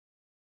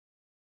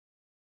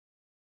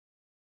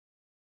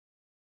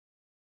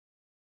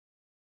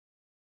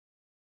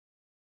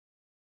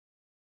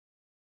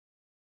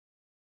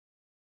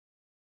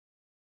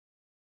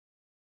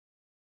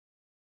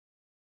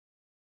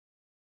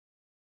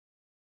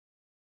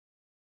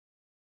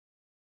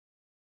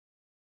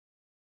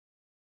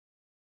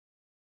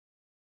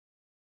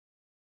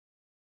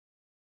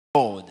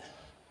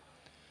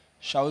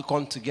Shall we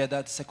come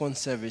together? The second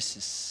service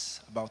is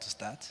about to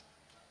start.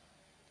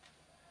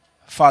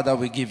 Father,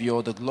 we give you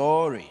all the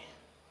glory.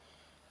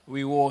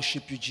 We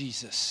worship you,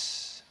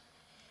 Jesus.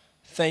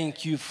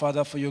 Thank you,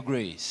 Father, for your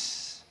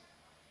grace.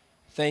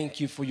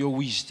 Thank you for your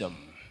wisdom.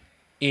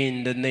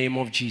 In the name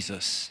of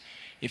Jesus.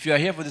 If you are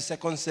here for the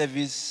second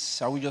service,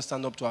 shall we just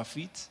stand up to our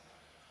feet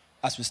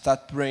as we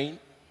start praying?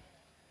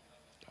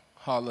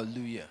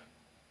 Hallelujah.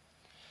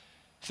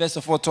 First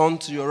of all, turn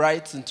to your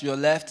right and to your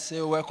left.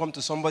 Say welcome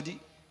to somebody.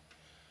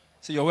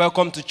 Say you're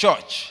welcome to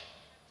church.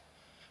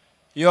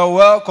 You're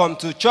welcome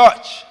to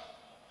church.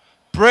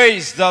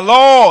 Praise the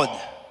Lord.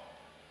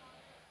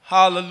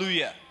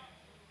 Hallelujah.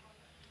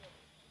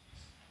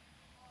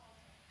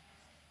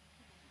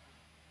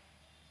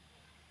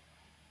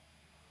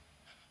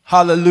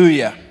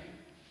 Hallelujah.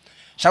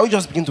 Shall we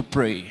just begin to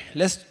pray?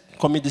 Let's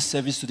commit this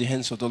service to the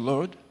hands of the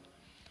Lord.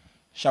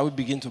 Shall we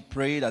begin to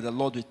pray that the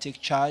Lord will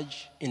take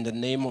charge in the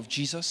name of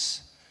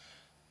Jesus?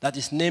 That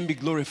his name be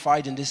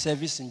glorified in this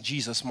service in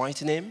Jesus'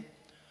 mighty name.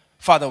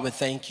 Father, we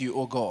thank you,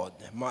 O God.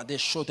 In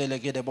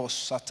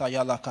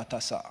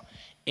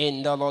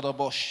the Lord of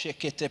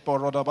Shekete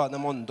Porodaba the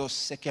Mondo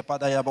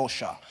Sekepadaya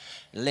Bosha.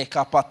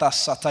 Lekapata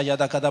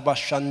Satayada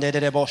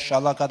Kadabashande Bosha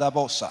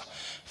Lakadabosa.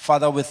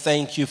 Father, we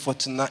thank you for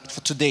tonight,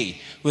 for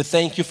today. We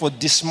thank you for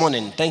this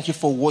morning. Thank you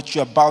for what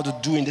you're about to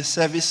do in this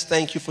service.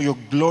 Thank you for your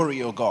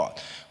glory, O God.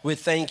 We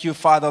thank you,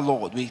 Father,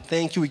 Lord. We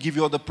thank you. We give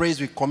you all the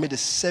praise. We commit the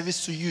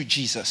service to you,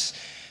 Jesus.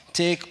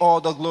 Take all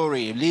the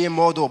glory. I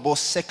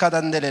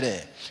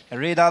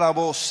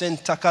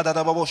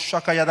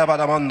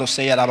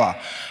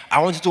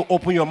want you to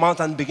open your mouth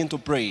and begin to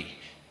pray.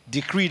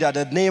 Decree that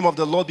the name of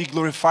the Lord be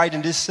glorified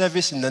in this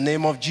service in the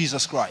name of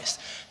Jesus Christ.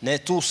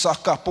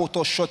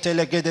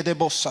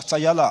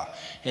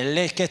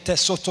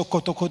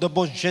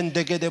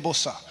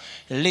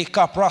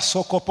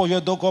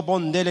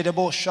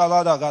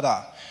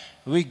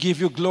 We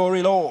give you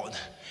glory, Lord.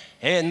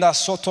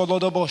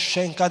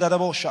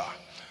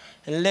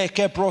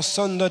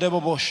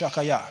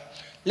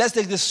 Let's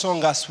take this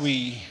song as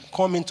we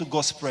come into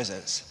God's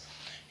presence.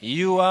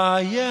 You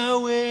are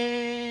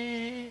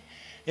Yahweh,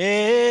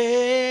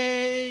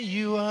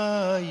 you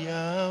are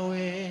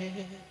Yahweh.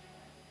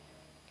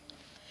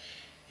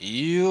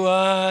 You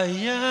are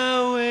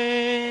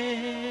Yahweh,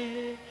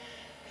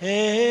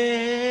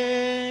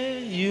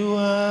 you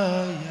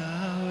are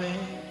Yahweh.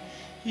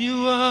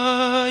 You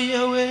are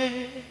Yahweh,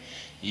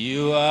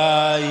 you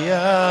are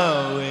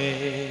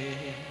Yahweh.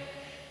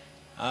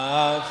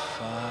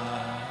 Alpha.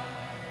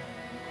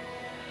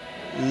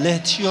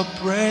 Let your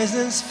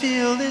presence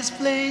fill this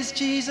place,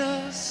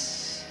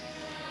 Jesus.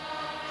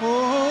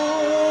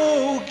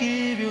 Oh,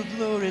 give you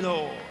glory,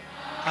 Lord.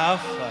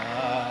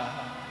 Alpha.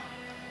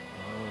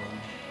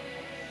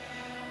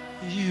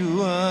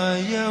 You are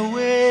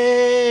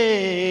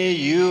Yahweh.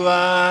 You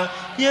are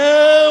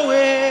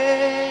Yahweh.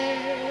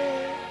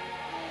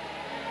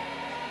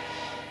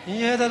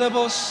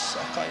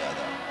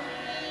 Yadadabosakayada.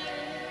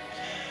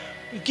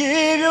 We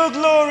give you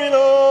glory,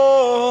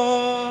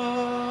 Lord.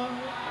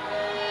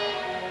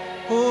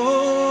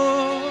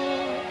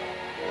 Oh,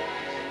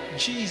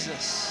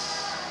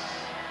 Jesus.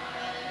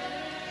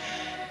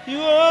 You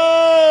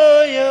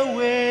are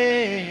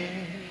Yahweh.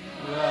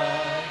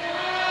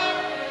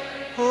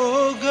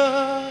 Oh,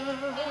 God.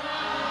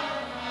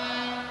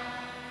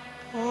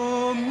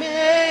 Oh,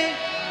 may.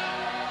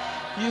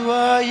 You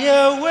are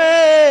Yahweh.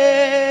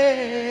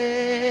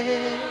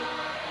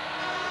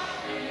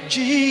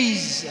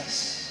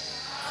 Jesus.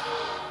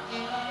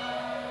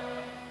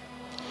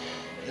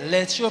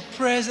 Let your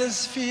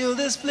presence fill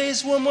this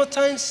place one more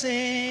time.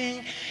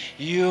 Sing,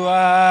 you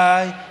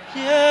are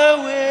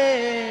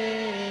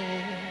Yahweh.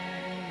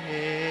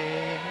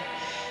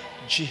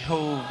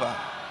 Jehovah,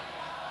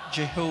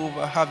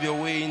 Jehovah, have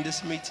your way in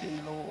this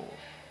meeting, Lord.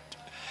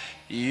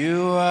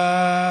 You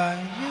are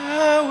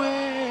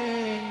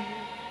Yahweh.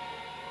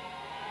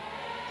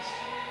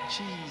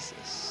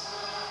 Jesus.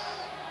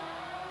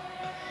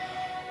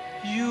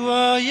 You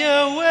are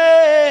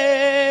Yahweh.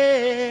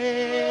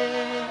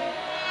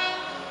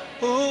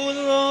 Oh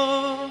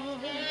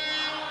Lord,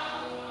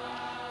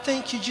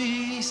 thank you,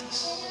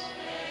 Jesus.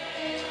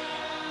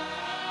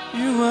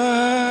 You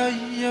are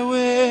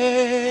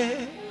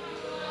Yahweh.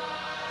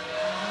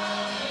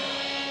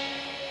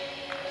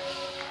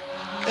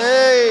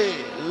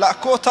 Hey,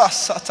 Lakota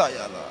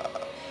Satayala.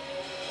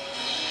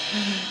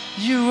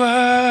 You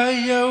are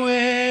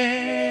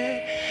Yahweh.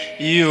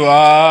 You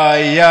are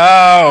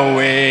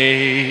Yahweh.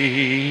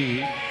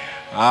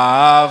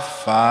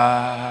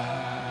 Alpha.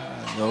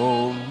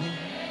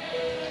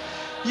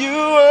 You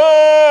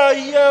are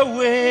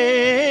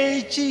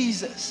Yahweh,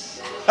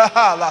 Jesus.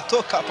 La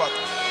toka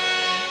pata.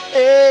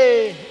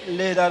 Hey,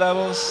 le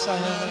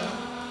darabosaya.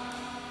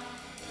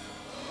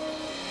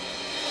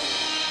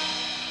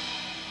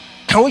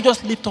 Can we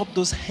just lift up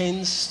those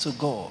hands to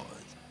God?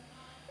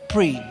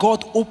 Pray,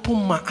 God,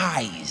 open my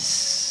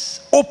eyes.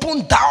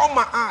 Open down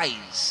my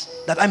eyes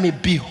that I may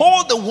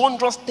behold the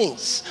wondrous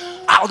things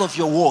out of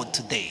your word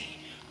today.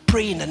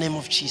 Pray in the name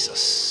of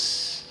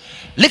Jesus.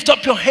 Lift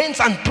up your hands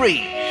and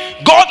pray.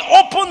 God,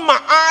 open my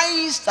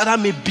eyes that I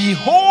may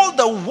behold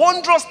the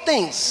wondrous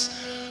things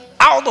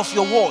out of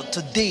your word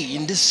today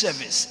in this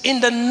service. In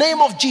the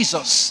name of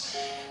Jesus,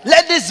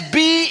 let this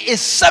be a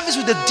service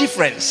with a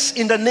difference.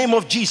 In the name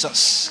of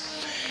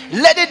Jesus,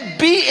 let it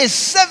be a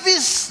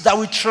service that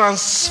will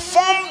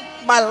transform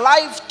my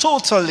life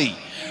totally.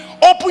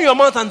 Open your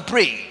mouth and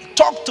pray.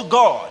 Talk to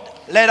God.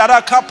 Let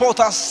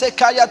kapota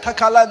sekaya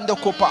takalando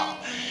kopa.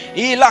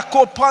 Ila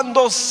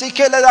kopando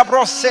sikele da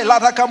brose la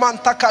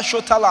takamanta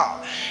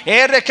kashotala.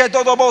 Ereke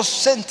dodobo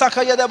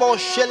sentakaya debo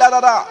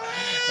shelarada.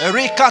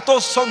 Rikato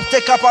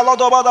sonte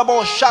kapalodo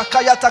badabo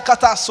shakaya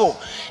takataso.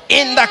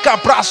 Inda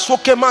kapraso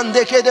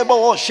kemande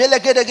kedebo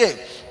shelegedege.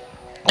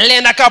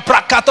 Lena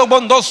kaprakato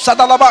bondo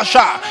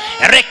sadalabasha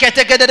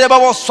rekete gede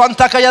babo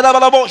santa kaya da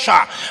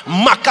balabosha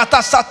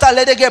makata sata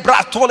lege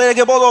brato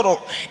lege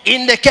bodoro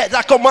inde ke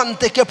da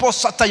komante ke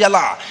posata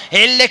yala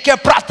elle ke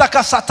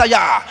prataka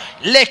sataya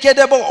leke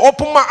debo.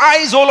 Open my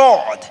eyes, O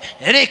Lord.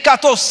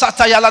 Rekato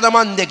sataya la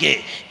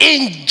mandege.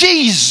 In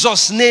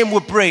Jesus' name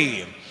we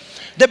pray.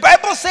 The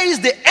Bible says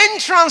the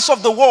entrance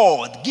of the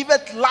word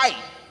giveth light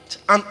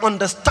and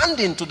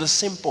understanding to the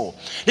simple.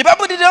 The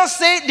Bible did not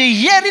say the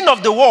hearing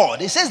of the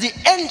word. It says the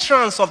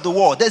entrance of the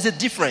word. There's a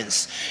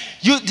difference.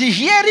 The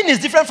hearing is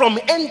different from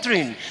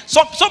entering.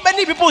 So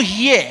many people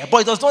hear,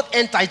 but it does not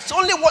enter. It's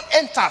only what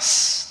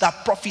enters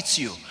that profits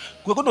you.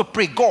 We're going to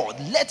pray, God,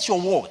 let your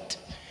word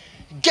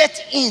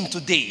get in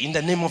today in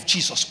the name of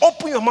Jesus.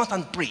 Open your mouth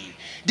and pray.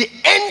 The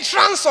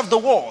entrance of the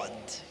word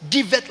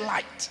giveth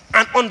light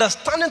and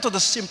understanding to the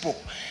simple.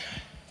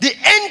 The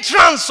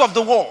entrance of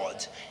the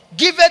word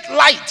giveth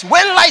light.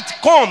 When light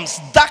comes,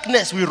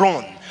 darkness will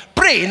run.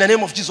 Pray in the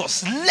name of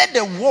Jesus. Let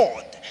the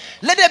word,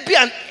 let there be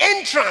an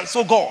entrance,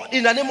 oh God,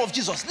 in the name of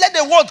Jesus. Let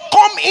the word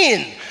come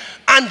in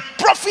and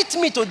profit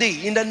me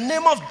today in the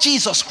name of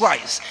Jesus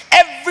Christ.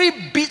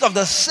 Every bit of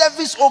the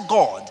service, oh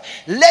God,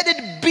 let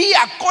it be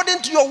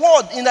according to your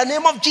word in the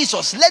name of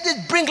Jesus. Let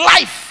it bring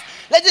life.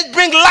 Let it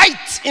bring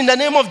light in the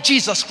name of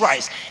Jesus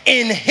Christ.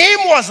 In him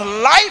was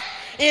life.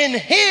 In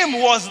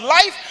him was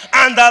life,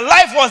 and the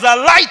life was the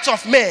light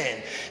of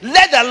men.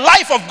 Let the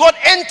life of God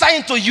enter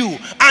into you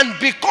and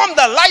become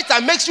the light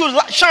that makes you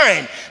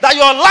shine. That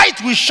your light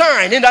will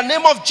shine in the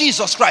name of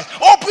Jesus Christ.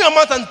 Open your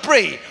mouth and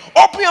pray.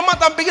 Open your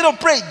mouth and begin to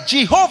pray.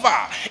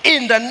 Jehovah,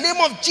 in the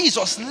name of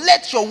Jesus,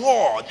 let your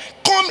word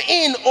come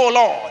in, O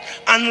Lord,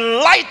 and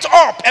light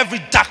up every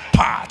dark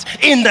part.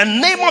 In the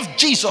name of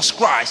Jesus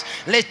Christ.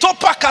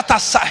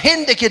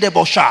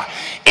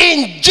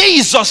 In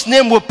Jesus'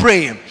 name we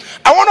pray.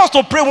 I want us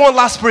to pray one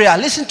last prayer.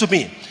 Listen to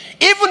me.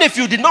 Even if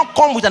you did not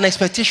come with an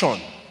expectation,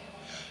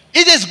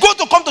 it is good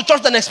to come to church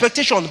with an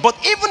expectation. But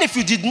even if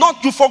you did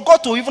not, you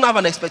forgot to even have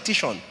an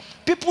expectation.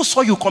 People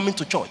saw you coming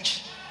to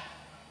church.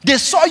 They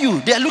saw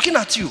you. They are looking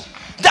at you.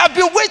 They have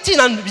been waiting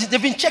and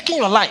they've been checking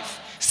your life.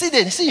 See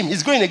him.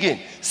 He's going again.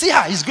 See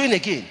her. He's going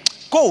again.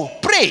 Go.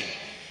 Pray.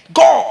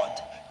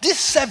 God, this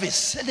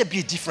service, let there be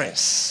a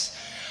difference.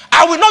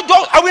 I will not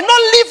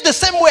live the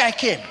same way I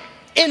came.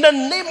 In the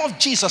name of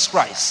Jesus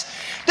Christ.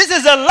 This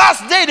is the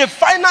last day, the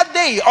final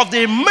day of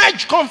the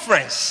Emerge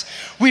conference.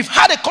 We've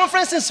had a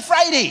conference since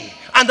Friday,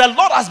 and the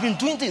Lord has been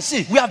doing things.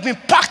 See, we have been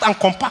packed and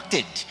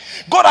compacted.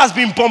 God has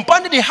been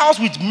bombarding the house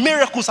with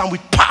miracles and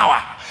with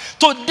power.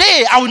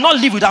 Today, I will not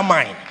live with that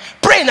mind.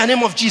 Pray in the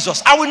name of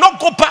Jesus. I will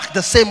not go back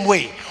the same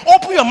way.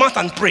 Open your mouth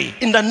and pray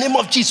in the name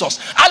of Jesus.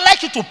 I'd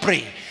like you to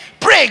pray.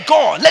 Pray,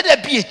 God, let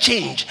there be a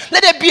change.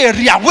 Let there be a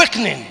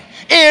reawakening.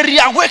 A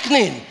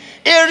reawakening.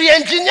 A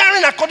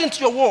re-engineering according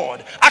to your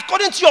word,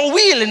 according to your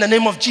will in the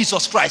name of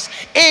Jesus Christ.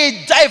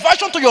 A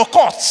diversion to your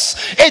course,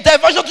 a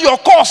diversion to your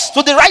course,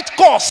 to the right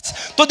course,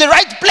 to the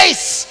right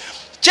place.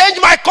 Change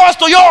my course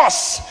to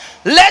yours.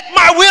 Let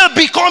my will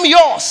become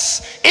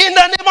yours. In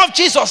the name of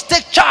Jesus,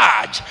 take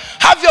charge.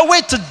 Have your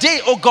way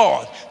today, oh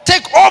God.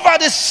 Take over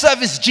this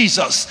service,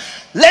 Jesus.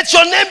 Let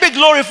your name be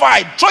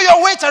glorified. Throw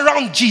your weight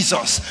around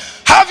Jesus.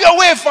 Have your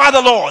way,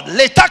 Father Lord.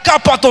 Letaka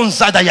paton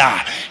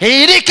zadaya.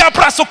 Erika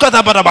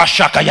prasukada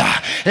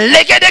barabashakaya.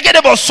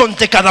 Legedegedebo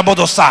sonte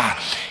kadabodosa.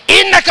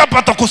 Inaka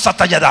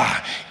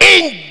patokusatayada.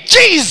 In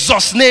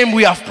Jesus' name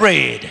we have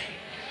prayed.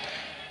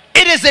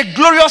 It is a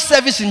glorious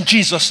service in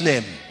Jesus'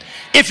 name.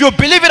 If you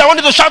believe it, I want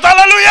you to shout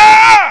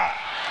hallelujah.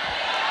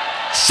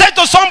 Say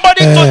to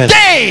somebody,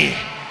 today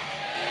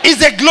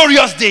is a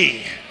glorious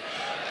day.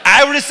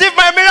 I received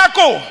my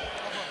miracle.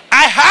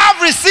 I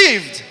have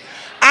received.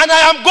 And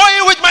I am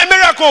going with my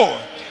miracle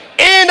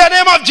in the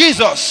name of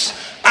Jesus.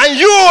 And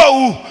you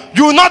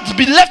will not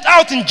be left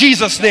out in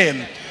Jesus'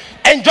 name.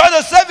 Enjoy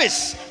the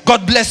service.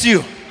 God bless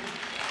you.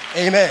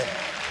 Amen.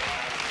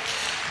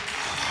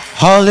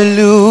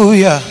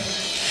 Hallelujah.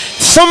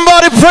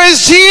 Somebody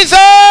praise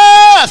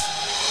Jesus.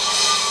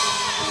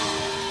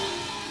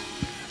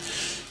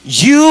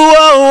 You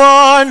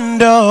are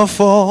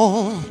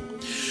wonderful.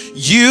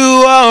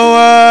 You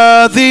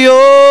are worthy,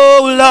 oh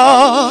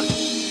Lord.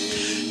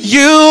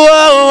 You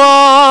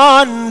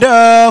are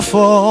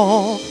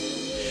wonderful.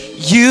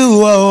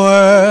 You are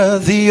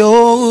worthy,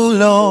 oh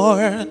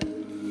Lord.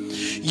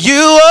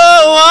 You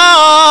are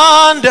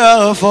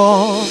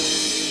wonderful.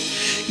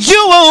 You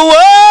are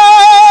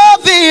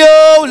worthy,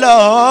 oh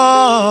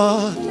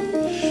Lord.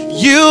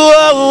 You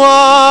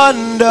are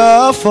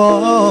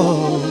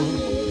wonderful.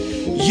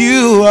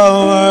 You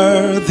are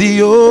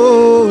worthy,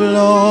 oh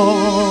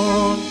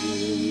Lord.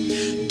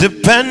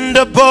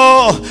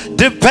 Dependable,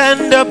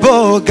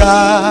 dependable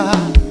God.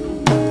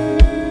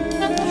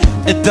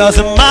 It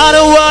doesn't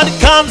matter what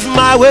comes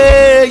my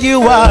way,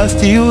 you are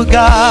still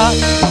God.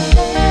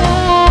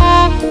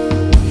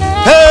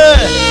 Hey,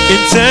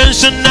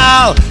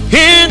 intentional,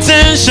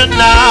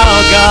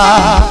 intentional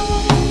God.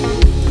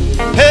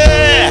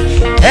 Hey,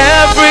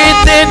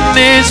 everything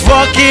is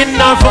working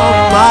out for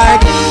my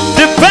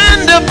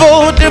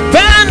dependable,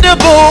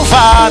 dependable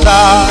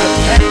Father.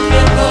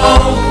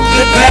 Dependable,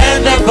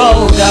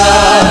 dependable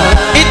God.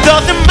 It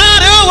doesn't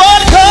matter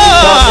what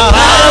comes. Doesn't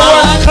matter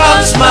what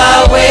comes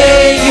my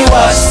way, you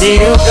are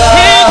still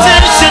God.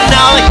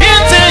 Intentional,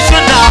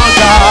 intentional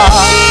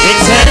God.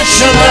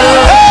 Intentional,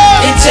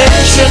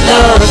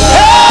 intentional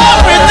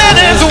God.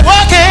 Everything is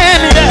working,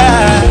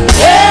 yeah.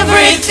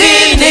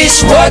 Everything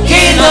is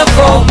working up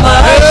for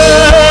my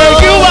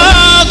good. You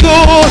are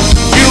good.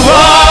 You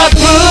are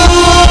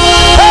good.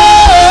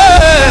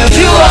 Hey.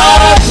 You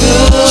are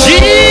good.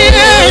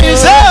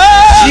 Jesus.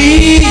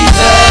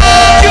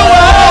 Jesus. You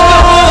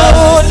are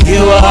good.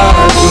 You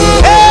are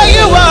good. Hey,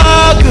 you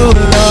are good,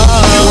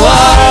 Lord. You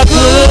are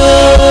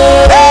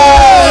good.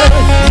 Hey.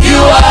 You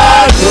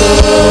are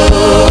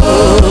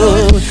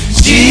good.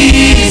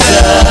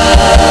 Jesus.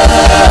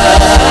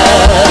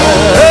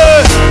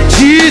 Hey.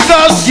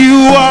 Jesus, you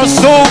are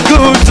so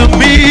good to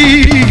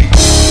me.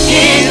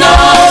 In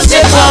all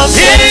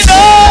circumstances.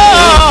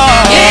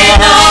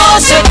 In all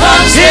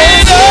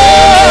circumstances.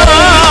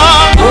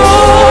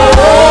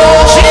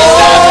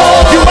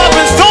 Jesus, you have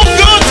been so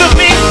good to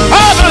me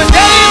all the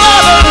day,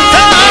 all the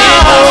time.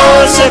 In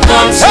all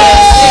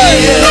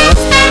circumstances.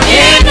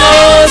 In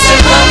all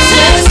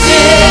circumstances.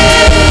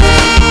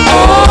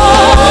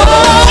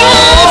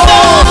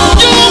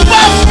 You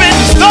have been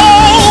so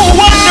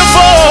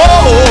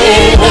wonderful.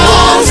 In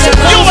all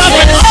circumstances. You have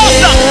been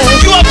awesome.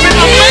 You have been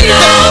amazing.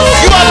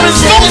 You have been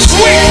so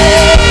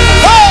sweet.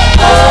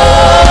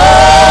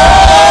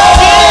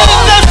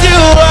 Jesus, you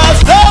are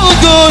so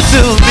good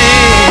to me.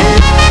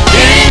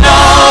 In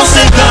all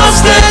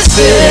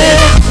circumstances.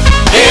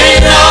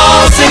 In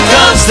all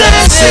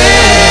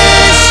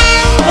circumstances.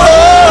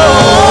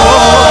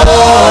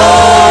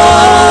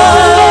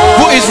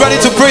 Who is ready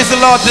to praise the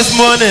Lord this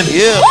morning?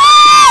 Yeah.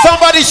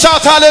 Somebody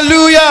shout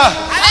hallelujah.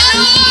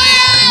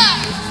 Hallelujah.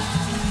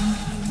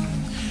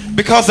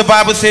 Because the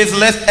Bible says,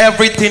 let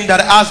everything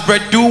that has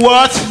breath do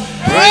what?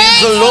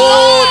 Praise the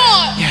Lord.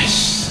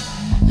 Yes.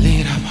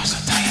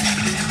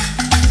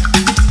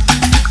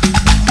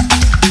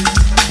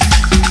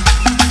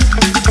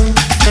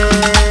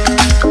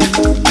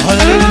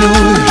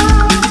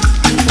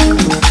 Hallelujah.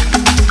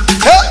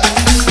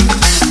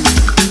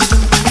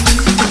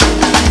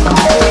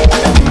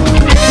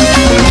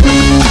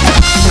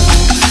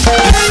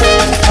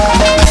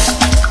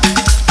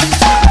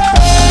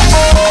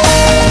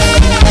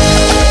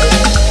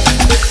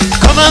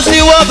 Come and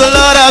see what the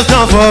Lord has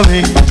done for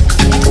me.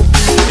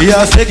 He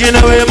has taken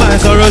away my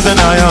sorrows and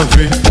I am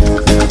free.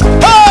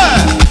 Hey!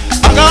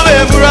 I can't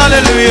wait for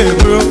hallelujah,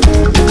 bro.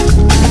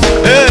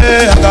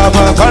 Hey, I can't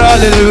wait for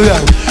hallelujah.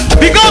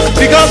 Because of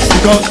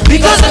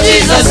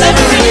Jesus,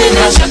 everything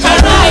I shall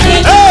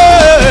carry.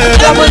 Hey!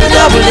 Double,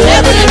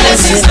 heavenly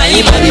blessings, now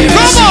you might be received.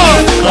 Come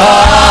on!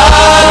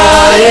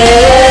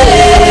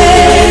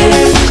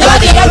 God,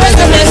 the heavens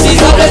and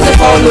blessings, always to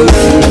follow.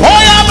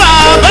 Oh, yeah,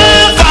 Baba,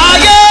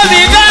 fire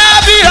me,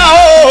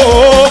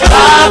 oh.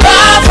 Baba,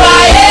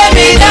 fire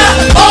me,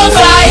 oh,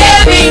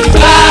 fire me.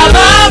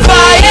 Baba,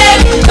 fire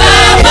me,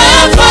 Baba,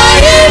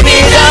 fire me,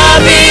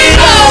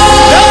 oh.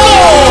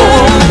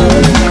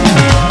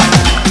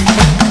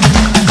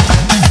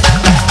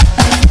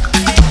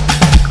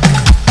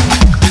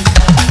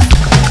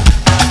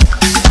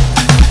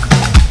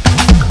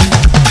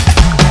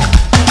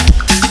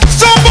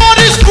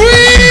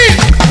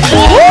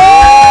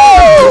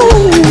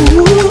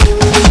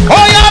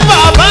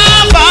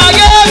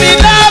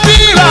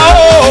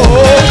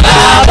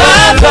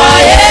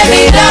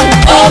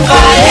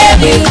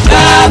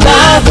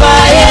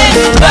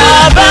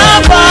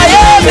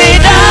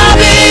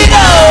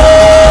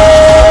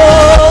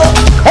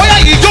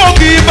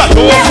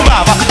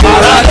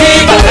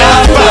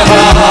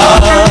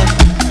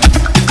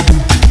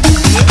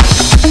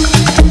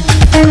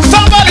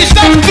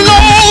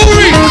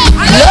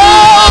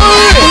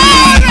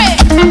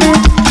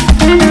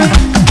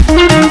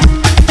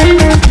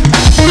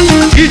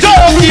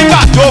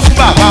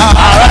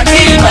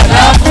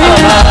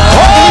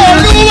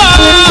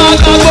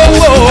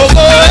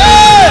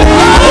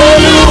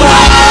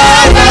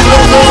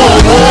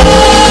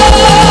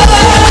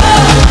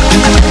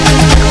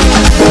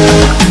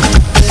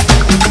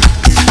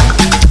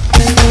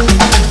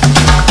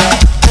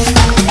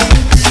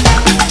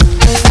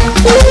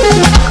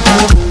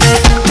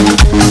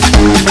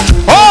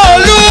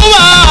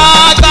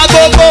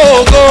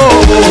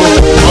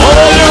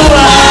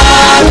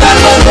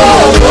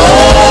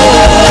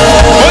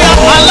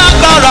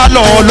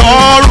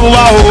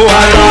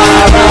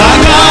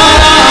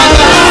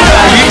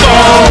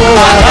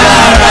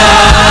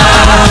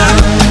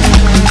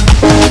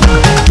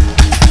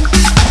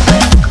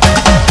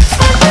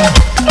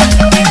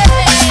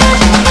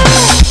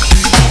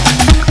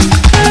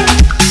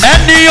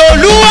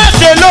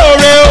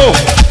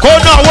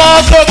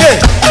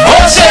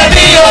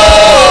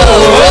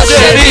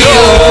 bí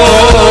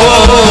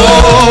o.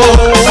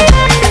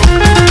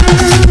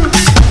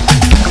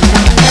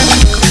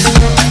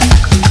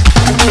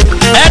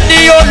 Ẹni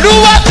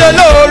Olúwa ṣe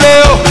lóore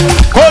o,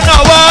 kó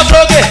nawọ́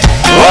sókè.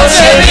 Ó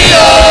ṣe bí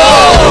o,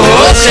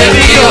 ó ṣe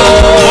bí o.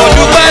 Mo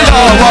dúpẹ́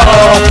lọ́wọ́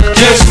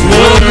Jésù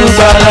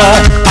olùgbàlà,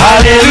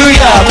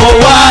 hallelujah mo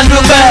wá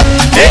dúpẹ́.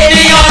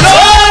 Ènìyàn ló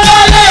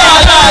lọ́lé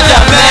alájà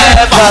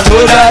mẹ́fà tó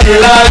jáde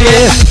láyé.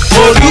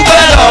 Mo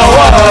dúpẹ́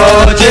lọ́wọ́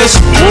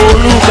Jésù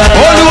olùgbàlà.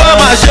 Olúwa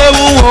máa ṣe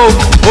wú o,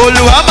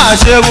 Olúwa máa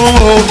ṣe wú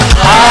o.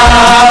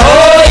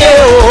 Àóyè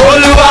o,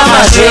 Olúwa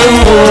máa ṣe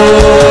wú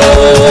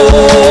o.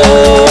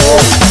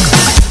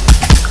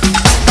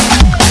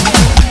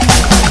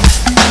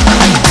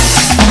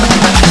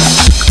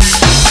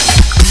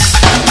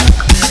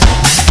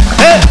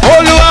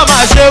 Olúwa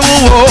máa ṣe wú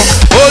o,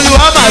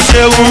 Olúwa máa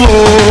ṣe wú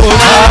o.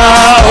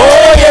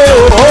 Àóyè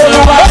o,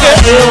 Olúwa máa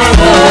ṣe wú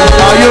o.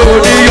 Ayé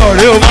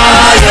oníyọ̀rẹ́ o,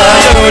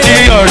 ayé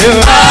oníyọ̀rẹ́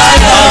o,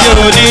 ayé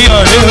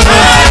oníyọ̀rẹ́ o,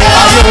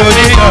 ayé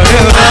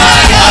oníyọ̀rẹ́ o,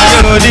 ayé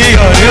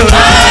oníyọ̀rẹ́ o,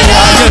 ayé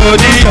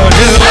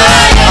oníyọ̀rẹ́ o,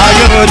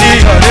 ayé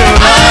oníyọ̀rẹ́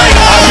o,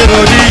 ayé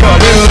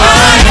oníyọ̀rẹ́ o,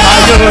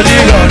 ayé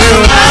oníyọ̀rẹ́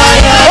o.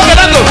 Ókè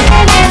dáńgò.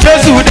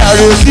 Jésù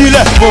dàrú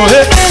sílẹ̀,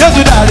 mòhe,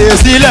 Jésù dàrú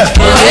sílẹ̀,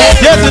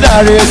 Jésù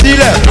dàrú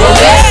sílẹ̀,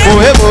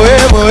 mòhe, mòhe,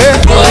 mòhe,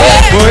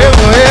 mòhe,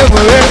 mòhe,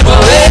 mòhe,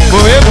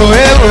 mòhe,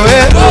 mòhe, mòhe,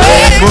 mòhe,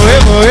 mòhe,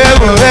 mòhe,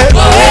 mòhe,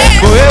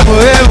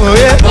 mòhe,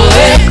 mòhe,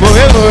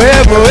 mòhe, mòhe,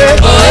 mòhe,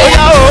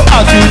 óyá o,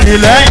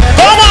 àtìlẹ́yìn.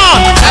 Come on!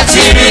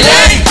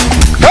 Àtìlẹ́yìn,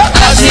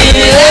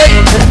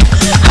 àtìlẹ́yìn,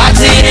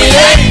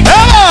 àtìlẹ́yìn,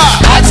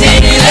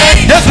 àtìlẹ́yìn,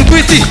 Jésù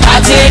Kristi,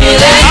 àtìlẹ́yìn,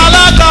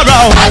 alágbára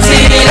o,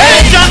 àtìlẹ́yìn,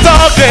 agent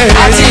of faith,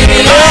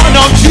 àtìlẹ́yìn, Lion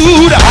of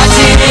Judah,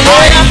 àtìlẹ́yìn,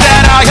 I am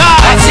that I am,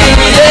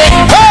 àtìlẹ́yìn,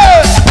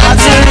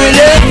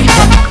 àtìlẹ́yìn.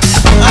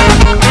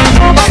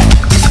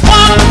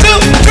 1, 2,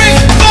 3,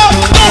 4,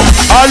 go!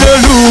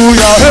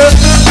 Hallelujah, hey,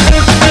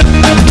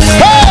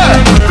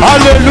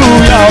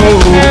 hallelujah,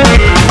 oh,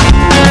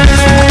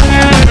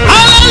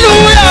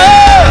 hallelujah,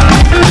 hey.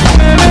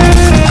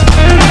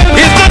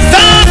 It's the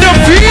sound of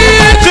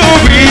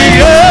victory,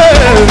 yeah.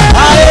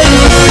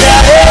 Hallelujah,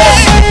 hey.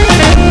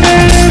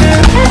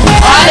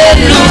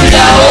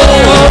 Hallelujah, oh,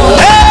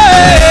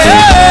 hey,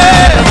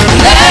 hey.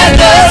 Let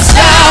the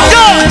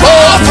sound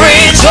of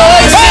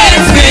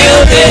rejoicing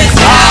fill this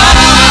house.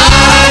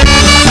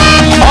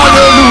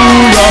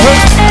 Hallelujah,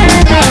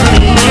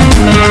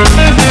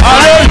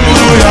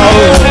 hallelujah,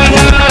 oh.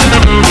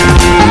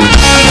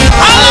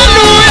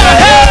 Hallelujah,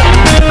 hey.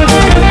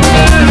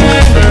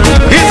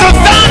 It's a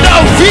sound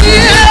of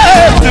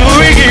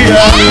victory,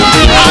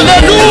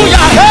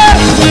 hallelujah, hey.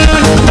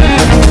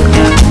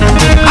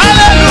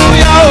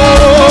 Hallelujah,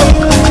 oh.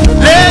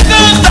 Let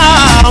the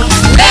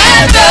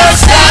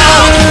sound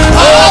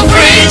of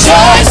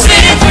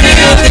rejoicing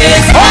fill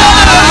this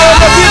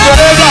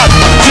house.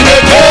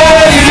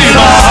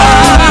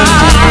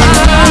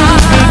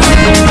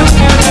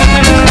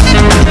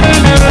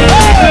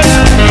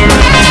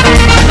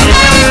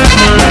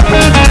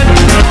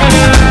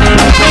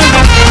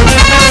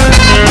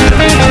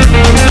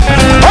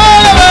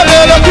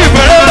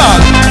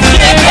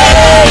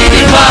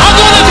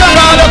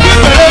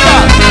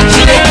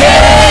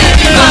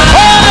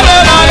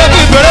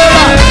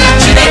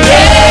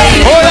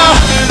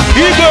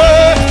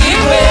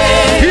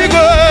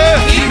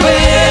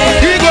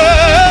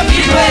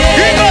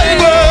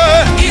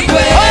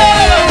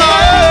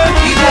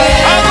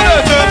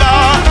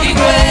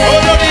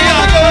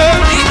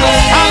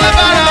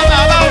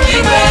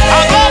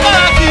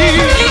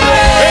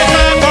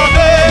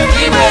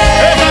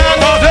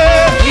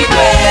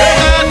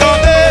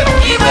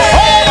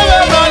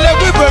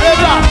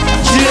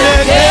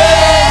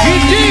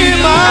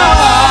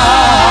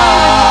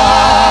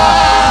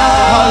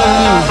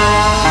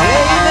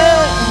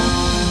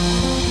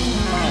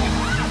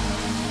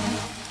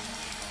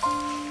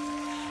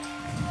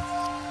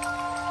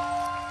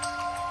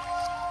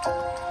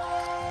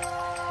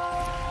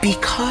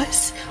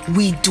 Because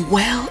we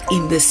dwell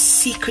in the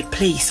secret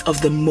place of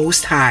the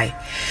Most High,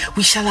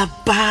 we shall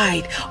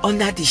abide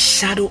under the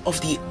shadow of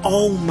the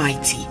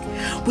Almighty.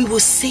 We will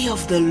say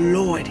of the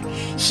Lord,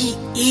 He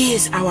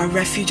is our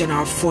refuge and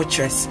our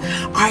fortress.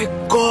 Our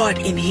God,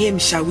 in Him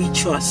shall we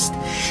trust.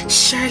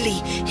 Surely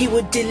He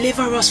will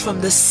deliver us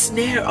from the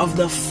snare of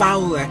the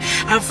fowler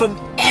and from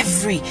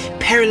every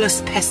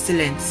perilous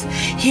pestilence.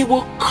 He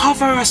will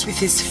cover us with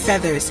His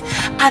feathers,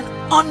 and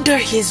under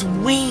His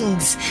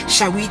wings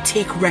shall we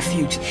take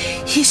refuge.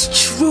 His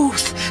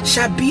truth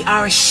shall be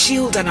our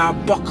shield and our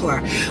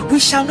buckler. We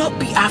shall not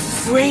be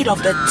afraid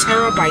of the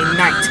terror by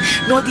night,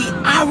 nor the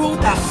arrow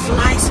that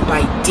flies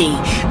by day,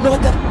 nor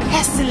the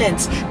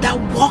pestilence that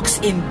walks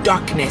in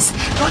darkness,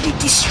 nor the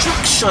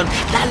destruction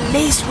that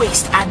lays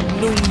waste at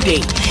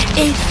noonday.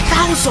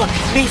 1,000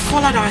 may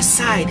fall at our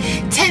side,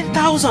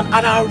 10,000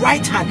 at our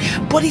right hand,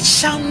 but it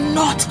shall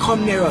not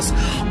come near us.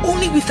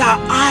 Only with our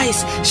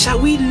eyes shall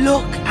we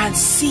look and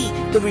see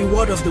the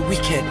reward of the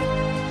wicked.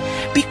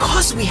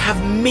 Because we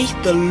have made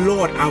the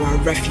Lord our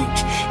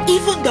refuge,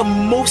 even the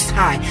Most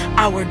High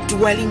our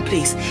dwelling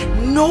place,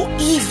 no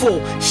evil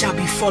shall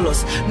befall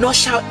us, nor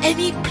shall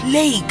any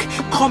plague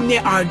come near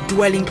our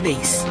dwelling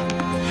place.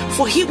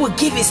 For he will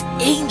give his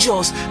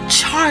angels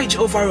charge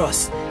over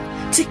us,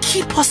 to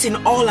keep us in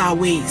all our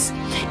ways.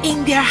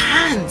 In their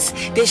hands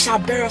they shall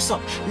bear us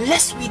up,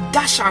 lest we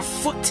dash our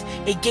foot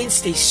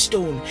against a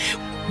stone.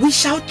 We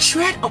shall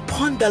tread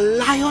upon the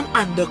lion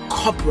and the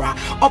cobra,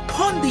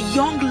 upon the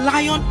young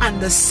lion and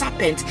the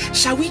serpent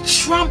shall we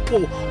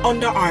trample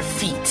under our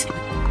feet.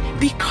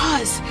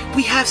 Because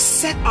we have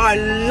set our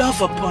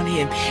love upon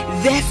him,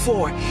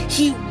 therefore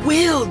he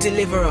will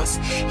deliver us.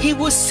 He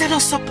will set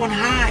us up on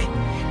high,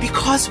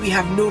 because we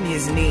have known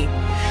his name.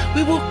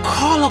 We will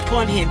call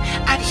upon him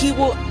and he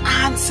will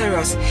answer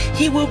us.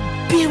 He will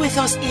be with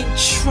us in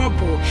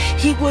trouble.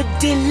 He will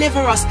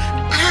deliver us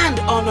and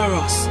honor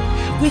us.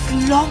 With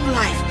long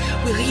life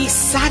will he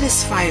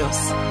satisfy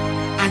us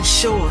and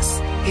show us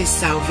his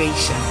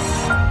salvation.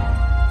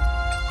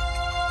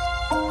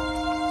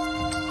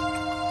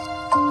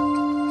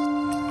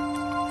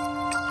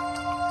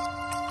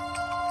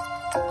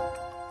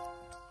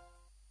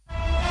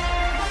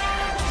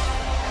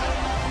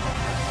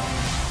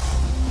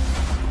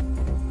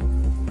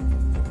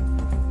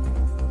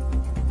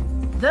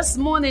 This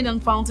morning on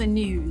Fountain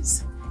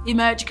News,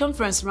 Emerge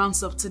Conference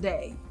rounds up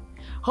today.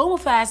 Home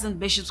Affairs and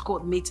Bishop's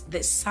Court meet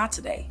this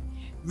Saturday.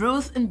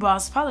 Ruth and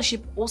Bars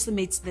Fellowship also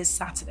meets this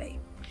Saturday.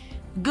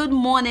 Good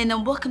morning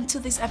and welcome to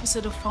this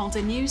episode of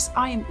Fountain News.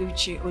 I am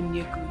Uche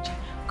Onyekuji.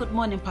 Good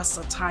morning,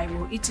 Pastor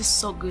Taiwo. It is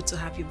so good to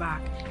have you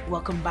back.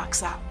 Welcome back,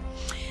 sir.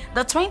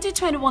 The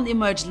 2021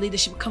 Emerge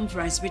Leadership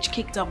Conference, which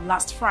kicked off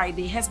last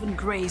Friday, has been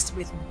graced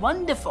with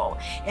wonderful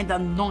and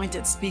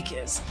anointed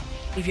speakers.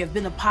 If you have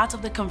been a part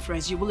of the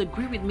conference, you will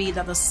agree with me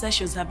that the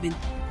sessions have been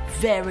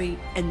very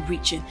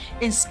enriching,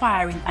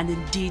 inspiring, and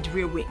indeed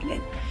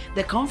reawakening.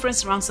 The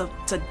conference runs up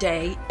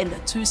today in the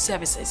 2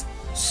 services,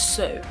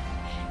 so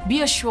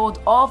be assured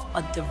of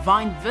a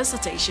divine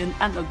visitation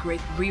and a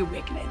great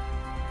reawakening.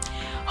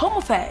 Home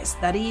Affairs,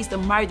 that is the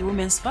Married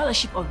Women's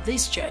Fellowship of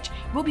this church,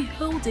 will be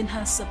holding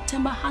her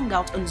September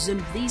Hangout on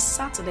Zoom this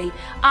Saturday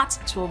at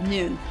 12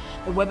 noon.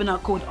 The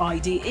webinar code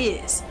ID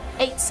is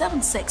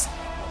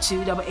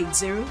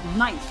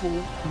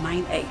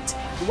 876-280-9498,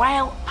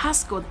 while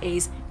passcode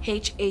is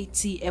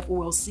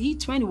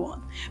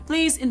HATFOLC21.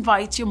 Please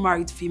invite your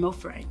married female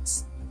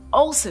friends.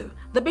 Also,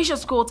 the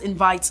Bishop's Court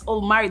invites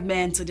all married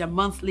men to their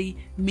monthly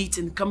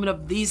meeting coming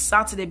up this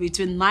Saturday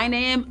between 9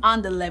 a.m.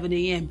 and 11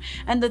 a.m.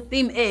 And the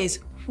theme is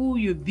Who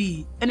You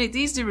Be, and it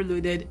is the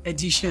Reloaded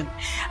edition.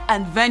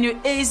 And venue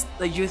is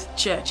the Youth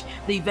Church.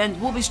 The event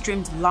will be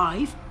streamed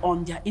live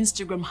on their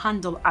Instagram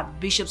handle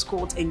at Bishop's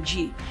Court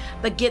NG.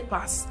 The gate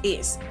pass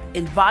is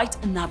Invite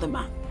Another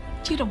Man.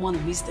 You don't want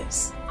to miss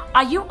this.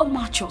 Are you a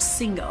mature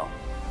single,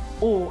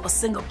 or a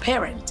single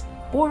parent,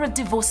 or a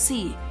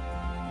divorcee,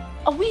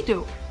 a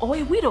widow, or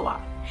a widower?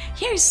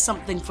 Here is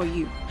something for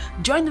you.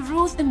 Join the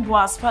Ruth and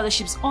Boaz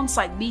Fellowship's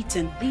on-site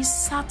meeting this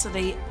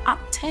Saturday at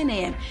 10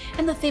 a.m.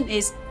 and the theme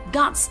is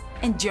God's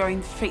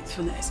Enduring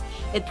Faithfulness.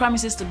 It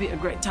promises to be a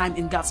great time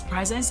in God's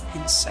presence,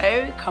 and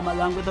so come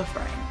along with a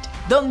friend.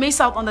 Don't miss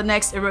out on the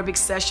next aerobic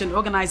session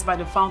organized by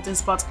the Fountain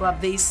Sports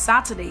Club this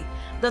Saturday.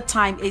 The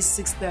time is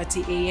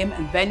 6:30 a.m.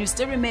 and venue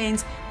still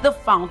remains the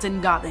Fountain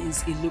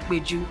Gardens,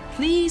 Ilupeju.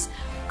 Please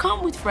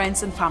come with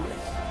friends and family.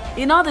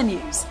 In other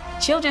news,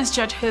 Children's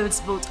Church holds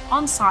both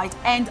on-site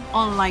and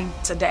online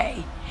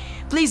today.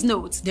 Please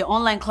note the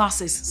online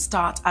classes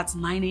start at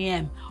 9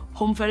 a.m.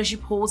 Home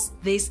Fellowship holds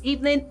this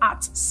evening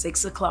at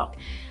 6 o'clock.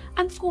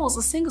 And of course,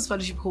 the Singles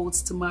Fellowship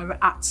holds tomorrow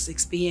at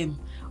 6 p.m.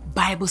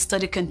 Bible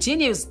study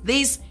continues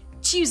this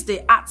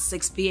Tuesday at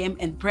 6 p.m.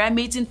 and prayer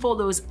meeting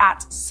follows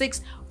at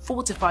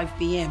 6:45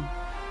 p.m.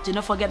 Do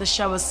not forget the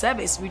shower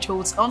service, which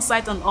holds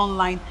on-site and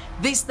online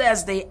this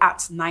Thursday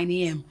at 9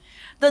 a.m.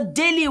 The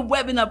daily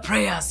webinar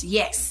prayers,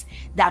 yes,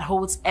 that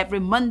holds every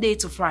Monday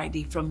to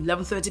Friday from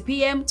 11:30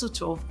 p.m. to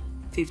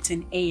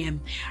 12:15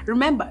 a.m.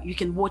 Remember, you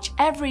can watch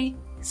every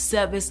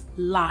service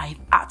live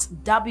at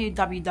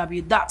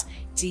www.tfolc.org,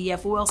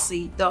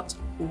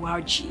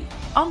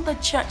 on the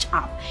church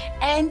app,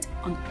 and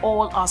on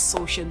all our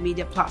social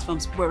media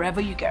platforms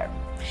wherever you go.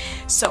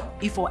 So,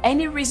 if for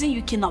any reason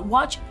you cannot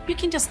watch, you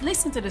can just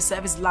listen to the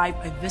service live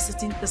by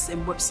visiting the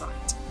same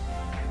website.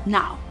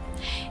 Now,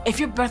 if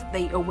your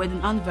birthday or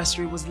wedding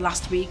anniversary was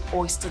last week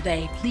or is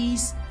today,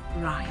 please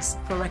rise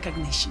for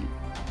recognition.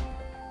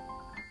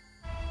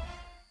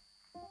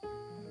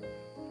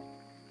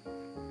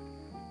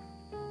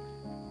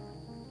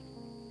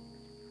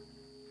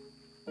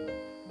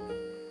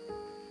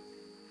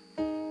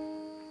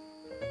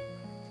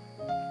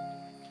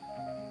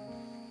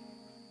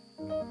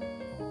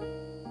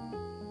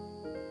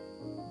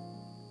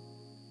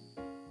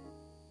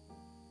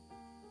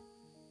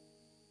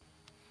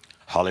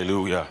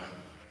 Hallelujah.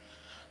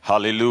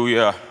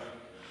 Hallelujah.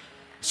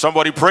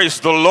 Somebody praise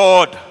the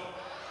Lord.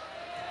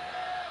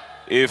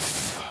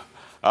 If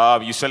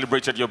you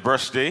celebrated your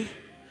birthday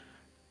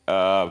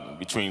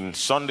between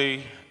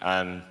Sunday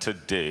and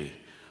today,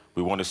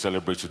 we want to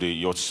celebrate today.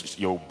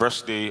 Your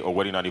birthday or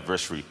wedding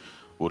anniversary.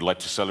 We would like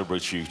to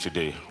celebrate you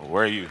today.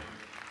 Where are you?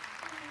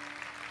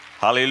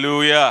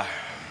 Hallelujah.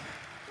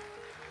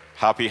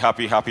 Happy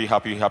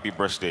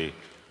birthday.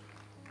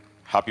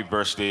 Happy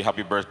birthday,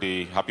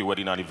 happy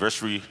wedding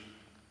anniversary.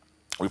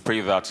 We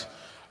pray that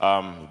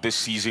this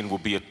season will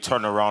be a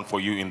turnaround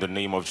for you in the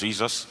name of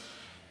Jesus.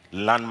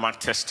 Landmark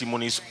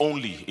testimonies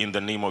only in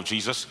the name of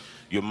Jesus.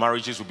 Your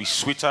marriages will be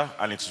sweeter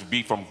and it will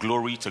be from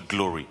glory to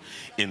glory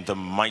in the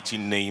mighty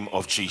name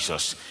of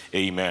Jesus.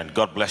 Amen.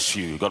 God bless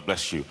you. God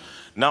bless you.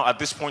 Now, at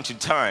this point in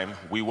time,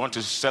 we want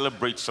to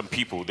celebrate some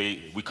people.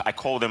 I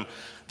call them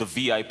the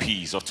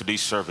VIPs of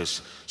today's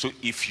service. So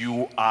if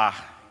you are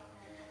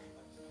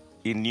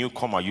a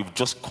newcomer, you've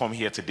just come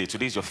here today.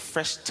 Today is your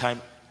first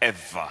time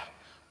ever.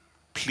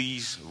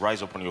 Please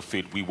rise up on your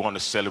feet. We want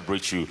to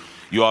celebrate you.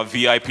 You are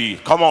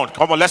VIP. Come on,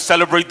 let's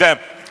celebrate them.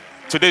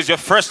 Today is your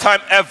first time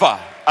ever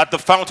at the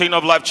Fountain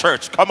of Life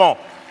Church. Come on.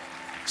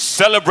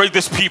 Celebrate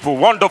these people,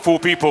 wonderful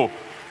people.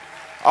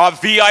 Our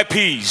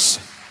VIPs.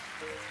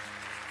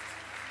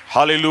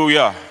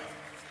 Hallelujah.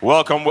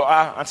 Welcome.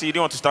 Auntie, you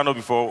didn't want to stand up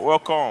before.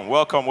 Welcome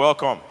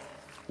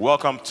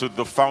to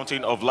the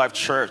Fountain of Life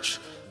Church.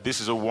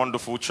 This is a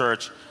wonderful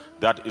church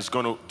that is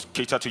going to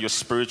cater to your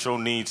spiritual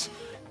needs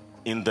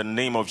in the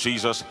name of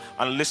Jesus.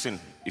 And listen,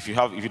 if you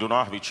do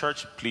not have a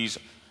church, please,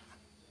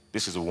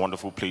 this is a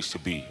wonderful place to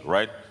be,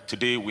 right?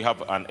 Today we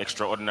have an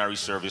extraordinary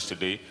service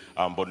today,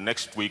 but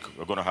next week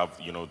we're going to have,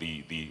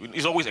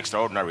 it's always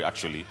extraordinary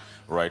actually,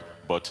 right?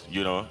 But,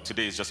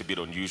 today is just a bit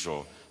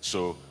unusual.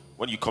 So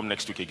when you come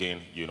next week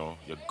again, you're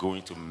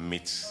going to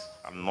meet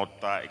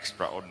another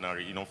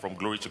extraordinary, from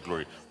glory to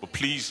glory. But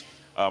please,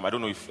 I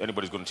don't know if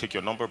anybody's going to take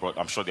your number, but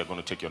I'm sure they're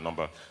going to take your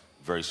number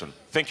very soon.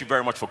 Thank you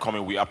very much for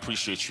coming. We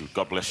appreciate you.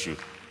 God bless you.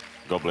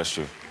 God bless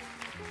you.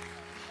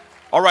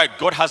 All right,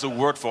 God has a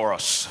word for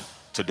us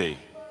today.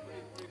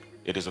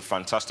 It is a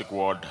fantastic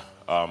word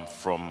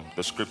from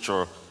the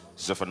scripture,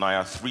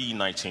 Zephaniah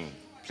 3:19.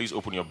 Please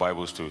open your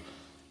Bibles to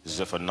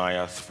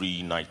Zephaniah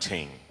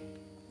 3:19.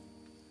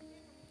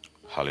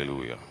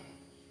 Hallelujah.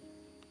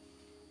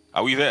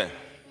 Are we there?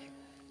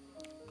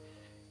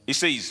 It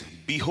says,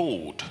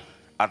 "Behold,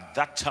 at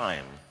that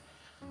time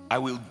I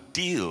will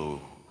deal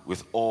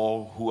with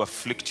all who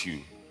afflict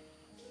you."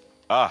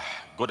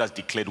 God has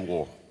declared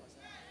war.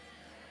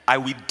 I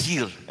will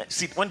deal.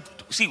 See,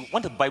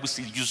 when the Bible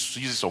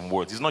uses some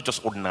words, it's not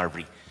just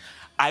ordinary.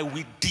 I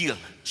will deal.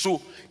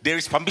 So there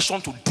is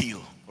permission to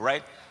deal,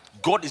 right?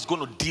 God is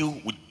going to deal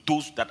with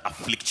those that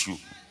afflict you.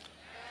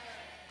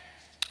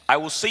 I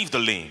will save the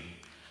lame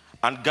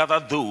and gather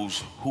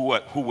those who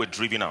were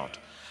driven out.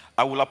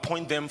 I will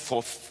appoint them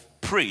for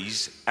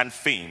praise and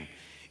fame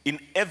in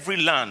every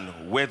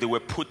land where they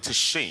were put to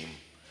shame.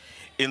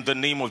 In the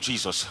name of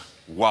Jesus.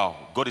 Wow,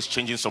 God is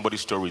changing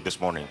somebody's story this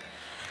morning.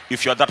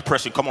 If you're that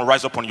person, come on,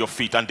 rise up on your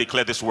feet and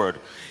declare this word.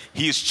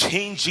 He is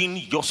changing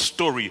your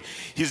story.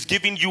 He's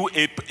giving you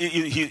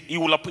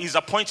he's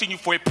appointing you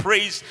for a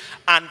praise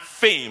and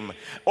fame.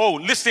 Oh,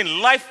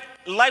 listen, life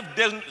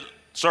doesn't,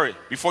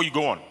 before you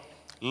go on.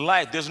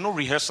 Life, there's no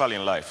rehearsal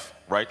in life,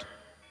 right?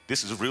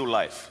 This is real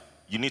life.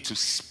 You need to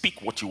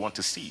speak what you want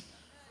to see.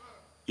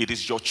 It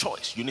is your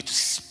choice. You need to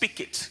speak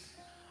it.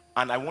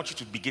 And I want you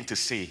to begin to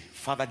say,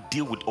 Father,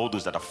 deal with all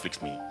those that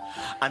afflict me.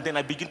 And then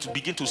I begin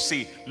to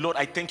say, Lord,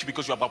 I thank you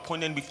because you have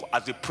appointed me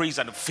as a praise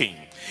and a fame.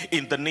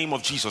 In the name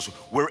of Jesus,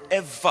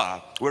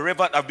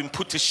 wherever I've been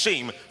put to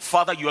shame,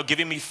 Father, you are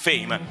giving me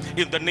fame.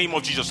 In the name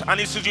of Jesus.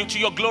 And it's to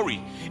your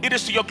glory. It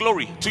is to your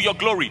glory. To your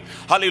glory.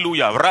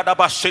 Hallelujah.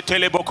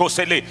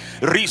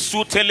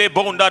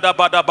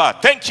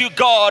 Thank you,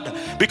 God,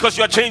 because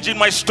you are changing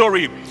my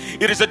story.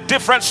 It is a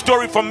different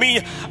story for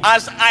me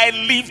as I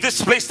leave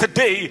this place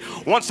today.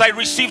 Once I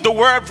receive the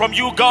word from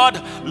you,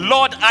 God,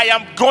 Lord, I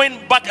am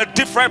going back a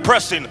different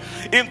person.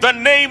 In the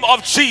name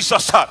of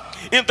Jesus.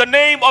 In the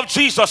name of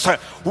Jesus.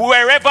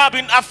 Wherever I've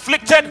been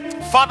afflicted,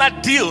 Father,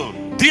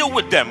 deal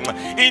with them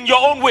in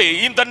your own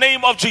way. In the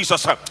name of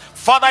Jesus.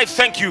 Father, I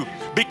thank you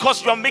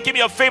because you are making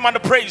me a fame and a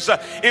praise.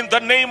 In the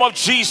name of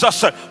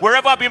Jesus.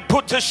 Wherever I've been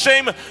put to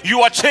shame,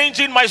 you are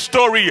changing my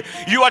story.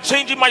 You are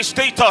changing my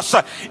status.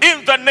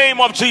 In the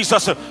name of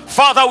Jesus.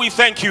 Father, we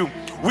thank you.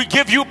 We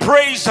give you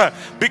praise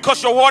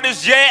because your word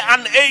is yea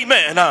and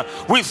amen.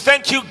 We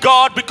thank you,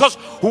 God, because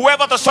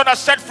whoever the Son has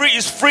set free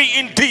is free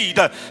indeed.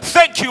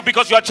 Thank you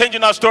because you are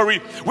changing our story.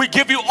 We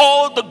give you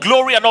all the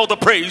glory and all the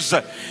praise.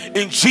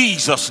 In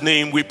Jesus'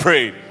 name we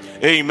pray.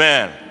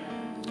 Amen.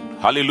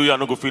 Hallelujah. I'm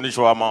not going to finish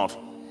our mouth.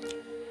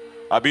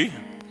 Abi?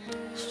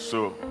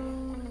 So,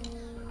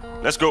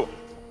 let's go.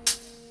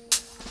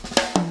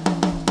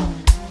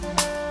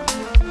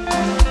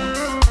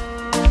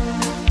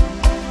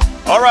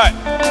 All right.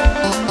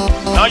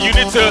 Now you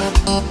need to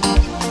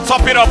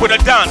top it up with a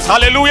dance.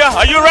 Hallelujah.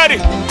 Are you ready?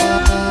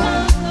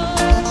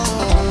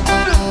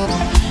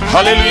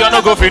 Hallelujah.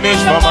 No go finish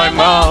for my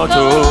mouth.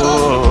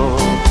 Oh.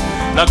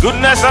 Now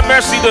goodness and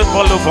mercy they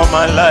follow for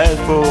my life.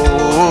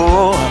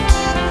 Oh.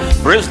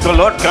 Praise the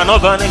Lord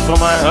cannot vanish from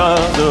my heart.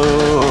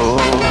 Oh.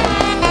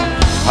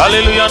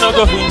 Hallelujah. No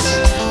go finish.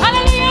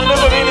 Hallelujah. No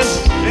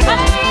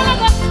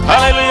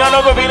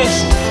no go finish.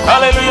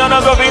 Hallelujah,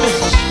 no go finish.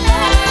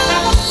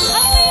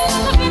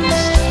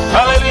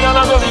 Hallelujah,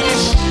 no go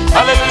finish.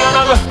 Hallelujah,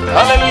 no go.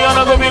 Hallelujah,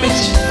 no go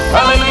finish.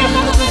 Hallelujah.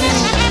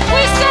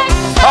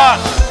 Ah,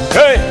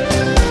 hey.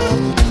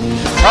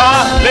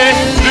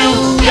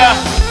 Hallelujah.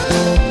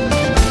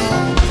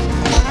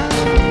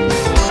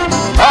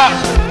 Ah,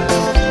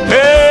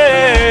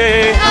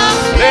 hey.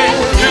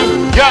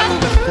 Hallelujah.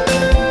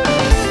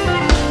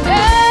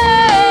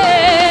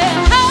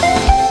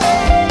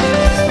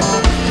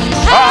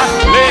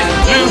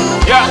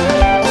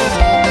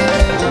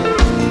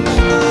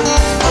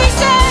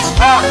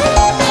 Hallelujah.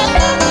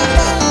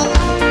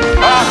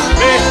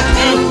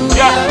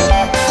 Hallelujah.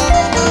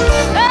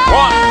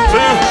 1, 2, 3.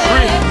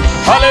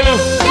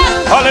 Hallelujah.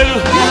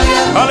 Hallelujah.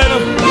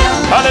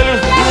 Hallelujah.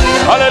 Hallelujah.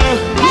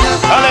 Hallelujah.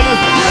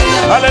 Hallelujah.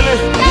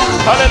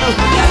 Hallelujah. Hallelujah.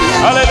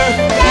 Hallelujah.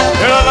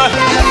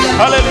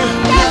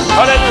 Hallelujah.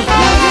 Hallelujah.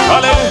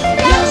 Hallelujah.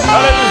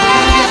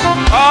 Hallelujah.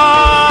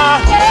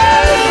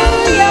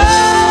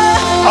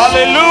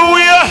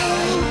 Hallelujah.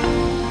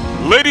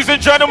 Ladies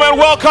and gentlemen,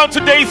 welcome to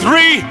day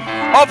 3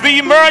 of the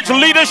Emerge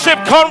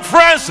Leadership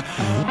Conference.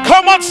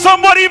 Come on,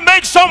 somebody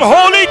make some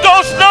Holy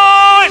Ghost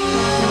noise.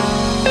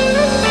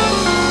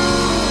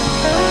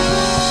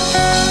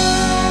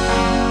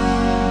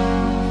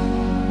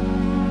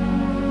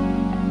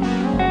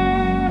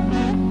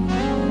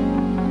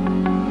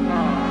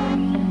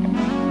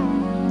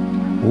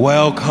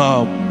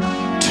 Welcome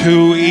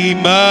to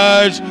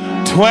Emerge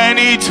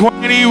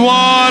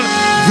 2021,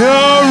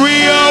 the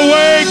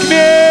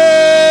Reawakening.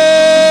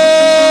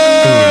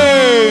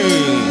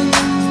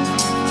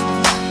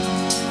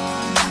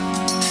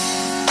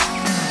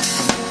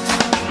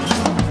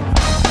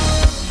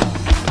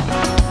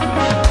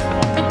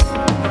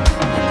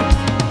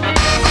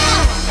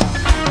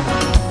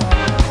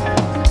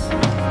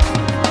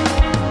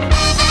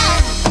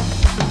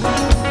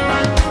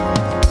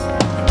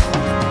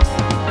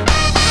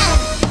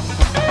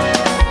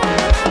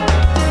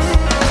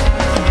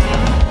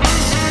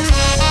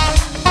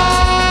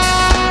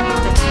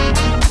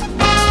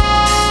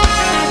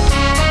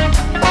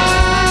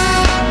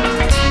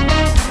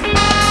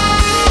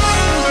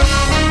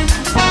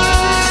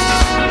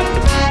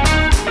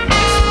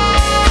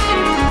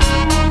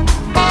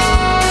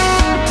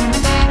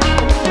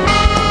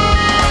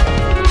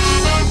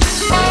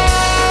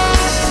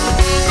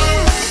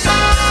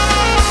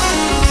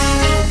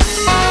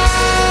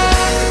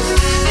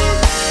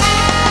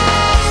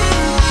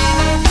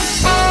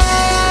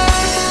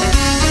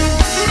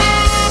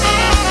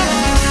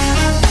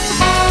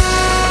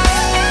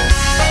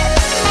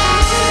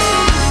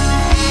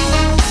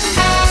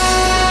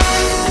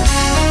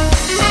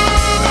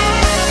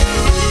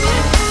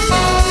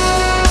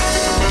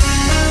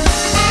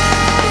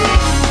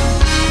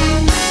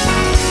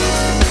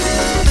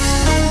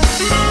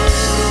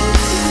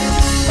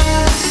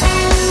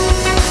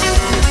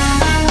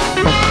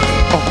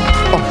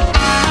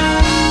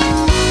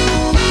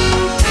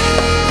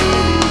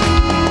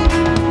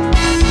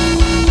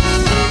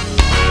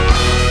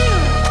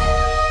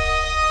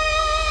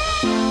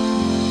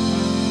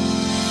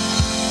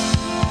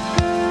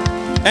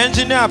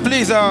 Engineer,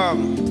 please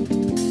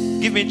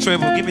give me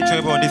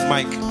treble on this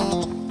mic.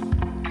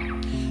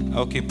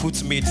 Okay,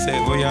 put me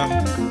itself. Oh yeah.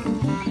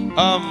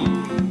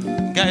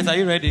 Guys, are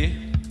you ready?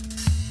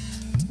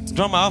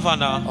 Drummer Alpha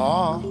now.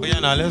 Oh yeah,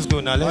 now let's go.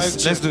 Now let's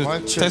do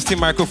testing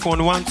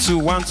microphone. 1 2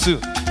 1 2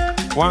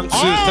 1 2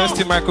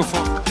 testing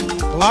microphone.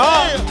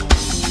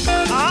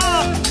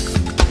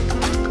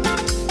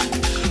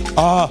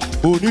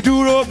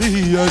 Oniduro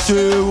mi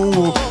ese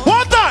wo.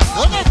 One time.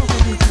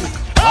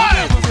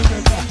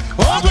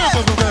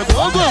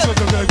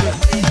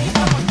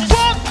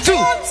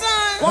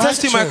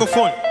 Testing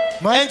microphone.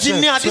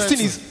 Engineer, this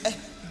thing is.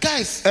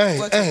 Guys.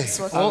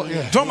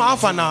 Drummer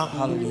Alpha now.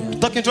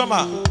 Talking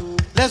drummer.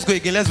 Let's go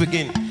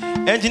again.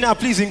 Engineer,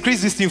 please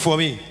increase this thing for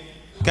me.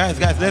 Guys,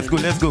 let's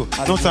go.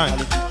 No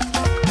time.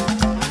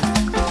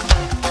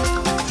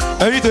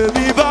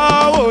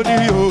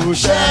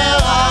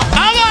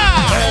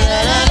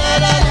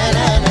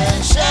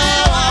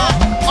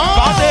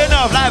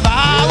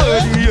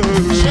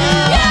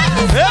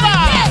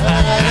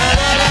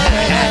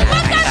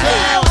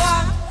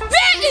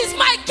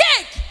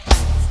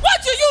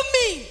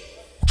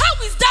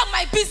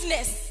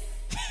 Business.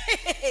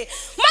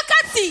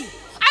 Makati,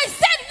 I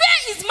said,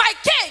 where is my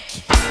cake?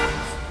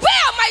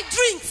 Where are my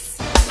drinks?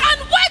 And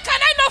why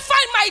can I not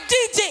find my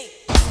DJ?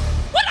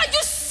 What are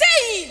you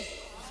saying?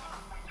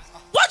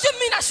 What do you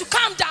mean I should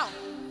calm down?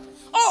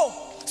 Oh,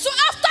 so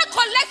after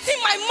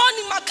collecting my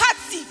money,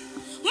 Makati,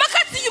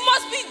 you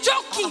must be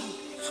joking.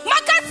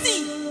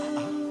 Makati,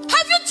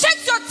 have you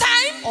checked your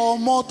time? Oh,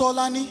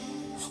 Motolani.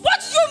 What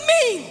do you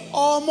mean?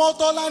 Oh,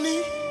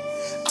 Motolani.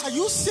 Are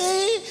you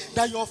saying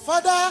that your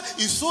father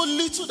is so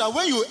little that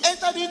when you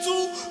entered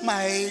into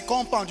my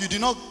compound, you did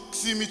not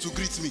see me to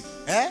greet me?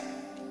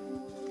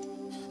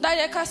 How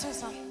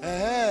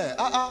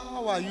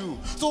are you?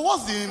 So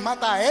what's the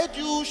matter? I heard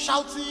you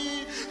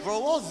shouting. Bro,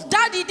 what's...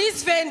 Daddy,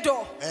 this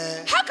vendor.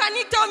 How can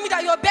he tell me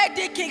that your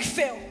birthday cake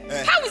fell?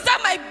 How is that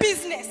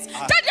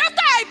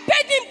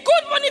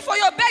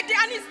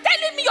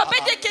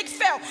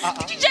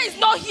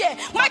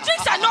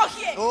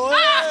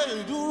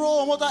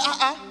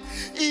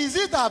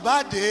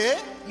bad day?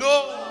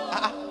 No.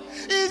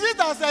 Is it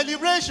a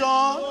celebration?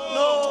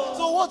 No.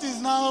 So what is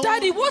now?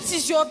 Daddy, what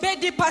is your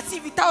birthday party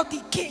without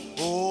the cake?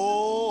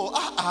 Oh,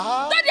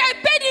 Daddy, I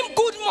paid him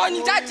good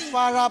money, Daddy.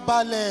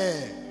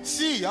 Farabale.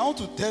 See, I want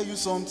to tell you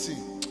something.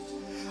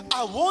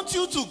 I want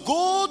you to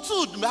go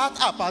to that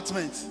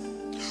apartment.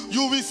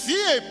 You will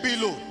see a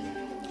pillow.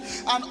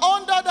 And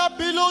under that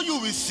pillow, you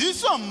will see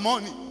some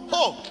money.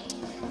 Oh,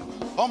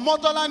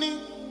 Omotolani,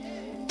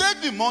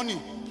 take the money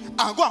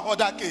and go and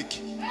order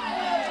cake.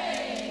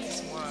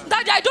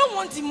 Daddy, I don't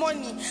want the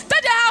money.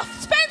 Daddy, I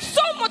have spent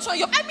so much on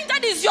you. I mean,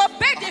 that is your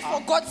birthday,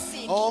 for God's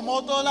sake. Oh,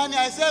 Motolani,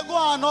 I said go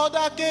and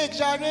order cake,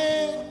 Share.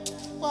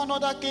 Go and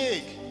order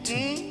cake.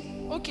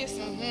 Okay,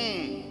 sir.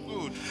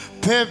 Good.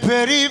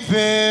 Peperi,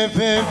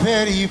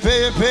 peperi,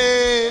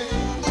 pepe.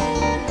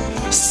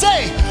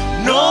 Say,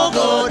 no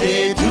go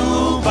they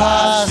do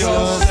pass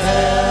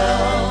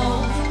yourself.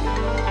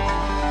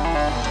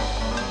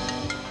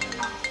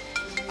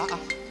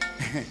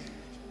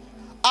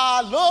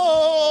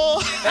 Hello.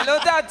 Hello,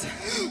 Dad.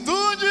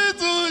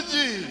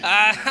 Tunji.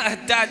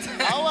 Dad.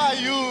 How are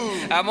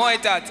you? I'm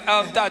alright, Dad.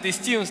 Dad, it's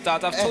tunes,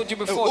 Dad. I've told you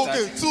before,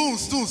 okay, Dad.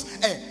 tunes.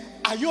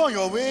 Are you on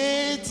your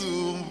way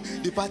to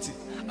the party?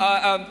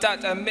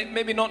 Dad,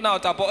 maybe not now,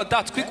 Dad, but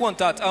Dad, quick one,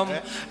 Dad.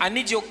 I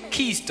need your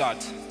keys,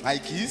 Dad. My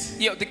keys?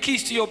 Yeah, the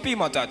keys to your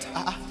beamer, Dad.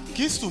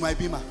 Keys to my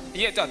beamer?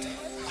 Yeah, Dad.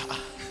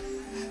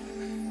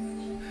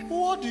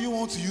 What do you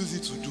want to use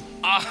it to do?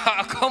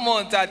 Come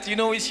on, Dad. You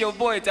know it's your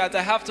boy, Dad.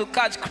 I have to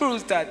catch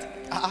cruise, Dad.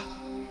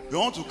 You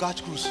want to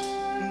catch cruise?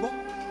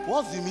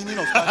 What's the meaning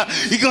of catch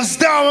cruise? He goes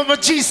down with my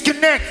G's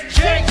connect.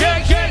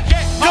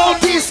 No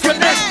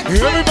disconnect.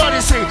 Everybody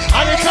say,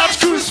 I didn't catch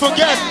cruise,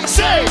 forget.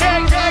 Say,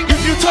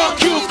 if you talk,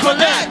 you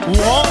collect.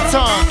 One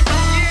time.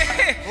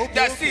 Okay,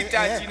 that's it,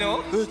 Dad, you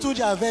know. I told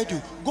you I've heard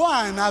you. Go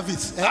and have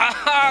it.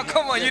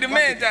 Come on, you're the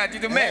man, Dad.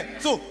 You're the man.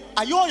 So,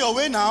 are you on your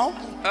way now?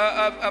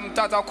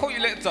 Dad, I'll call you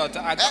later,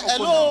 Dad.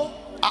 Hello?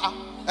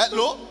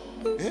 Hello?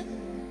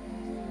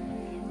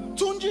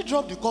 Tunji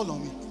dropped the call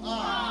on me.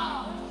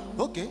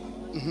 Okay.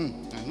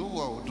 I know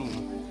what I will do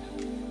now.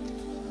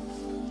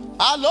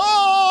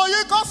 Hello,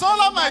 you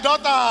console my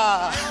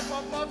daughter.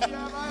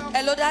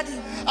 Hello, Daddy.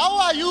 How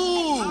are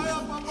you?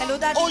 Hello,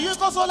 Daddy. Oh, you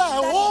console. I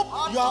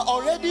hope you are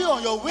already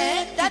on your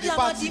way to Daddy, the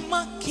party. I'm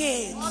at the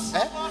market.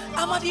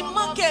 I'm at the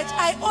market.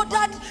 I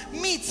ordered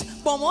meat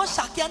from one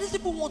shaki, and these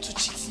people want to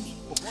cheat me.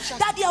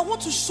 Daddy, I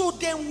want to show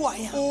them who I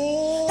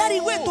am. Daddy,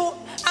 wait, though.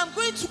 I'm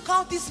going to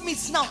count these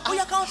meats now. Oh,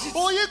 you count it.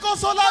 Oh, you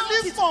console.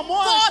 Leave for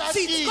more and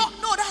shaki.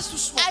 No, that's too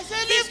small. I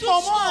said leave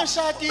for more and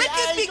shaki. Make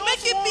it big,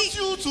 make it big.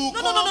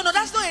 No,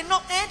 that's not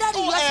enough. Daddy,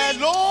 you are saying.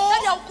 Hello?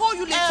 Daddy, I'll call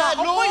you later. I'll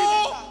call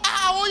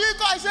you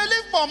later. I said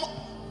leave for more.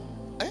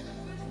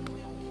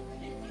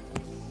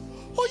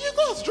 Oh, you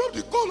guys dropped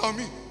the call on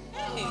me.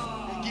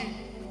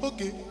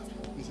 Okay.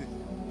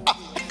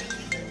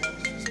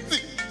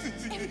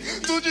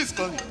 Tunji is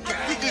calling.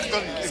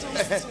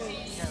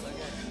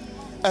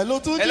 Hello,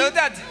 Tunji. Hello,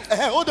 Dad.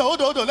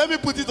 Hold on. Let me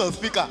put it on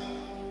speaker.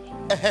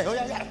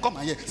 Come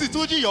on here. See,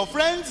 Tunji, your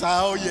friends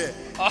are here.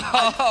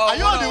 Are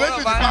you on the way to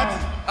the party?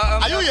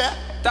 Are you here?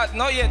 Dad,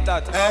 not yet,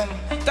 Dad.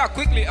 Dad,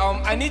 quickly,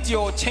 I need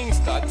your chains,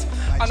 Dad.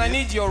 And I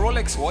need your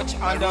Rolex watch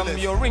and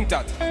your ring,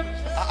 Dad.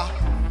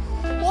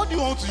 What do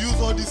you want to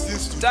use all these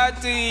things to?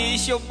 Daddy,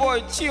 it's your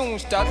boy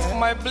Tunes, Dad.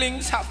 My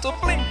blings have to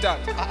blink, Dad.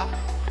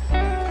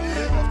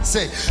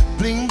 Say,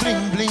 bling,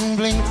 bling, bling,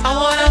 bling. I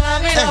wanna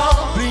have it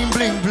all. Bling,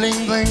 bling,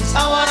 bling, bling.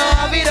 I wanna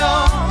have it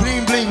all.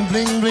 Bling, bling,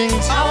 bling, bling.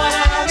 I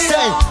wanna have it Say,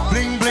 all.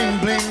 bling, bling,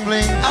 bling,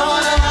 bling. I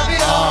wanna have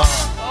it all.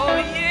 Oh,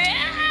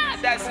 yeah.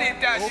 That's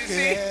it, Dad. You see?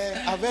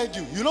 Okay, I've heard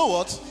you. You know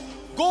what?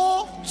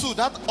 Go to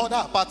that other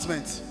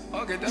apartment.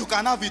 Okay, Dad. You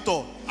can have it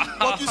all.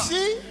 But you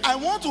see, I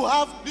want to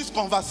have this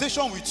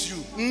conversation with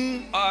you.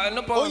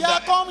 No problem, Oh, yeah,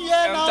 Dad. come here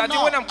now. Daddy,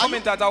 when I'm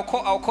coming, Dad, I'll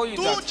call you,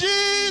 Dad.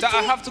 Tunji, Dad,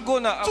 I have to go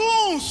now.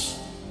 Tunes.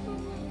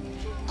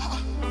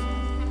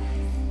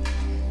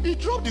 He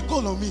dropped the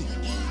call on me.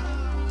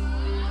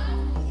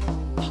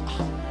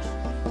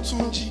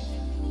 Tunji.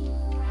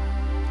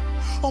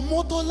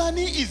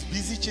 Omotolani is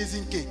busy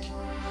chasing cake.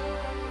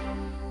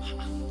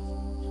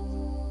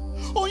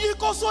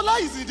 Oyinkansola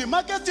is in the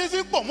market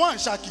chasing pomo and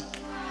shaki.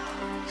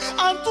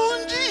 And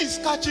Tunji is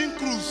catching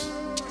cruise.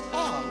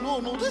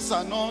 No, these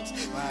are not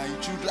my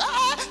children.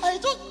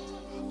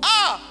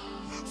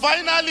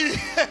 Finally.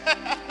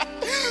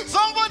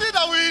 Somebody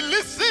that will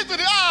listen to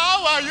the,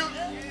 how are you?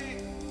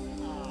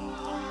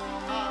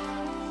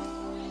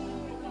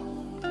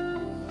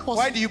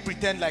 Why do you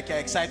pretend like you're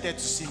excited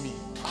to see me?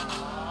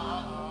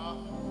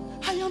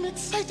 I am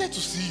excited to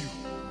see you.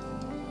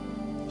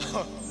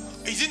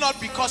 Is it not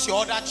because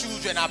your other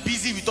children are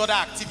busy with other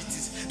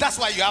activities? That's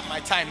why you have my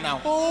time now.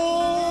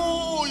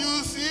 Oh,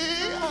 you see?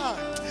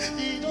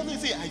 He doesn't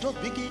say, I just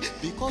make it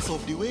because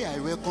of the way I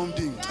welcomed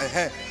him.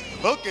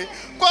 Okay.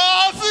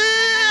 Kwasi,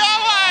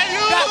 how are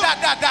you?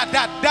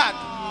 Dad.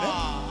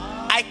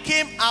 I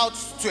came out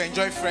to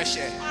enjoy fresh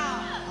air.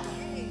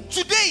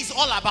 Today is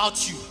all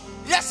about you.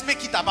 Let's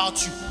make it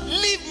about you.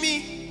 Leave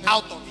me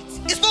out of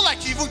it. It's not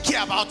like you even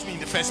care about me in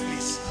the first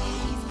place.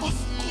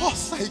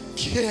 Because I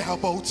care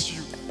about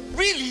you.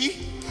 Really?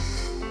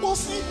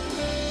 Bossy,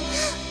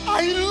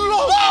 I love you.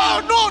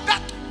 Oh no,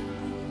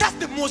 that's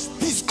the most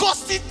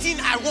disgusting thing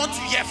I want to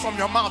hear from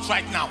your mouth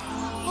right now.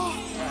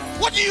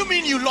 What do you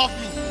mean you love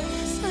me?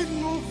 Yes, I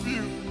love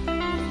you.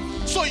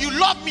 So you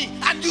love me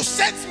and you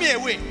sent me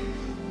away.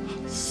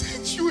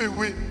 Sent you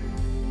away?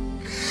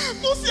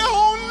 Bossy,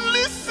 I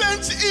only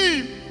sent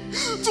him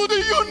to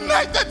the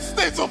United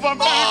States of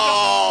America.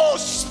 Oh,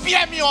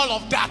 spare me all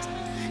of that.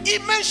 He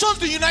mentions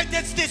the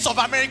United States of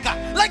America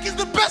like it's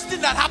the best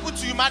thing that happened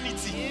to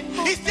humanity.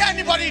 Is there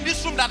anybody in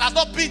this room that has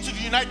not been to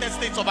the United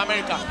States of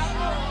America?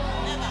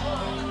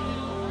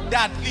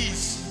 Dad,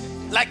 please.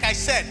 Like I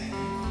said,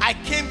 I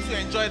came to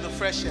enjoy the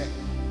fresh air.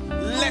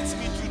 Let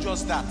me do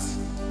just that.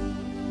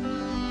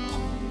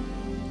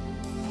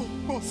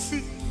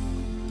 Bossy,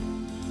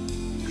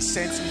 He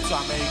sent me to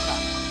America.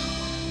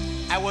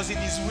 I was in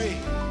his way.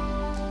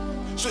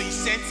 So he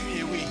sent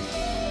me away.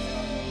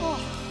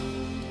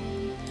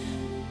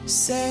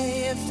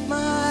 Say if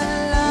my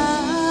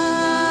life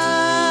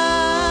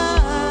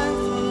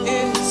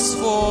is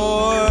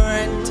for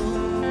rent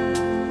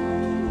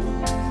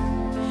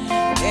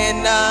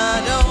and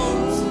I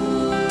don't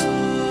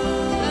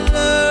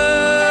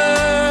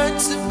learn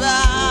to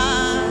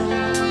buy,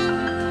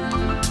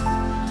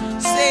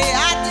 say I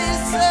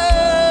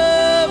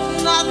deserve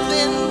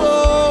nothing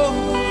more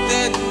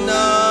than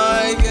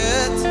I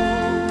get.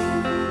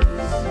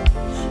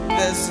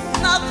 There's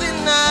nothing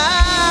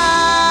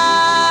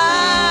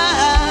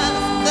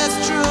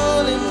that's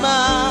truly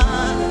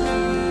mine.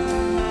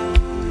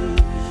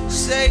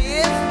 Say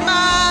if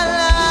my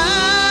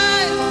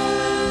life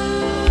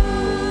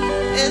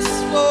is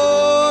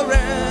for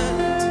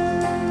rent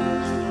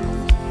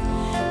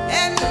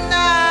and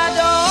I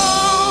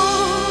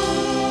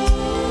don't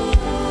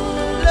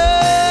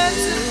learn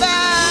to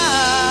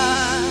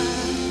buy,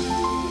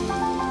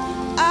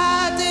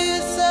 I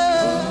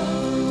deserve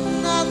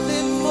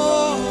nothing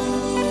more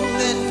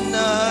than I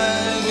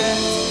get.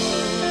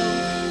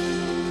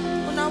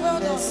 Oh, now well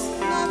done. There's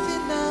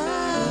nothing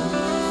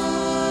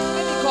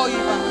Let me call you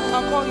back.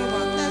 I'll call you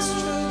back. that's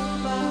true.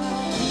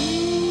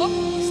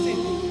 Open this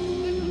thing.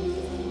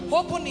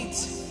 Open it.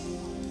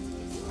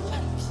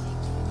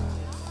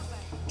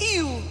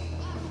 Ew.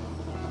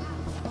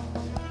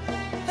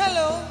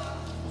 Hello.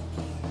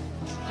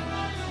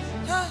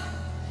 Huh?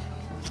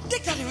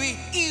 Take that away.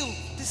 Ew.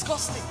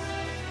 Disgusting.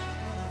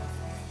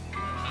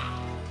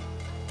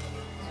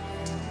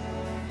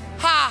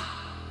 Ha.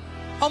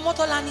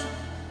 Omotolani.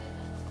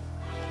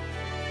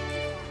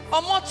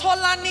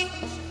 Omotolani.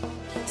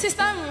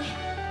 Sister me,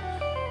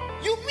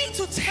 You mean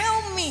to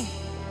tell me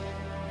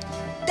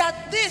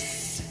that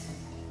this,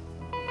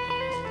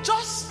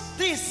 just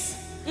this,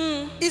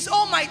 is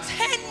all my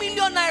 10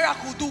 million naira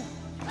could do?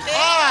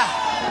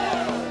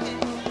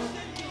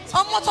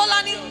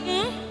 Omotolani,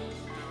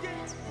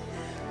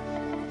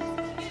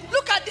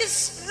 look at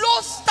this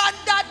low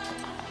standard,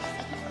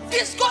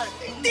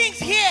 disgusting things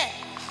here.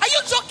 Are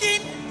you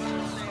joking?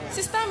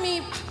 sister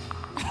me,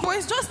 but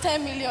it's just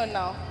 10 million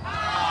now.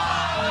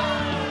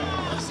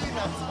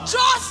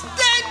 Just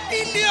 10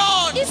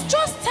 million. It's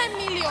just 10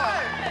 million.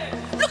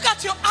 Look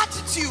at your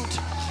attitude.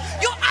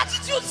 Your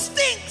attitude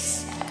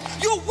stinks.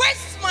 You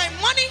waste my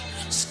money,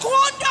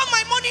 squander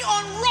my money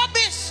on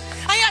rubbish,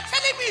 and you're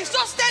telling me it's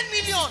just 10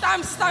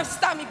 million.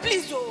 Sister me,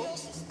 please, oh.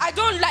 I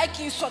don't like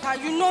insult,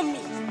 and you know me.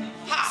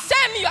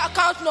 Send me your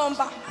account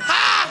number.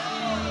 I'm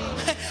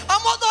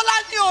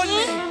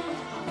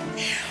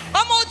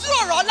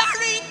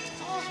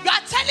You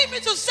are telling me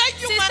to send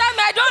you Sister me,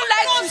 I don't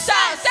like to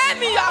shout.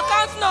 Send me your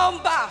account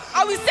number.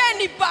 I will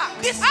send it back.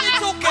 This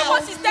little girl. How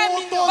much is 10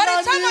 million? By the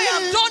time I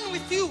am done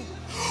with you,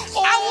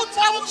 I will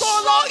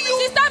show you.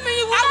 Sister me,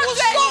 you will I not will do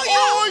show anything.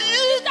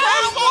 you.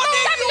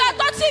 Sister me, you are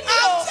touching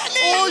me.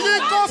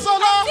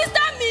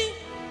 Sister me.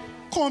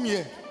 Come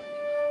here.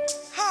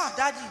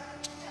 Daddy.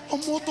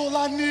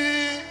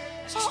 Omotolani.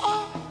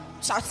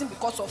 Shouting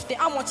because of 10.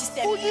 How much is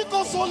 10 million?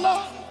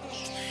 Oyinkansola.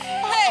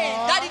 Hey,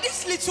 Daddy,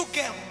 this little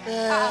girl.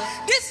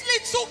 This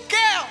little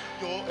girl.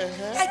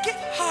 I gave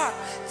her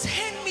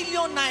 10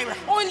 million naira.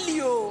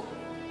 Only oh.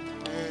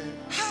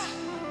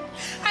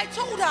 I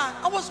told her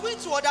I was going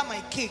to order my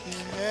cake.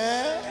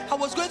 I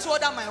was going to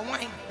order my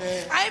wine.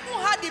 I even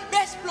had the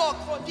best plug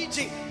for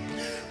DJ.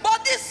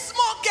 But this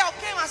small girl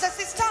came and said,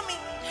 Sister me,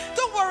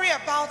 don't worry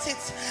about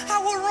it. I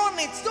will run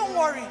it. Don't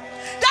worry.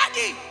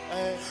 Daddy,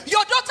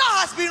 your daughter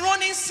has been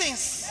running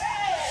since.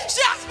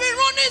 She has been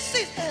running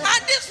since.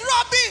 And this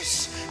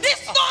rubbish,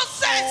 this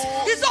nonsense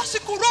is all she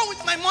could run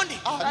with my money.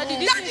 Daddy,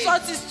 this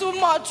insult is too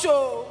much,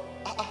 oh.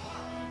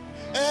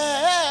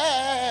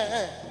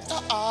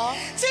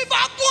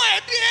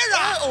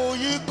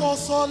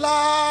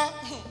 Oyinkansola.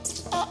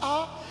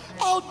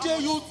 How dare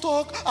you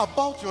talk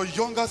about your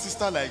younger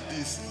sister like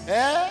this?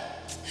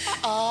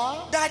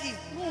 Daddy.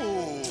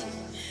 No.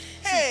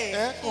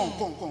 Hey.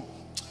 Come.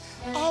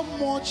 How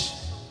much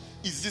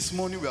is this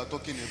money we are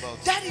talking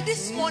about? Daddy,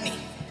 this money,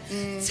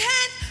 10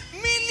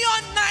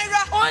 million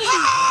naira Only.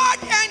 hard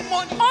and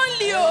money.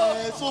 Only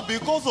oh. So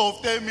because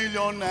of 10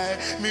 million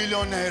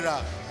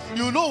naira,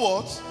 you know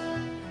what?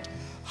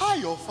 Hi,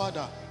 your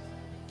father.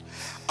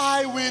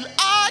 I will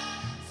add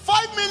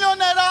 5 million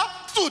naira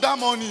to that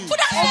money. But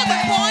that's not the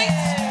point.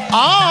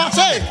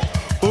 Say.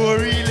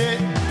 Orile.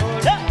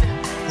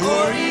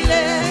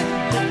 Orile.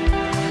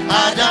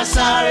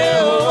 Adasare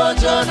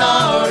ojona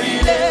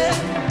orile.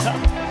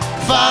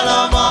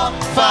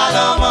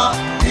 Falama,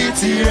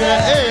 itire.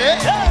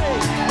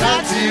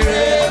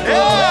 Latire.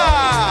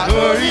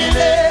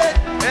 Orile.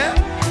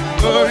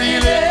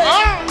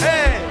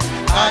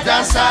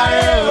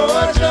 Adasare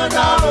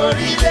ojona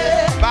orile.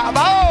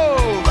 Baba.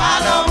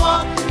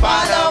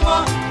 Falama,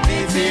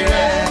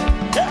 itire.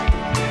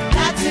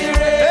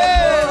 Latire.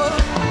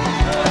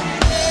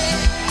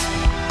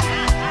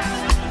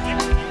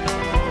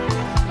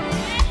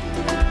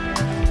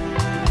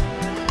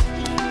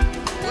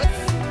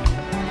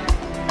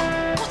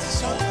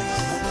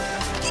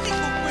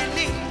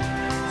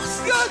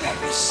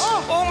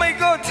 Oh my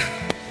God.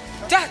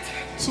 Dad.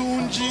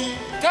 Tunji.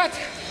 Dad.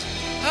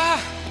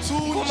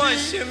 Tunji. Come on,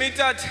 show me,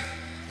 Dad.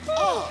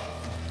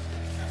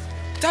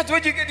 Dad,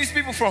 where'd you get these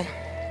people from?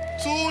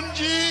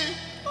 Tunji.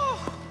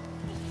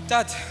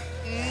 Dad.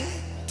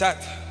 Dad.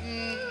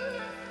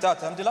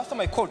 Dad, the last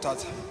time I called,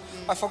 Dad,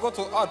 I forgot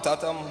to add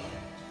that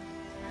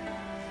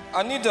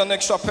I need an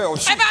extra pair of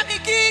shoes.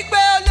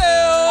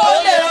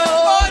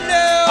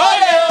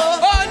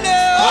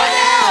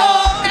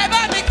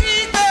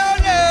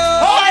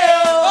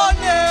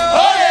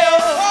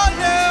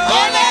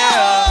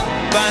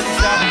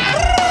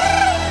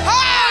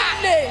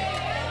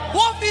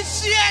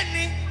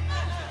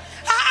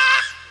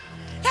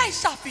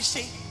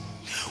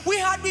 We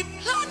had been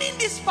planning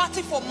this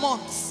party for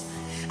months,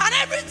 and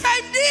every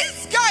time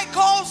this guy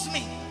calls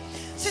me,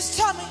 says,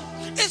 "Tell me,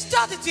 it's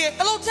Dad here.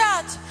 Hello,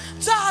 Dad.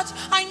 Dad,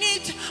 I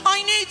need. Are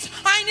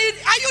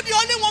you the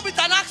only one with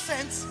an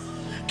accent?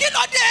 Get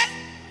out there.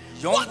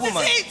 Young woman,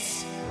 what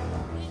is it?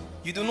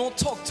 You do not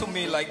talk to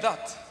me like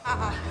that.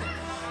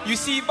 You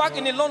see, back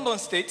in the London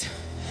state,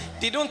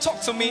 they don't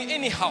talk to me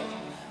anyhow.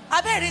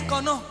 I bet it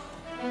gonna.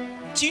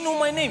 Do you know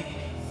my name?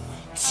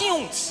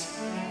 Tunes.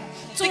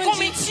 They call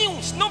me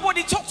Tunes.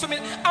 Nobody talks to me.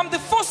 I'm the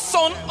first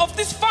son of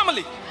this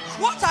family.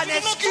 What an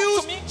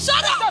excuse.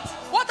 Shut up.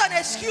 What an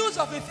excuse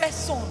of a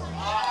first son.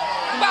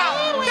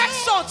 Wow.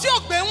 First son.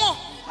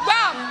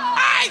 Wow.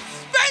 I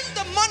spend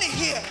the money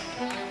here.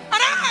 And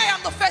I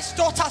am the first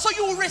daughter. So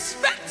you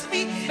respect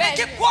me and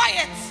keep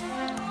quiet.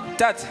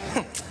 Dad.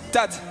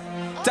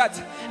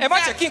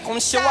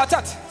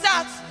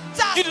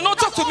 You do not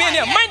talk to me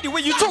anymore. Mind the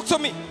way you talk to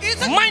me.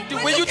 Mind the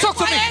way you talk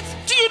to me.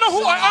 Do you know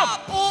who I am?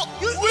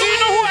 Do you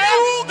know who I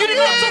am? You do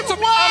not talk to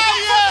me. I'm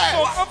the first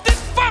son of this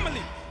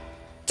family.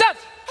 Dad.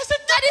 I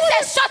said, Daddy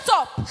said, shut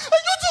up. And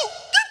you too,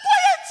 keep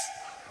quiet.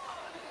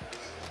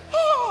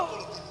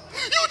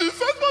 You the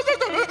first person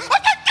to me. I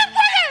said, keep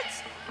quiet.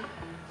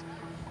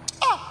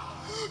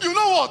 You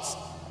know what?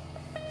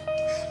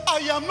 I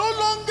am no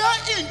longer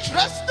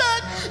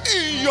interested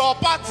in your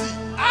party.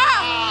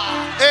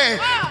 Hey,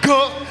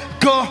 go.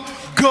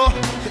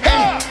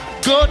 Hey,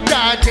 go,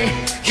 Daddy.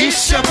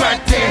 It's your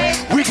birthday.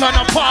 We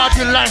gonna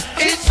party like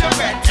it's your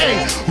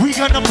birthday. We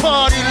gonna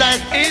party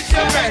like it's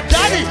your birthday.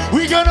 Daddy,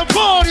 we gonna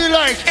party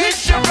like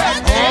it's your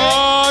birthday.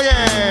 Oh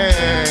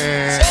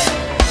yeah.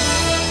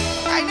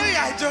 I know you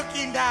are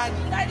joking, Dad.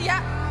 Daddy,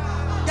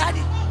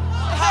 Daddy.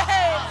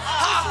 Hey,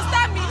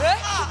 sister me.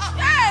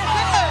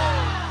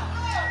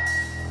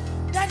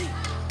 Daddy,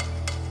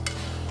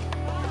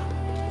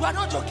 you are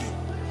not joking.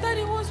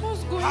 Daddy, what's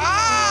going on?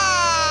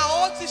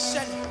 What is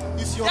Shelly?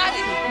 It's your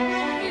Daddy.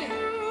 birthday.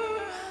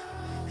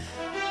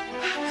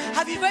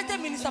 Have you invited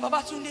Minister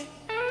Babatunde?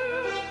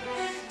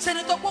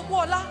 Senator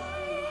Pokuola?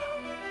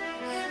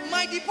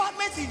 My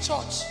department in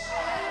church.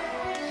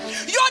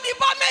 Your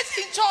department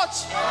in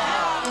church.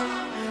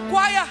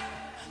 Choir,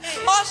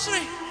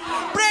 ushering,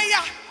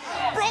 prayer,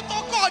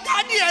 protocol,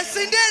 Daddy, and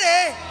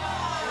Sindere.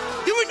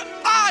 You will,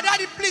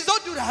 Daddy, please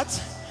don't do that.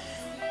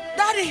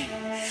 Daddy,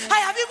 I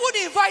have even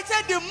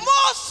invited the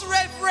most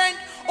reverend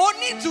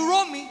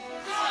Oniduromi.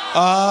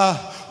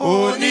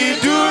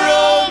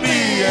 Oniduromi,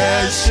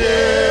 yes.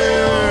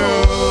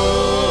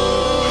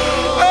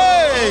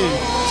 Hey,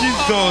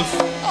 Jesus.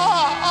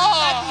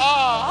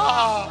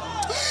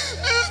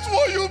 This is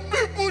what you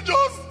people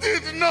just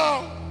did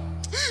now.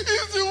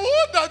 It's the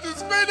one that is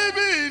spending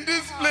me in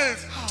this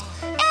place.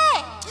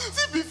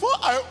 See, before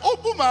I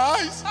open my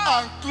eyes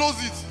and close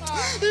it,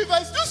 if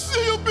I still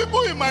see you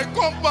people in my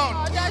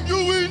compound, you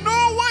will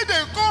know why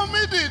they call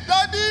me the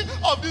daddy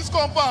of this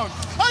compound.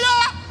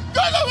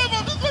 Get away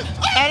from this place.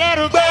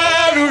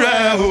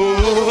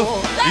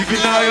 If you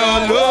know your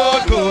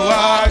Lord, go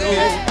out.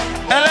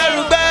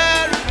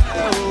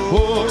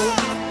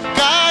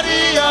 Carry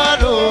your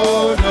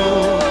load.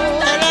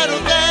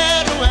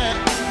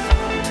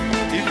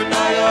 If you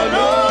know your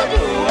Lord,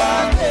 go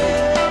out.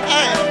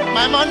 Hey,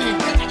 my money.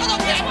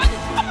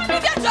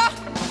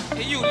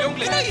 Hey, you, young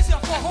lady. You know it's your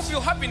fault. I hope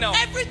you're happy now.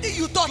 Everything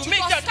you touch, You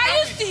make that Can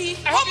you see?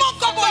 Come on,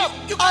 come on.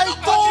 You I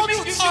cannot told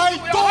contribute.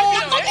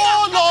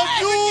 all of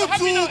you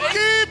to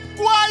keep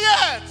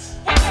quiet.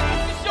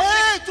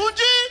 Hey,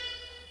 Tunji.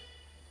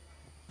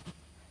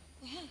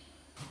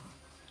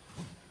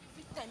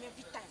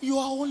 Every time. You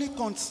are only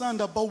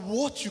concerned about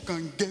what you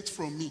can get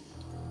from me.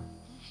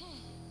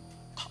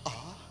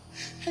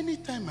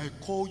 Anytime I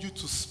call you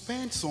to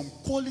spend some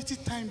quality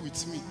time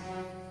with me,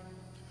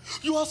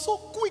 you are so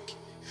quick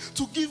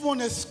to give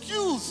one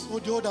excuse or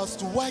the other as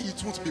to why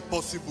it won't be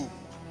possible.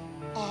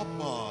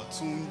 Abba,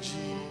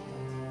 Tunji.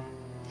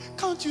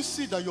 Can't you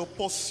see that your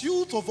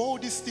pursuit of all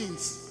these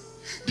things,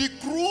 the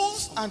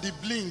cruise and the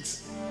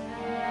blinks,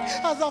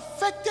 has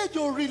affected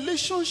your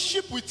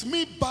relationship with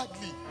me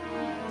badly?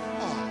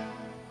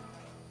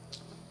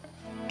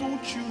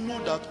 Don't you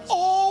know that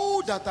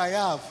all that I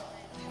have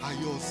are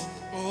yours?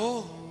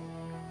 Oh,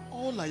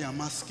 all I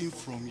am asking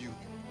from you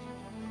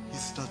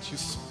is that you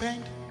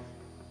spend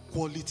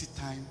quality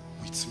time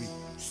with me.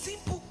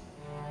 Simple.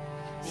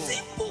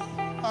 Simple.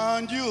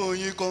 And you,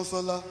 Onye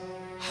Consola,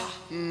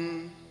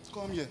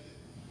 come here.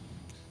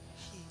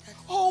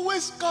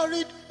 Always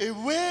carried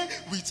away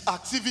with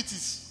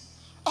activities.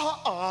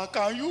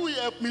 Can you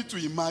help me to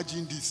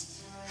imagine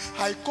this?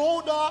 I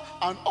called her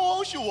and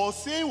all she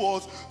was saying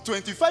was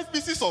 25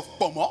 pieces of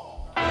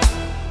pomo,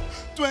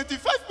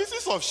 25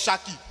 pieces of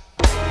shaki,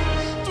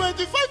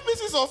 25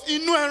 pieces of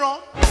inueron,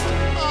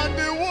 and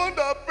the one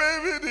that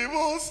paid me the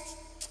most,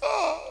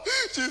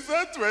 she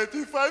said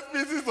 25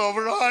 pieces of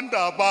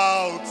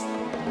roundabout.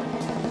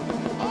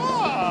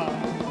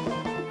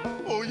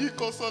 Oyi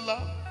Kosola,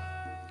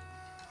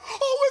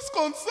 always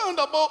concerned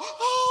about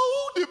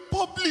how the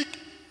public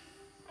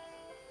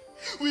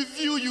will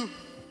view you.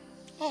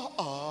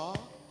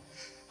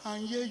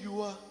 And here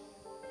you are,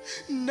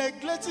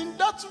 neglecting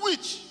that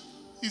which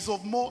is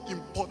of more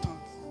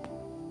importance.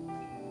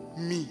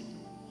 Me.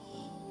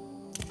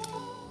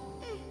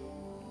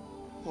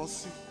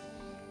 Kosi,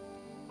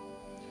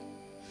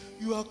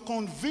 you are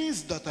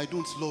convinced that I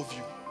don't love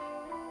you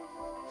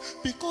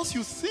because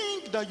you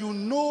think that you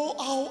know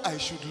how I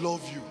should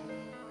love you.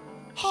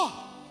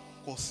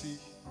 Kosi,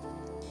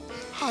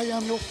 I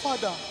am your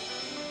father,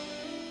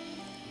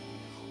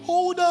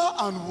 older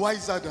and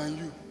wiser than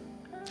you,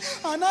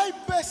 and I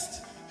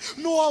best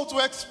know how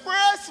to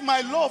express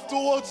my love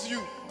towards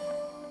you.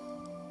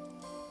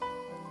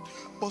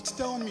 But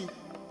tell me,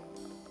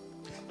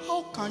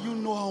 how can you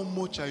know how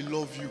much I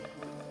love you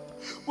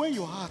when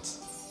your heart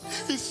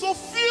is so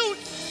filled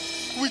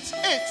with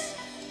hate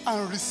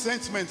and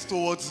resentment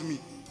towards me?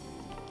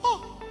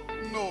 Oh,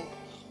 no.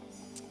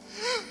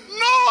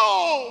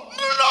 No!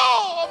 No!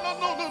 No!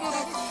 No! No!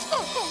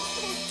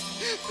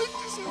 Take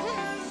this away.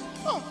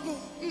 Oh, no.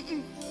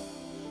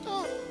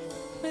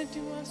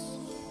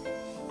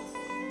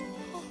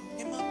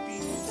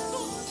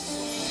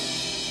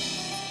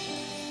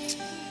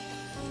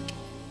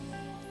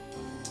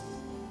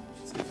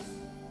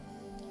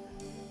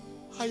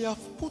 I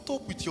have put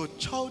up with your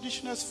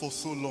childishness for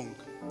so long.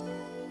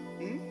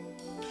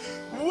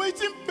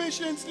 Waiting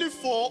patiently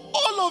for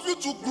all of you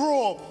to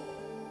grow up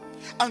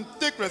and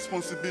take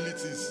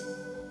responsibilities.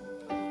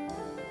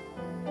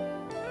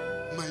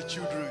 My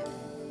children,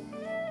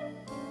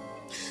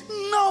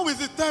 now is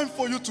the time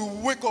for you to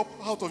wake up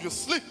out of your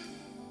sleep.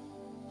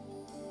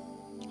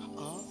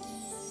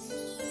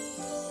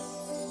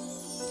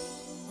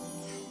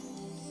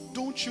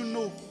 Don't you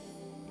know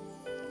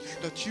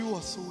that you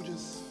are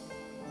soldiers?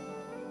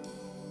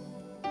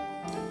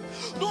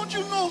 Don't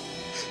you know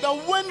that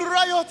when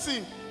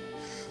rioting,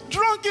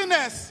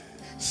 drunkenness,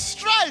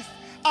 strife,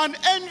 and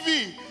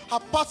envy are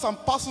parts and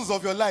parcels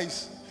of your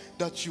lives,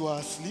 that you are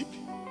asleep?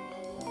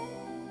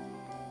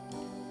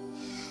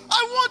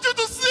 I want you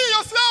to see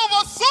yourself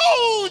as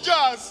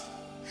soldiers.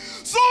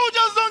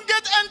 Soldiers don't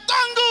get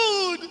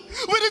entangled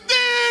with the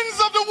things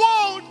of the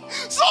world.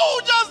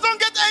 Soldiers don't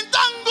get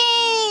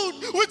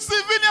entangled with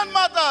civilian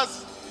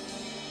matters.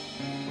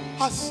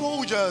 As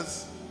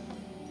soldiers,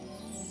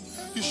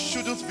 you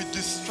shouldn't be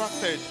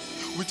distracted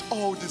with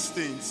all these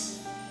things.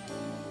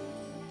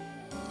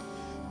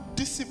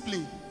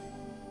 Discipline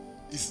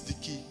is the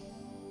key.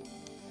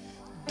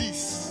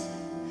 This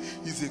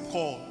is a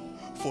call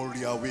for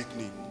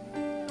reawakening.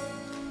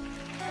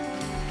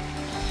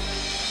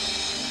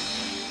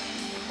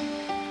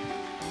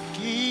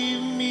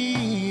 Give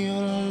me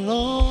your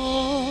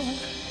Lord,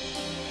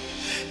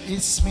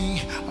 it's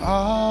me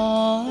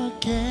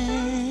again.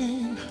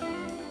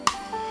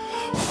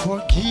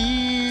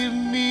 Forgive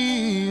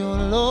me, your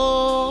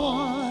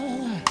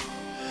Lord,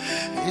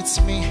 it's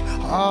me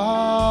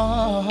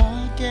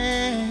again.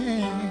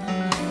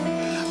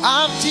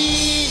 I've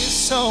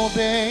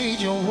disobeyed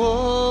your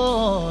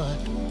word,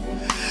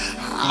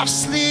 I've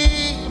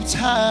slipped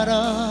out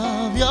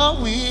of your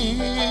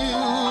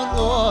will,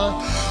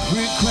 Lord.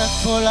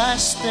 Regretful I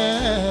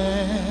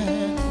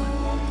stand,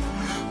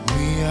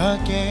 me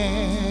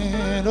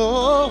again,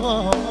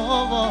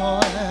 oh,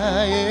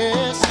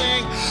 yes,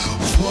 sing.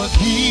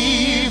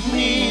 Forgive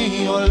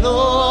me, oh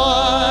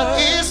Lord,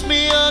 it's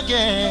me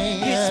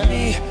again. It's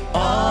me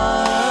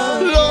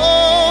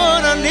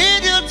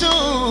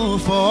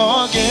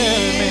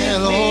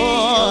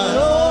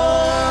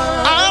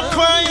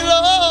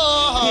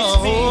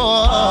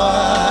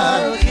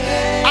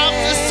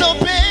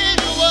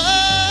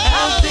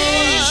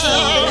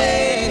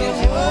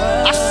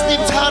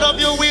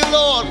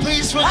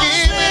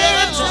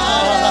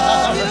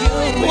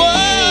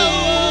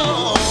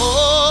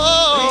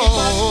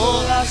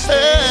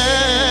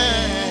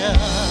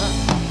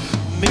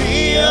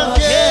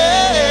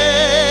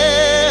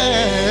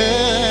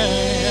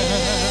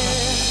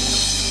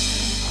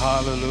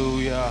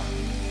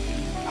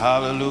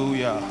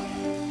Hallelujah.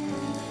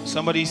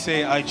 Somebody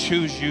say, I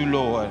choose you,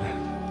 Lord.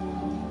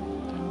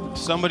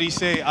 Somebody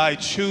say, I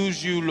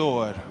choose you,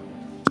 Lord.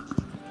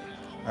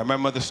 I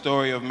remember the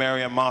story of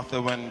Mary and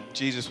Martha when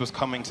Jesus was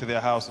coming to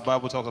their house. The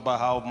Bible talks about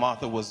how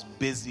Martha was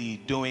busy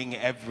doing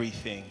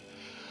everything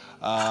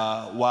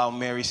while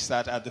Mary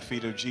sat at the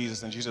feet of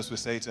Jesus. And Jesus would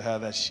say to her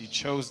that she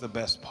chose the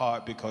best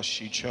part because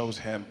she chose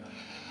him.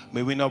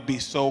 May we not be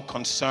so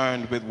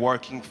concerned with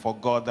working for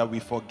God that we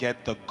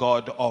forget the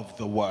God of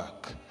the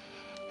work.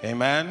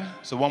 Amen.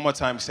 So one more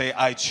time, say,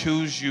 I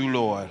choose you,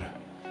 Lord.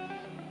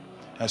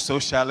 And so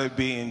shall it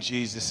be in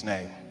Jesus'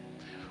 name.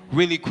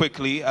 Really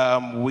quickly,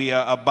 we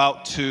are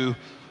about to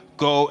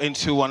go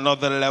into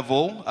another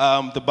level.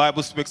 The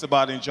Bible speaks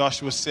about in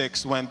Joshua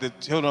 6 when the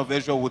children of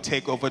Israel would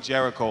take over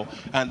Jericho.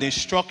 And the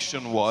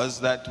instruction was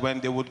that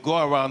when they would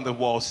go around the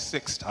wall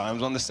 6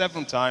 times, on the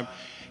 7th time,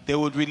 they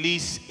would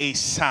release a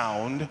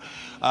sound.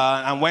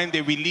 And when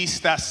they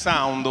released that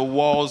sound, the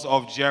walls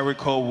of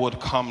Jericho would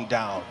come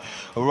down.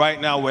 Right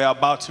now, we're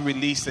about to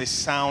release a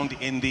sound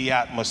in the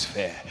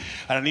atmosphere.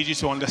 And I need you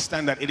to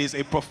understand that it is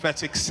a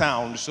prophetic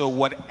sound. So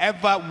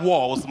whatever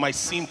walls might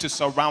seem to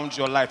surround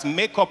your life,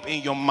 make up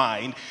in your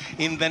mind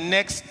in the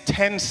next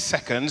 10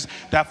 seconds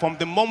that from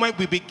the moment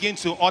we begin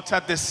to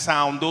utter this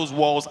sound, those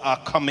walls are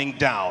coming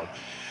down.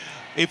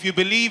 If you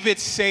believe it,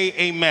 say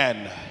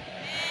amen.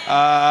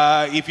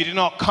 If you did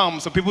not come,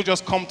 so people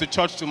just come to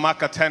church to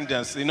mark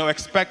attendance. You know,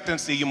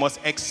 expectancy, you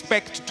must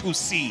expect to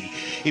see.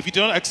 If you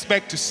don't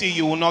expect to see,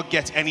 you will not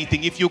get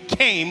anything. If you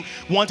came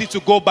wanting to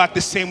go back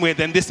the same way,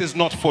 then this is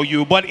not for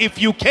you. But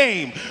if you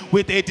came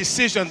with a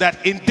decision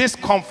that in this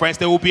conference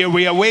there will be a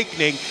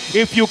reawakening,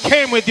 if you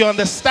came with the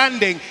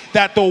understanding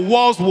that the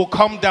walls will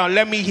come down,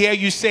 let me hear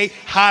you say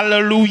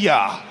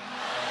hallelujah.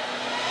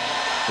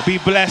 Be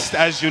blessed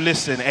as you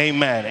listen.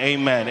 Amen,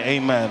 amen,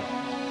 amen.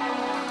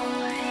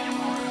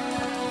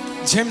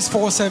 James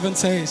 4:7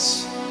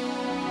 says,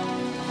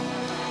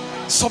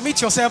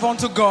 submit yourself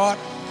unto God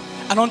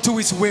and unto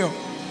his will.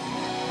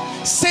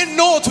 Say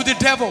no to the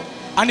devil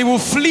and he will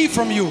flee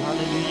from you.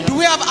 Hallelujah. Do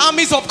we have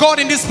armies of God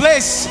in this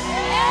place?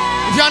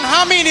 If you're an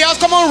army in the house,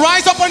 come on,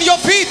 rise up on your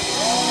feet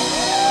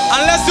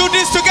and let's do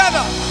this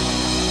together.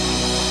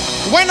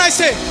 When I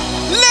say,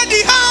 let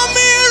the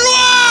army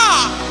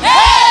roar,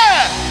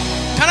 hey!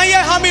 Can I hear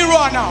army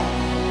roar now?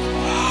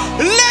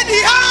 Let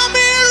the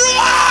army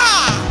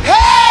roar,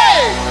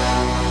 hey!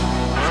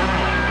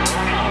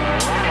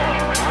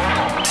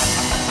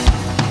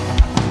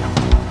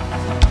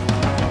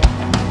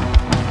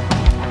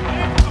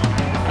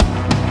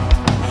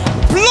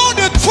 Blow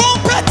the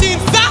trumpet in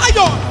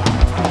Zion.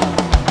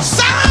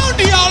 Sound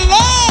the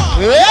alarm.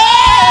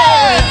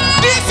 Yeah.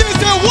 This is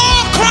the war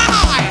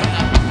cry.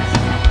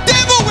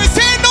 Devil will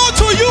say no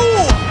to you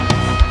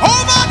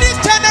over this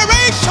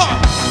generation.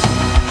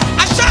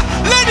 Asha,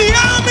 let the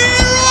army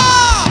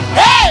roar.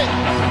 Hey.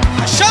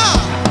 Asha.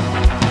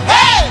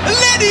 Hey.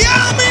 Let the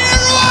army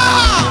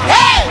roar.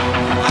 Hey.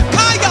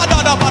 Akaya da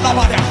ba da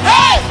ba da.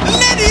 Hey.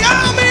 Let the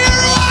army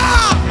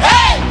roar.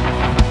 Hey.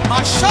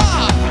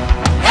 Asha.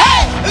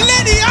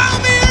 Let the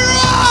army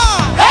roar!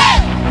 Hey!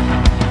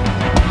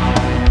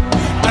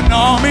 An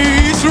army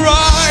is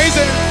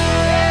rising.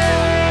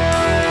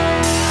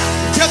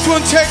 Just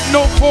won't take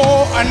no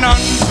for an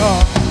answer.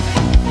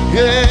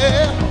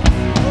 Yeah.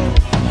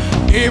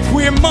 If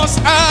we must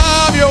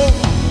have you,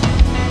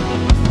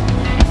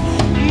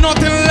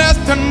 nothing less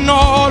than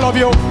all of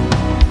you.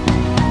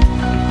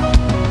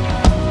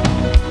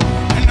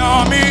 An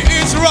army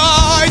is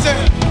rising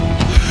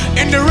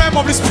in the realm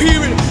of the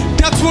spirit.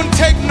 That won't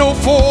take no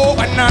for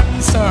an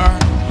answer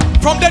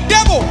from the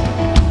devil.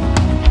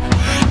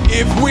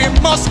 If we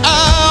must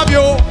have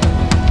you,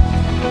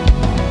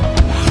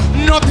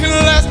 nothing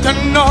less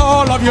than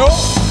all of you,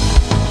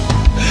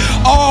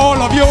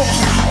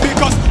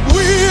 because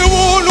we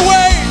won't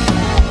wait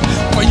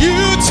for you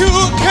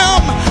to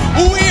come.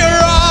 We're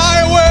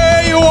right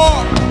where you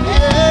are.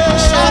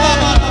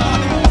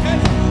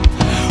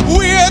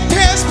 We're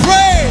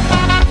desperate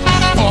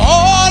for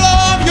all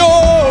of you,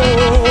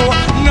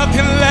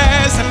 nothing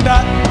less than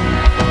that.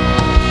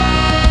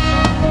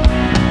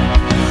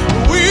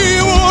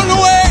 We won't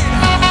wait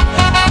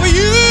for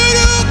you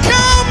to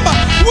come.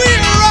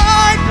 We're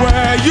right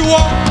where you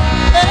are.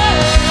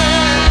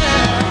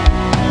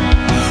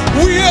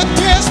 We're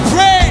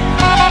desperate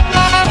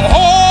for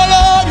all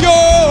of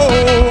you,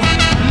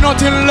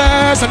 nothing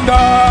less than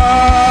that.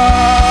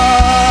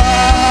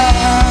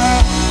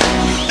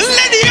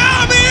 Let the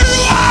army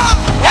roar.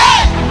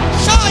 Hey!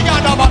 Shaya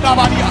da ba da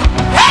ba dia.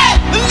 Hey!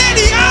 Let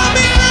the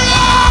army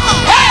roar.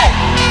 Hey!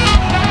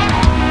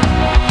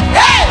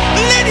 Hey!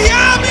 Let the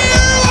army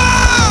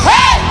roar.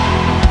 Hey!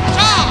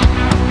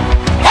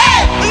 Hey!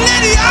 Let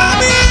the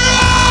army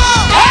roar.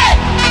 Hey!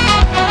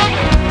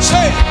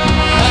 Say,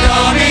 an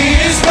army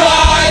is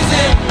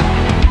rising.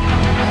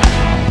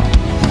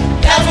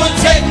 That will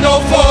take no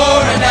for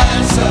an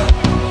answer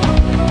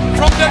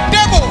from the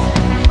devil.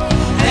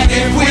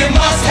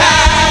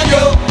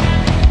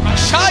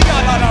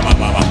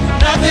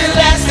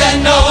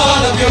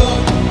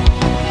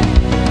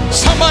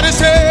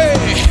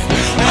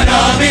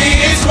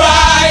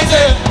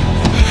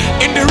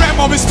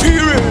 of His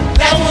Spirit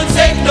that won't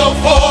take no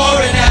for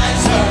an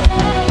answer.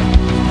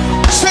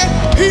 Say,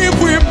 if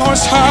we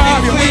must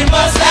have you, We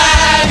must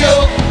have you,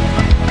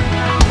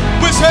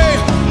 we say,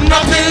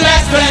 nothing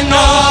less than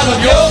all of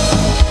you,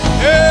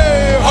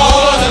 hey,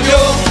 all of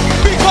you.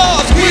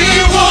 because We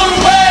won't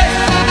wait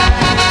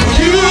for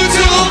you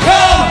to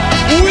come.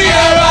 We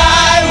are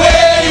right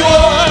where you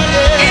are.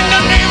 in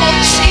the name of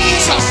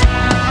Jesus,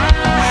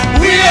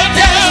 We are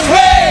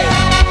desperate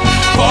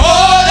for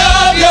all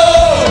of you,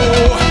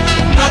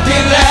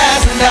 nothing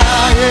less than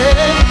that.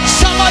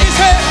 somebody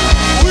say,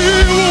 we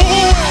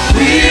will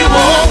We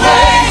won't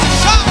wait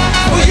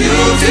for you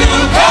to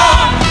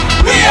come.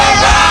 We are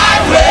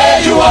right where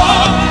you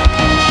are.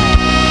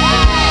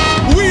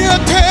 we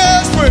are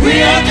desperate.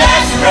 We are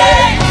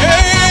desperate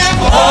Hey,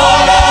 for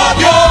all of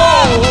you,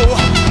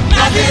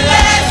 nothing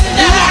less than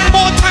that. one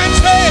more time,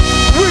 say,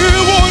 we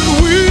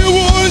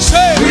won't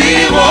say, We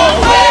won't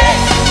wait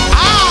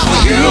for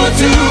you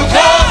to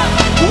come.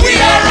 We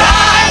are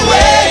right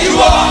where you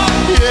are.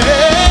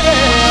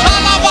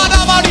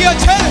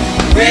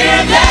 We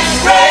are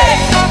desperate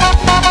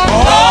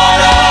for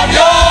all of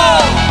you,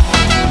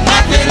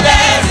 nothing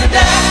less than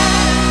that.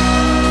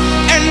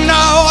 and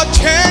our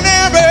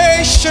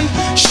generation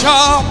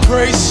shall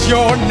praise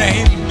your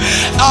name.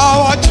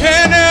 Our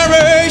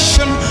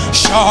generation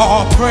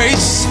shall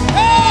praise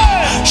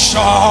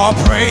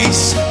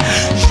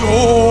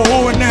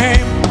your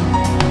name.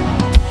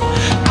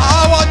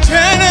 Our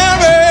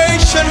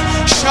generation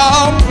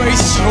shall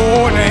praise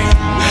your name.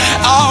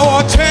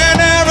 Our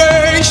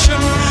generation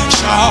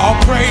shall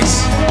praise,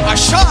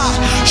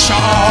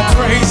 shall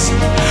praise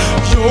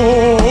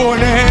your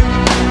name.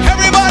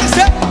 Everybody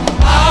say,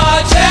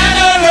 Our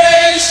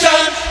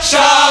generation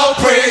shall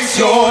praise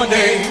your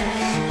name.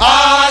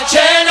 Our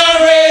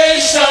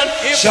generation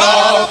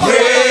shall praise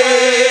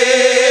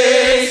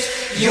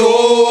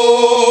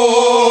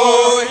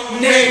your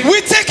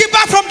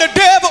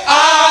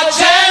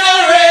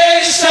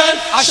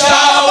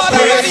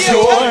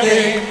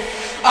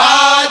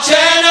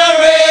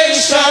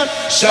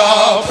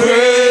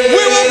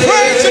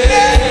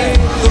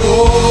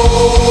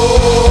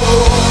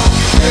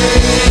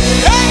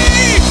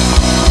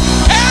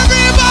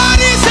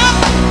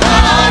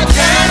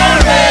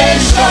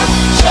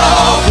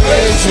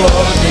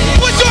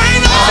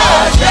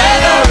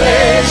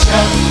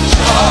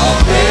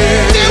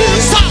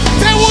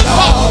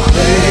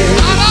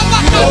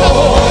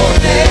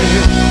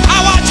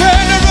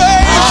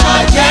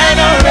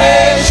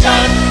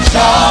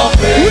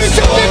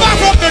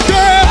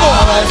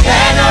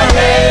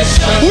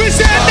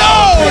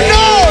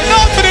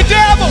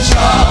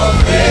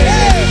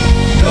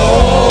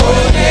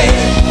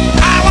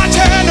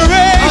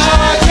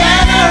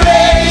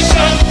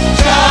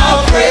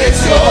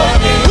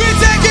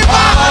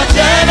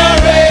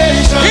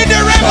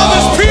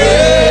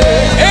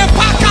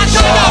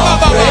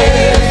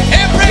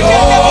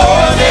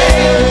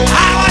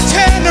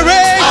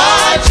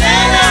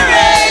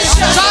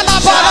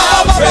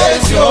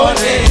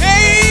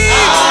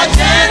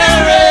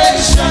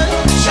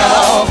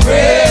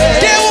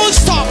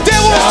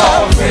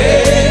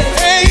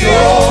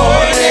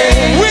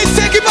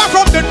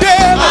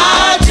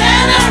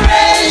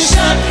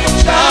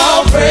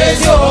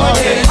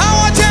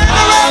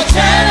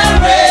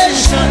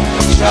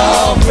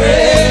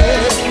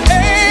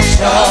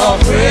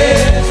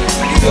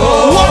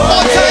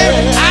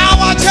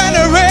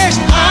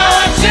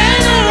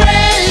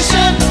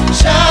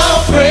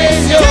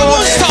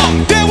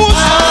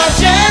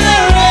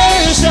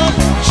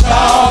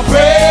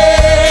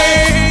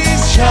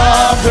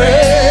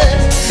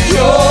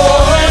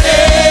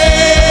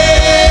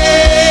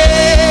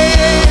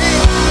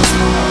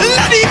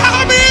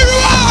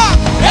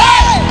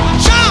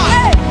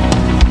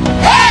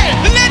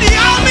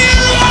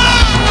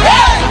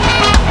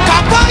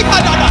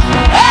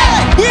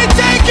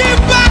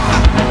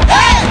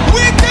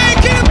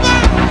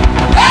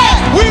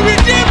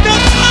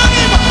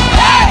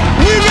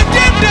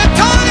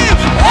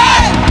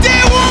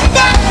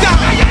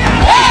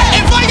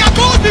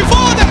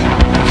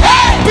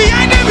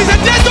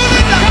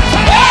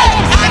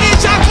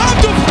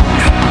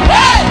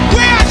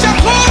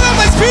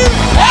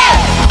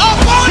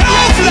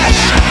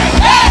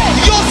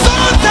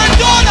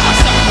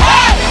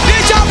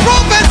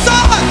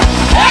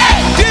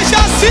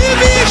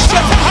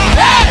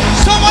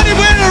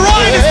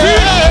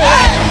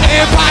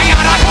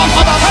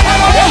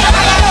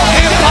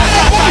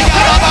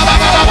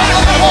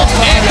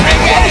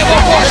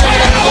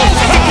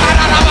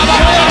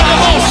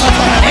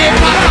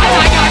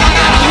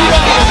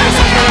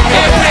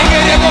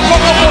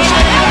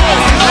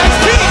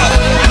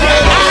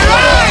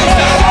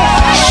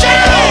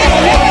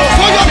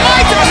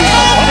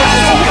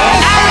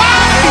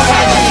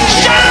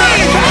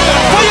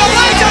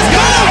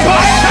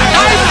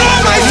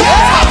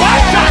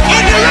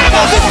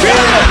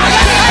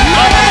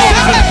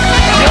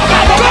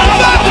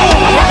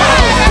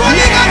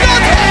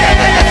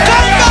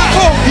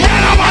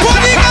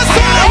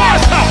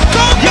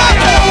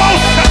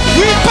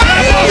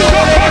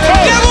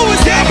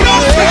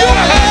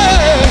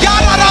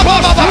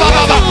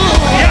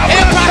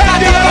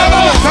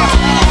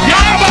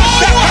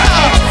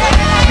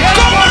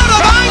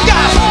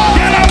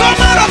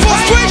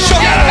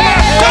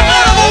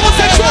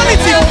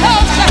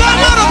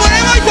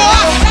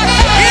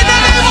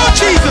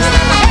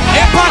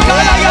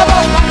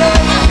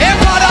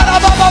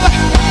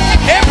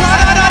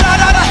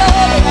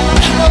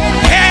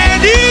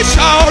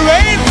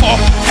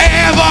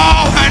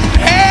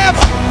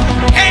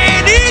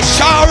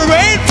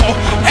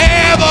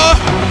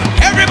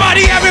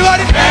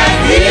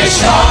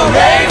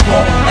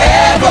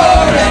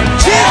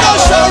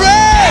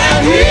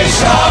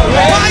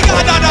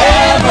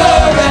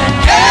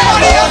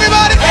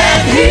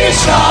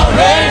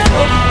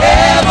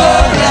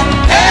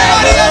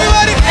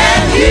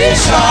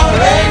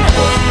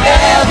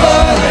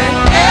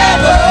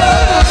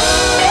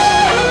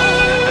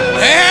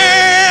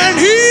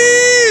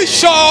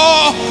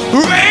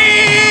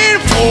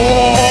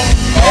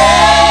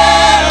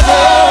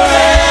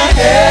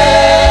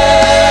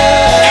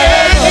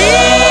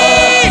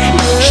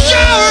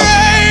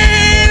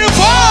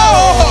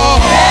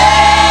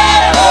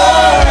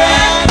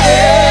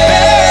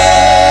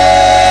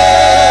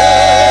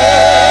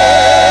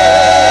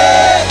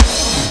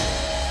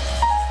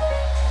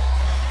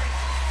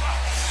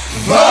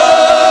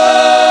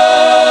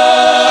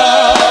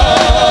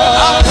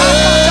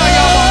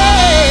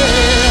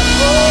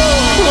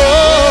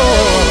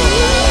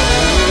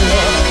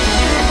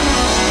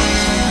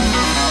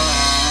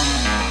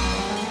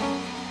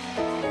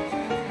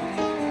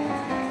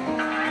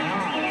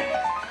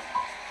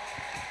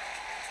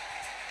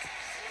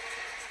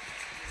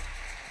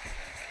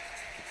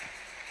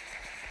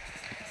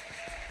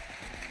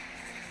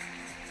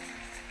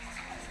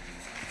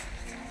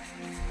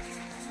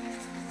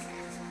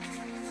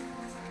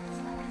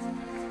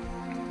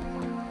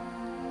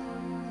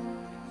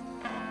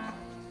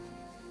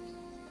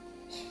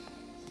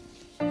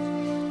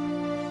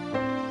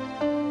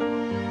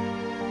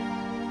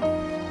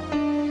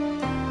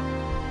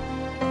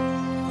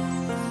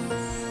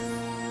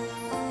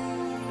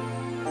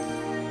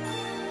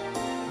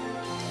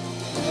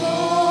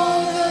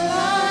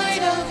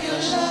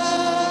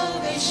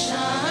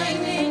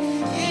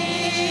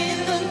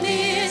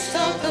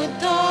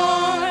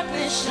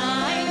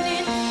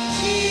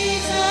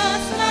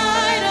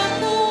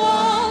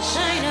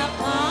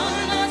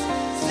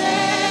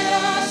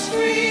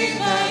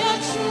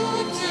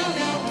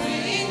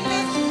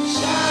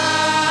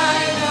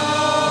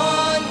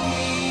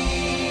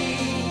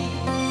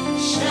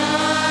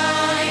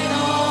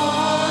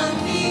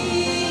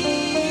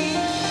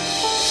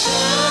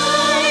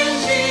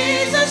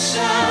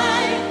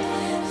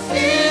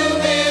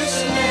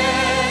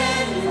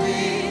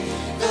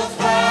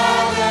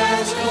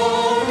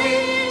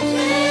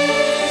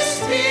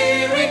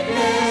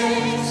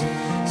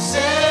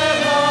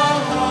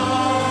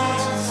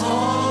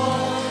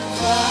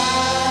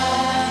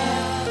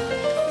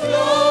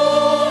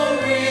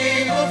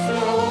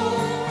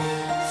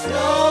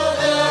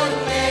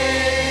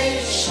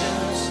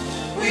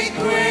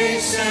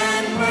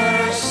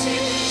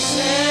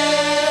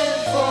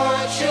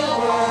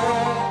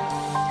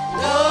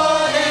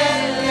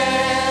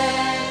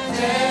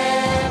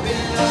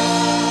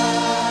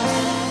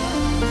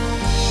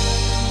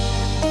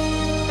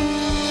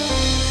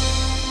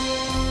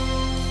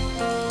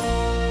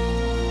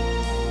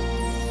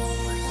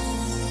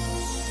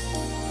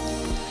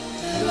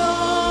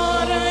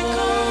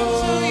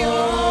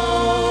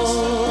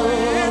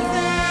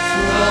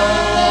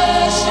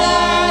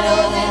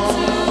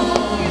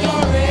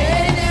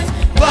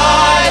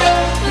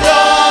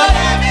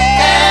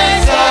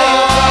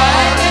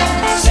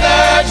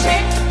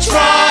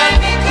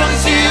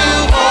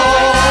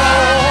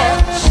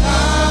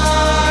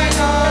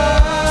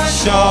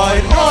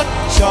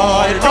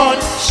shine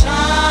on,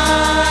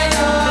 shine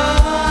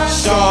on,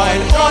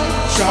 shine on,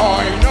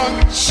 shine on,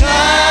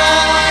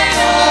 shine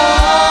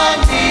on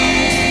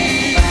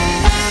me,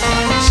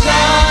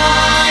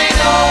 shine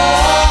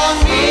on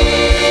me,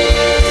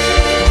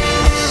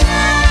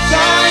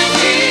 shine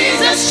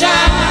Jesus,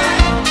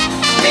 shine,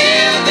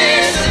 fill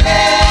this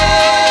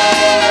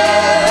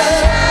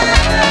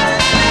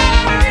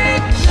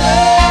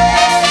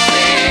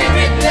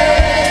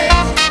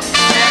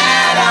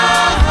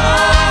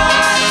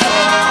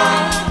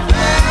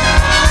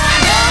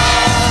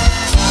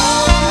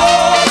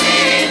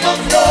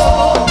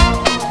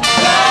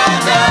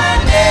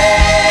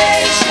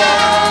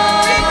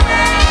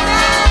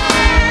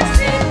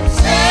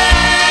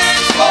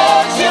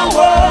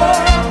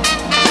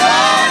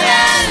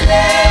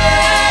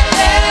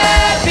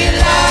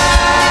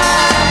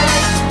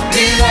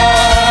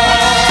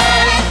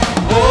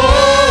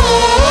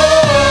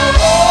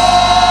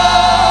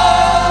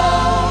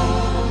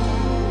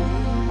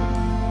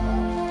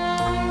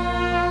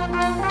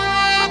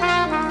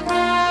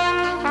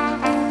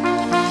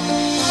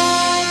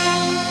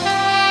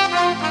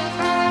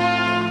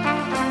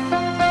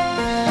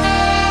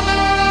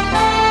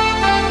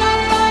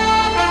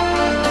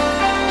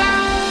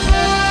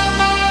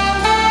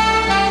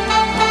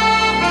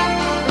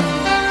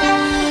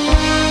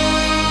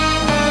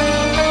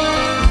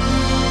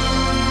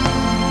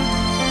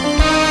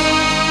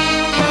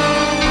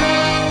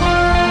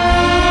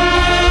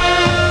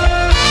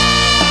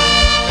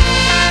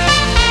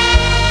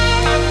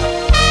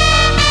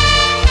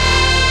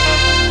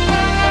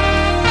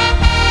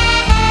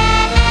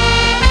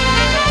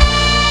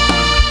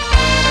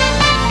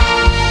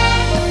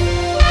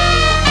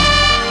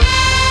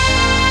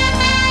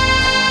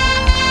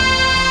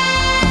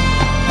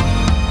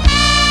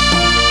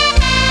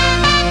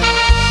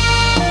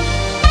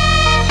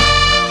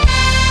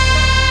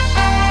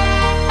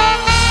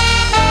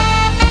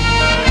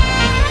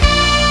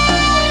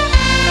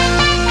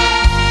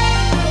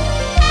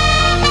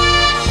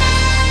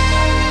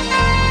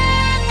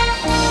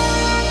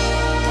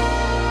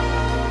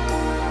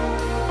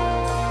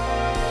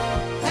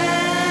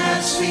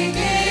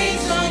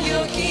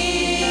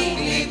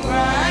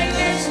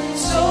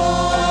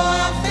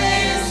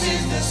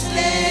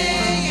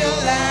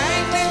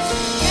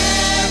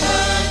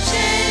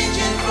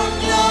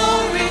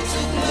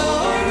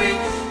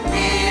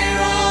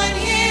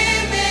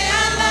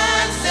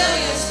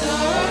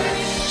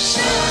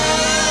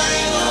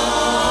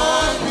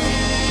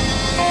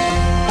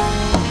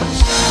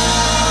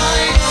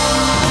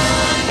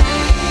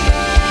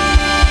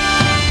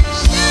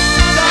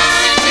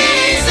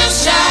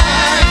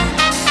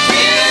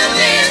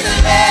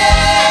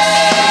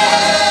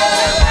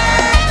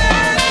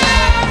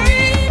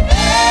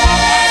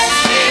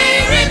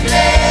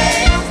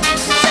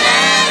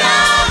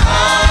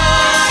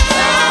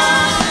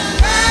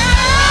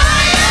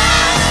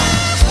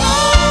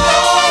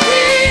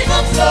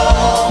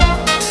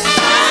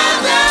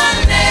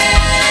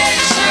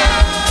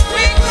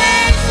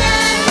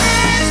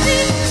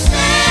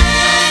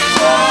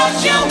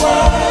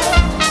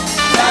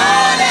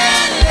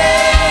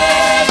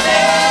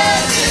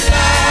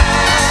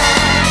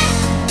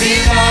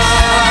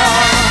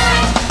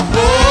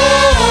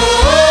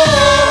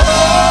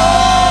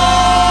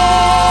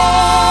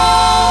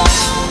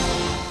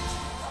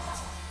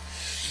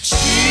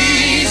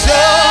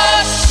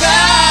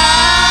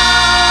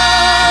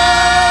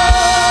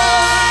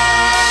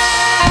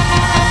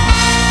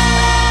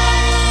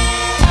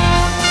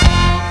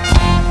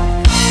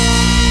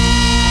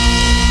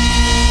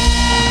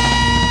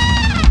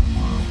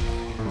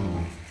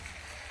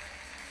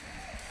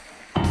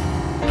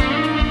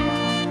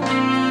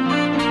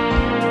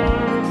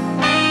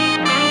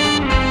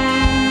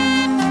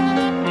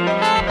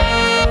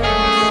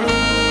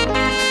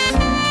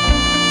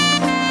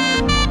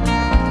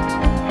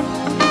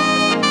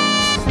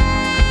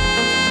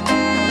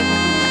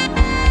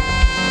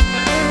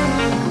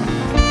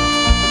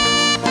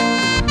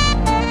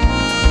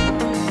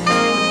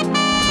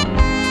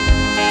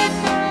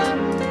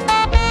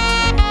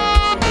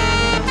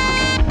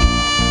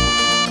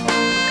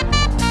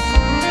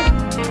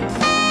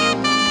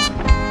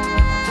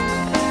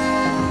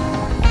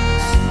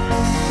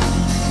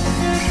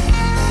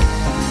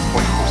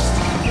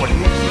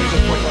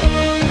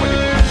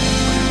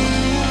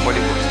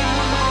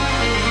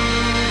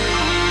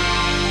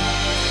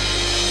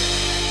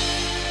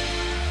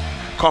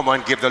Come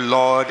on, give the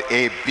Lord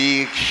a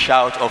big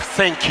shout of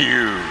thank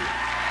you.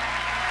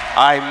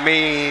 I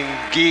mean,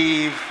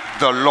 give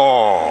the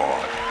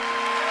Lord.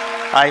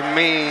 I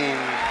mean,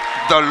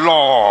 the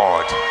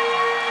Lord.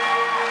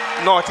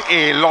 Not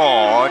a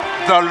Lord,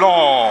 the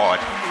Lord.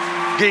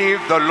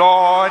 Give the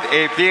Lord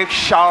a big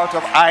shout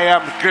of I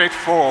am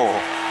grateful.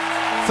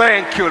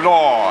 Thank you,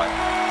 Lord.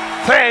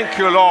 Thank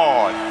you,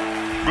 Lord.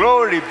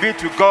 Glory be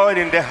to God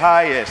in the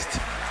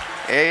highest.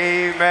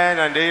 Amen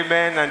and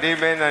amen and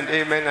amen and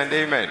amen and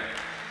amen.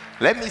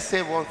 Let me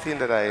say one thing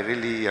that I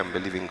really am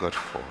believing God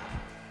for,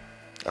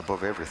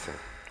 above everything.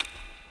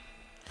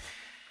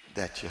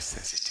 That your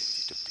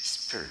sensitivity to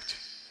this spirit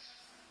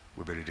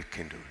will be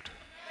rekindled.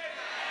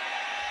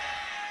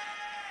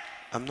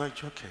 I'm not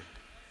joking.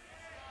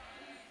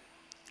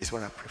 It's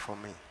what I pray for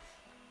me.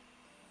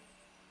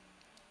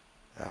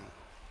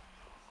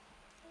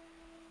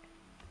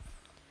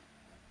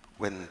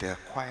 When the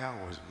choir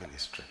was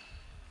ministering,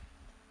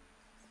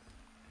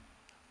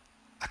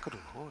 I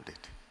couldn't hold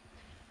it.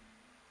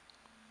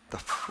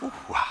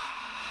 Wow.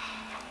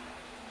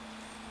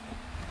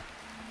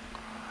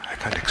 I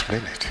can't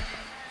explain it.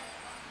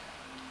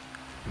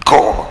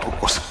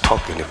 God was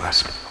talking to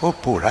us. Oh,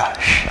 Pura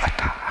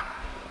Shata.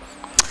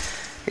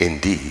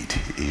 Indeed,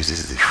 he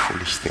uses the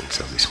foolish things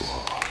of this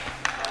world.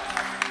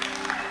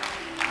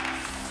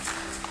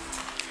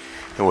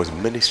 He was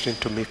ministering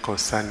to me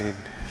concerning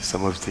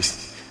some of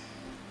these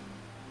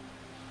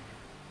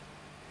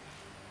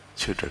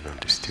children on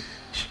the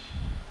stage.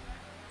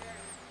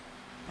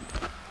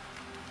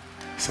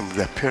 Some of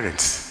their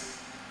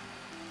parents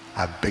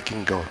are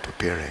begging God to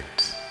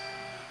parent.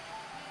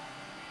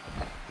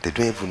 They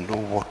don't even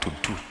know what to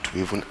do to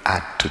even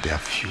add to their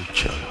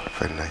future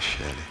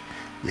financially.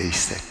 He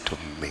said to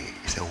me,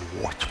 he said,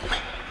 watch me.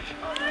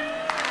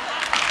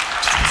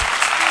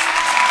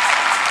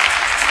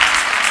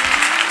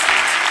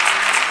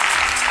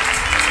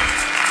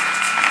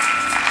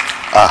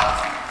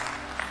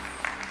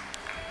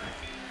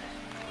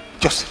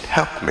 Just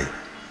help me,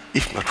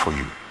 if not for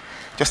you.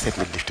 Just let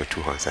me lift your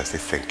two hands and say,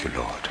 thank you,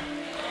 Lord.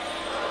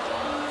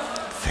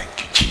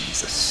 Thank you,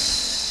 Jesus.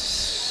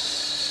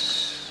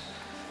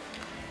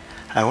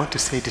 I want to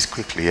say this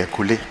quickly,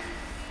 Ekule.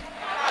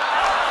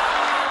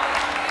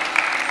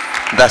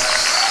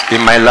 That's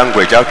in my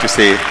language,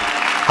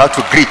 how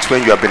to greet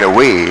when you have been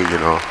away, you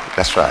know.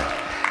 That's right.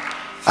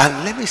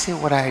 And let me say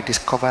what I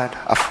discovered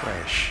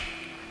afresh.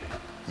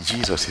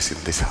 Jesus is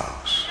in this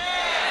house.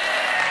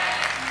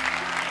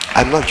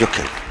 I'm not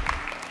joking.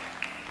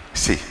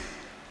 See,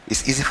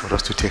 it's easy for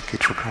us to take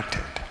it for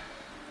granted.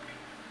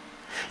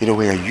 You know,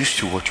 when you're used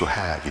to what you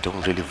have, you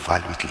don't really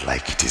value it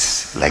like it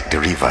is, like the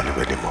real value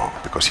anymore,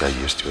 because you're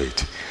used to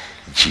it.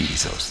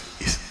 Jesus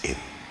is in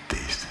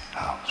this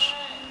house.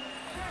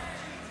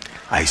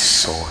 I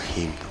saw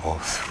him all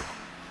through.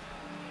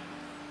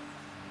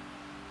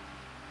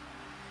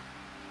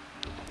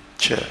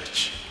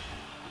 Church,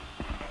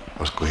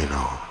 what's going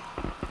on?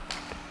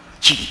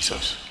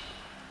 Jesus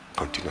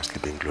continuously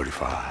being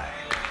glorified.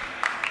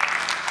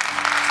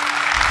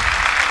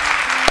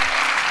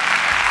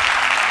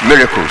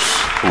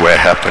 Miracles were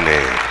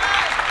happening.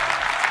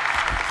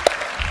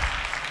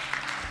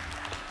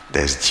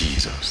 There's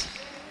Jesus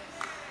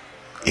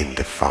in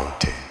the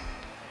fountain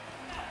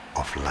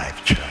of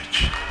Life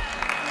Church.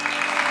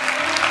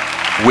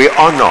 We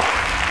honor,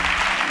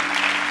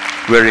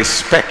 we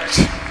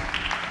respect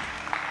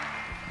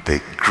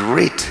the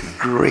great,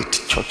 great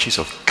churches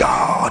of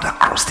God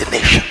across the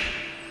nation.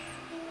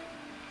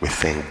 We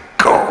thank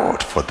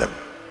God for them.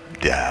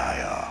 They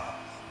are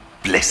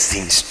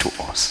blessings to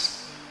us.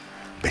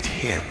 But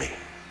hear me,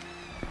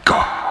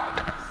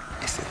 God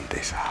is in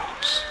this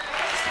house.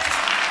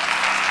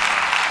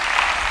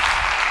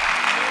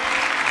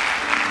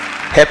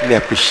 Help me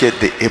appreciate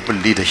the able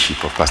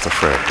leadership of Pastor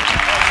Fred.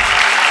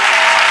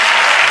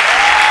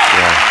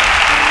 Yeah.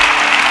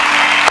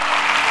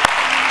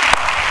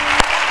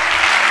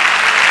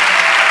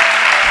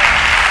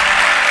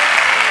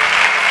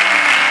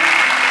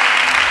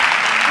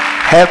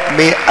 Help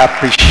me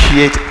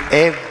appreciate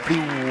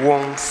every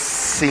one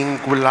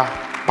singular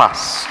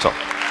pastor.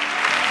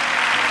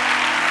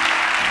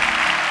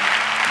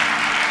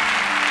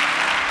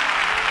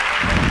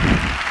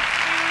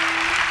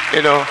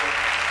 You know,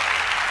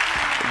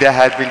 there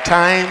had been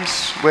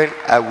times when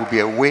I would be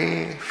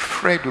away,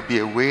 Fred would be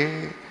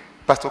away,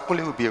 Pastor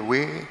Kule would be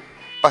away,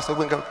 Pastor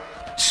Wenga.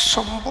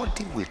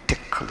 Somebody will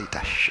take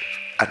leadership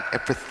and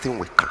everything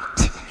will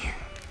continue.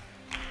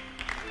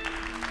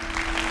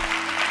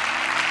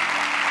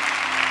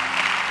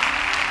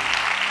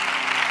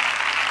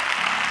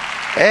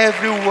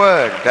 Every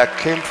word that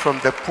came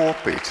from the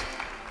pulpit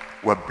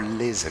were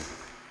blazing.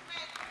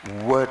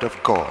 Word of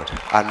God,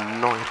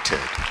 anointed,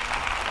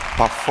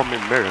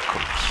 performing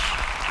miracles.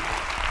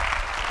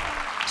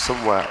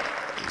 Some were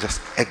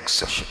just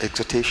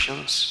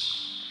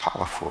exhortations,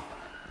 powerful.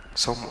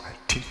 Some were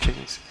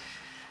teachings.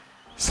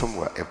 Some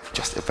were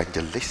just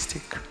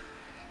evangelistic.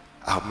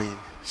 I mean,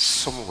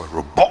 some were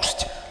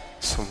robust.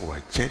 Some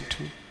were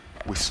gentle.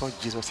 We saw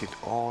Jesus in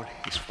all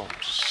his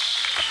forms.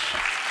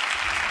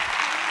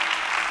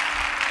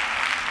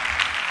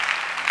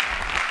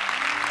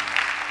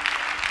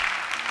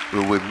 They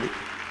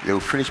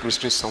will finish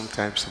ministering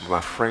sometimes. Some of my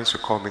friends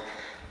will call me,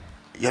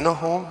 "You're not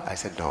home?" I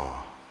said, "No."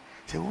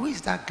 They said, "Who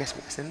is that guest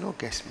minister?" I said, "No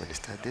guest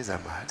minister. These are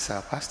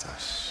our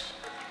pastors."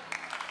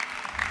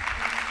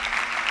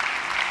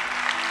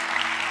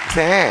 I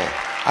said, "Hey,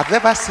 I've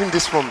never seen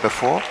this one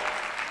before.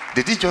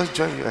 Did he just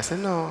join you?" I said,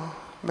 "No.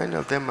 Many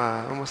of them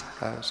are almost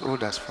as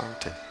old as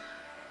Fountain."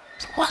 I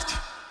said, "What?"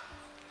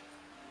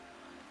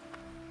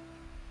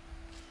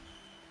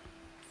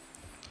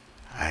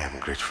 I am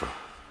grateful.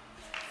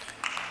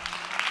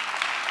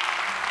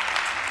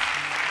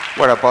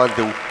 What about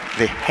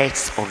the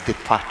heads of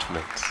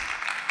departments?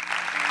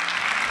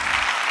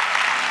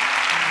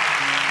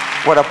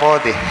 What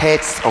about the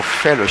heads of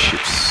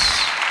fellowships?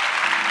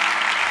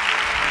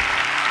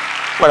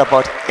 What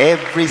about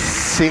every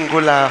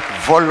singular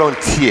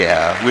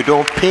volunteer? We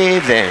don't pay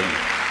them.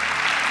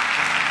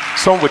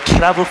 Some will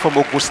travel from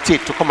Ogun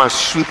State to come and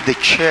sweep the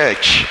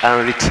church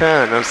and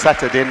return on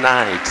Saturday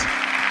night.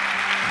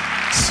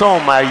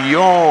 Some are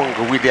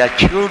young with their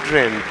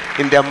children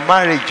in their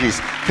marriages,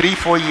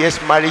 3-4 years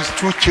marriage,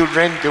 2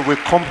 children. They will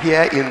come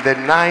here in the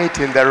night,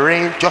 in the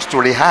rain, just to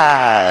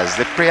rehearse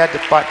the prayer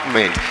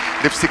department,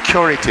 the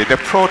security, the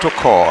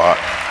protocol.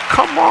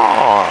 Come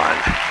on.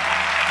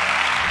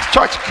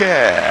 Church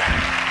care.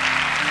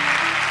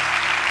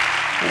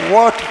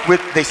 What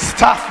with the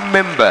staff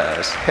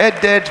members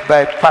headed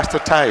by Pastor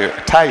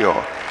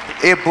Tayo,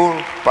 able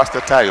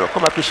Pastor Tayo?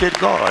 Come appreciate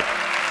God.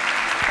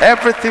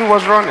 Everything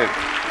was running.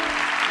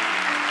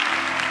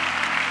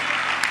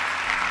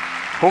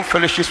 Home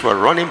fellowships were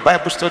running,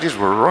 Bible studies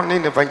were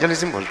running,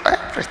 evangelism was,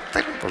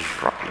 everything was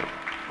running.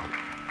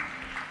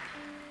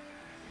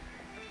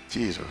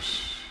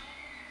 Jesus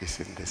is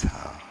in this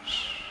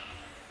house.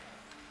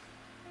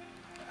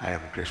 I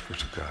am grateful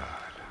to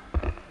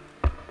God.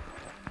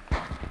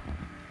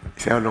 You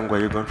say, how long were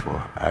you gone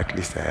for? At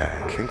least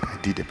I think I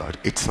did about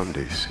 8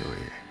 Sundays, so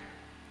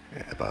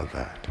about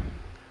that.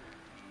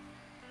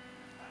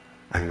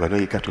 And you know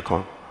you got to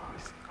come.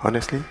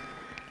 Honestly,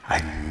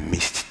 I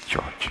missed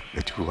church,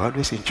 but we were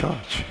always in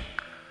church.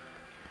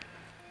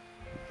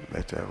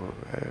 But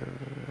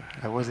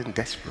I wasn't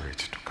desperate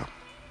to come.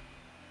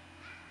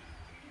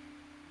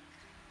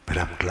 But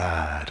I'm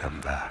glad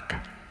I'm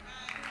back.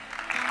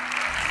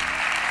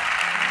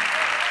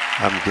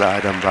 I'm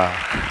glad I'm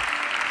back.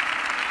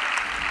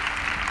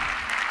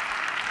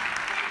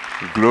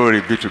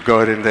 Glory be to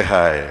God in the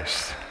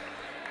highest.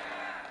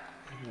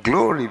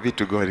 Glory be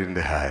to God in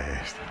the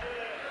highest.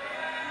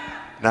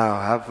 Now,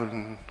 I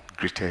haven't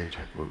greeted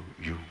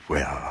you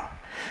well.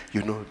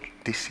 You know,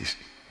 this is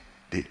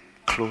the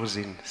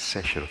closing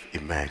session of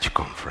Emerge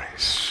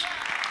Conference.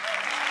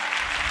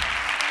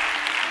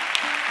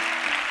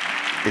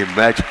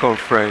 Emerge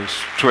Conference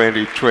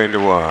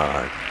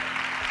 2021.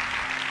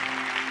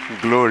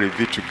 Glory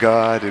be to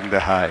God in the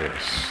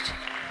highest.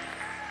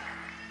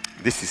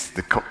 This is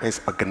the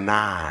conference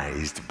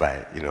organized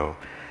by,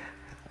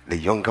 the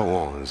younger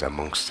ones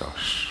amongst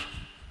us.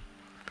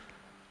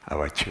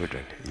 Our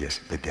children, yes,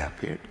 but they are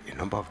parents. A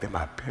number of them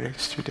are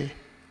parents today.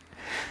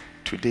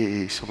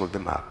 Today, some of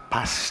them are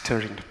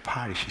pastoring the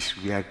parishes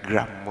where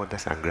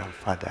grandmothers and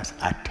grandfathers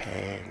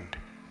attend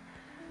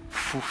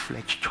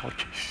full-fledged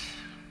churches.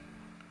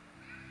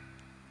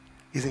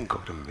 Isn't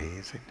God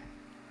amazing?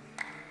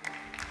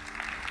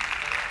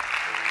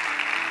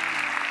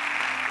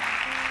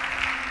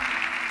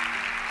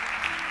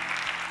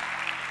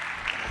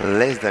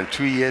 Less than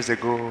 2 years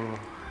ago,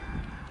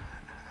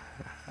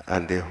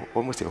 and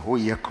almost a whole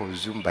year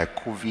consumed by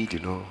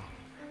COVID,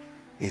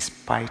 in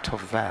spite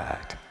of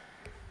that,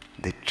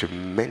 the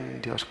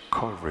tremendous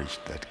courage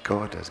that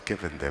God has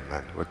given them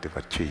and what they've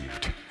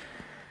achieved.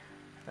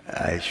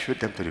 I showed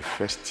them to the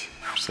first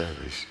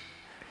service.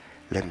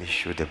 Let me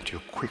show them to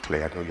you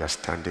quickly. I know you are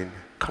standing.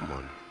 Come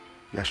on.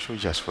 You are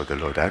soldiers for the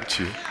Lord, aren't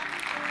you?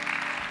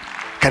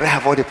 Can I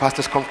have all the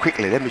pastors come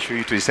quickly? Let me show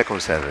you to the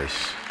second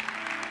service.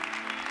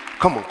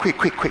 Come on, quick.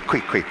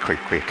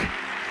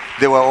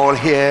 They were all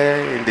here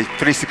in the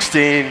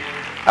 316.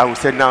 And we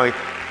said, now,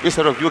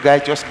 instead of you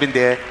guys just been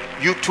there,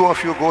 you 2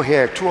 of you go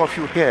here, 2 of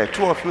you here,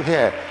 2 of you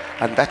here.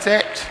 And that's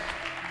it.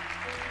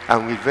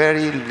 And with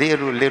very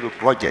little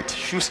budget,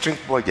 shoestring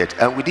budget,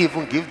 and we didn't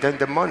even give them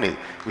the money.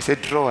 We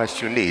said, draw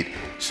as you need.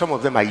 Some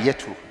of them are yet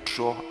to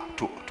draw,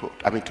 to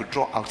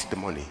draw out the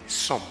money.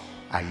 Some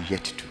are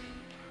yet to.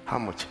 How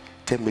much?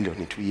 10 million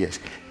in 2 years.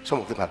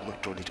 Some of them have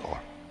not drawn it all.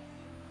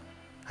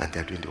 And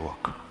they're doing the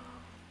work.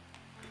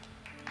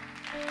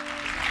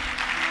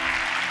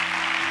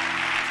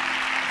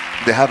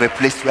 They have a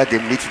place where they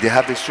meet, they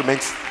have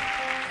instruments.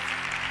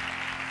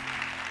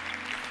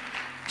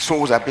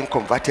 Souls are being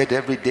converted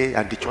every day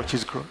and the church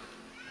is growing.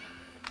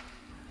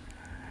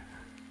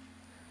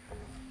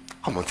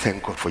 Come on,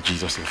 thank God for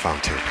Jesus in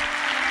Fountain.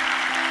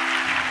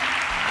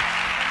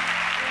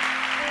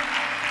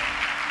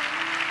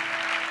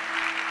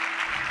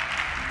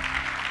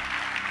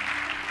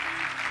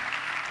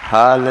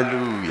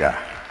 Hallelujah.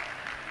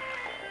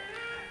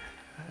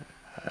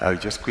 I'll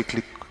just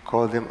quickly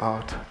call them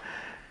out.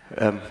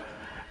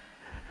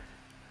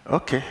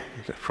 Okay,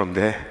 from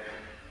there,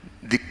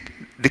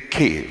 the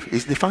cave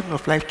is the Fountain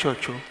of Life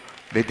Church,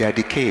 but they are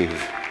the cave.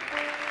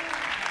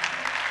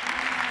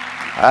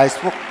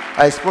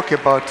 I spoke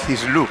about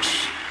his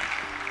looks.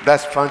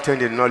 That's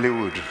Fountain in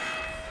Nollywood.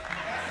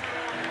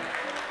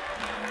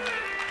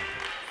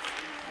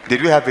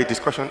 Did we have a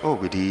discussion? Oh,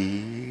 we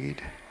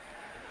did.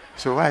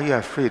 So why are you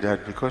afraid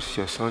that because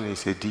your son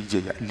is a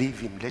DJ, leave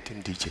him, let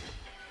him DJ?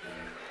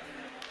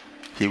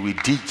 He will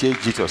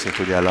DJ Jesus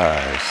into their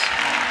lives.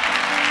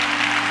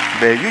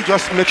 But you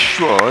just make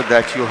sure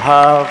that you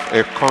have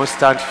a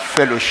constant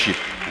fellowship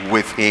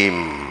with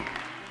him.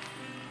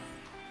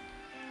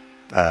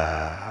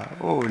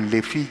 Oh,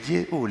 le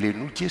fije, oh, le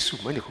nu Jesu,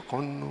 money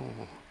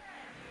no.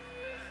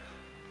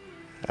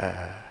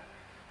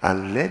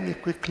 And let me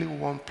quickly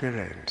warn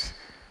parents.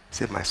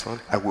 Say, my son,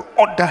 I will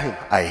order him.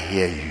 I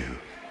hear you.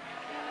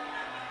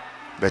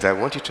 But I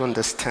want you to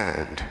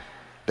understand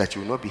that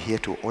you will not be here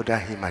to order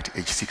him at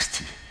age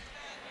 60.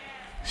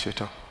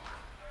 Shut up.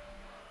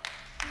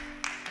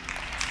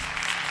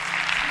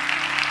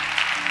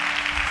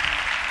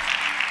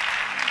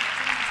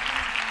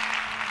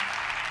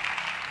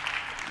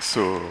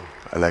 So,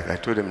 like I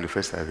told them in the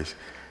first service,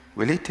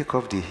 will he take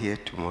off the hair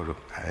tomorrow?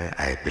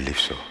 I believe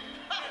so.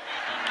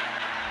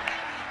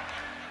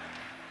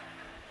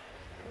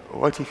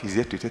 What if he's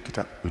here to take it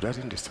up? It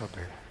doesn't disturb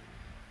me.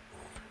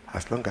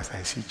 As long as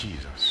I see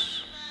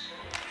Jesus.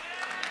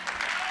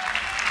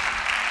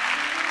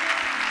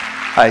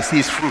 I see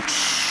his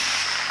fruits.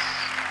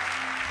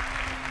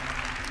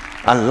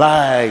 And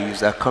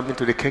lives are coming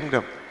to the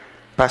kingdom.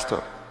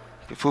 Pastor,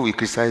 before we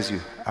criticize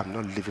you, I'm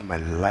not living my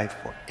life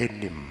for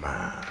any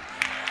man.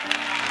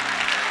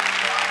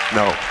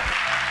 No.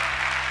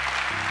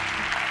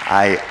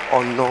 I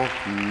honor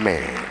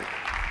men.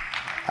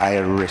 I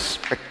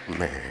respect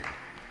men.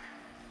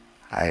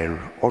 I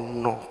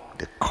honor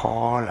the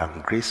call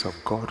and grace of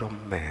God on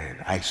men.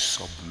 I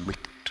submit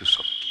to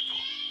some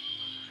people.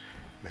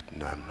 But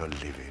no, I'm not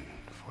living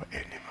for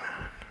any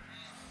man.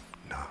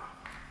 No.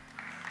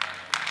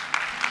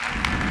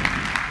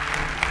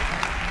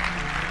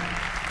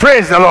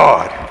 Praise the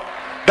Lord.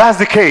 That's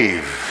the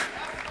cave.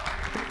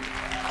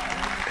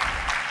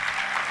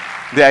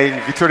 They are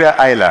in Victoria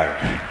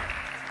Island.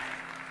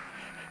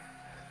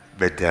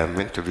 But they are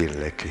meant to be in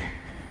Lekki.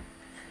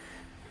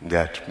 They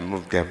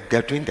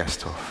are doing their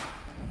stuff.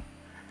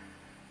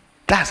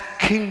 That's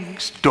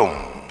King's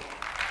Dome.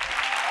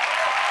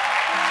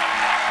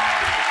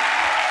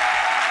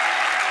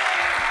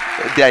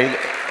 They are in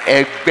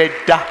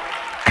Egbeda.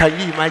 Can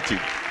you imagine?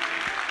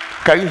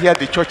 Can you hear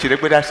the church in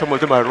Egbeda? Some of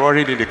them are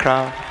roaring in the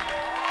crowd.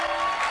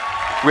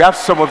 We have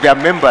some of their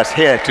members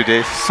here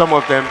today. Some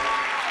of them,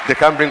 they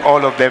can't bring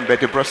all of them, but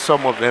they brought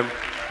some of them.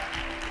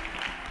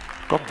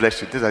 God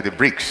bless you. These are the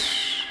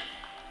bricks.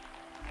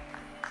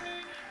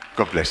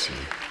 God bless you.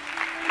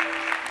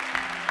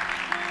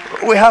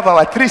 We have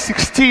our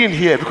 316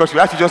 here because we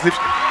have to just leave.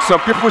 Some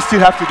people still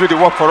have to do the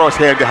work for us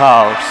here in the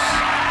house.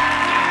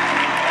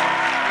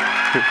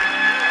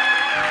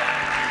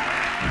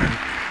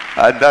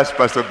 And that's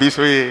Pastor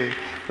Bisoye.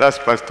 That's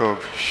Pastor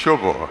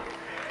Shobo.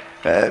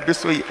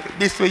 Bisoye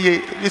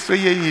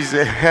is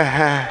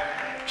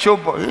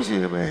Shobo.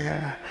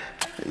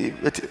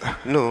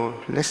 No,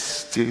 let's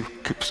still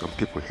keep some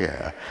people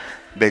here.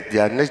 But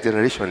their next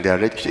generation, they are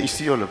ready. You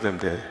see all of them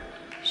there.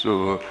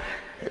 So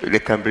they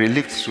can be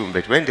relieved soon.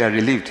 But when they are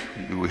relieved,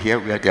 you will hear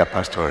where they are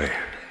pastoring.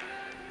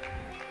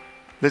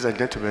 Ladies and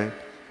gentlemen,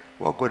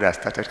 what God has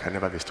started can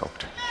never be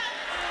stopped.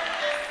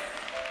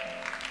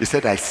 He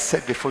said, I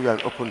set before you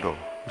an open door,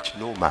 which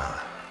no man.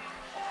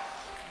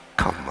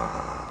 Come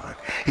on.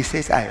 He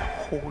says, I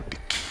hold the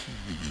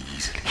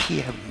keys.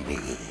 Hear me.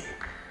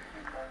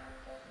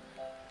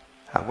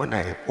 And when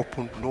I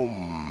open, no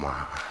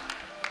man.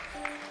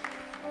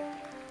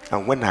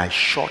 And when I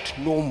shut,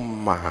 no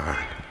man.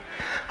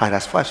 And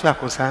as far as you are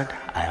concerned,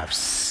 I have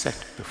set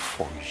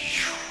before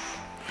you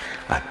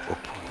an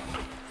open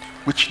door,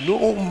 which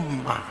no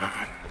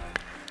man.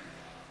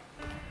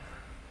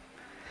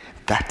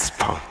 That's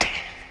fountain.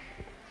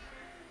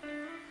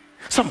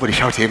 Somebody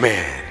shout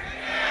amen.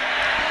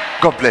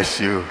 God bless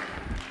you.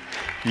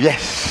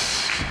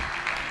 Yes.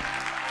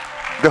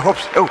 The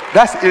hopes. Oh,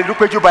 that's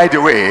Ilupeju, by the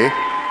way.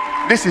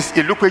 This is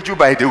Ilupeju,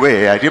 by the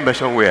way. I didn't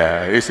mention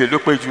where. It's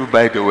Ilupeju,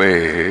 by the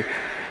way.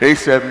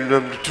 It's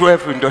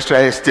 12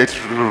 industrial estates.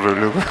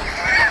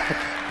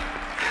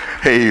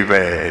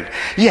 Amen.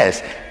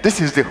 Yes,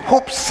 this is the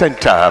Hope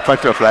Center,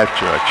 Part of Life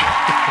Church.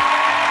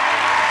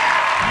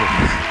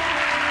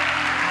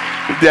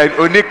 They are in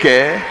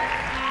Onike,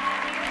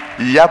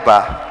 Yaba,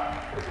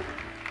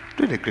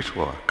 doing a great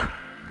work.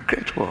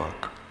 Great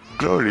work.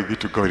 Glory be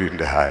to God in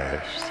the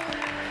highest.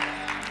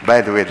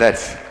 By the way,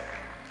 that's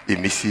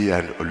Imisi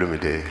and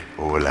Olumide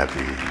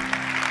Owolabi.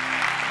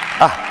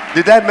 Ah,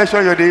 did I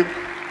mention your name?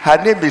 Her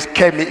name is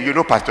Kemi. You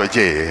know Pastor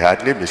J. Her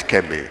name is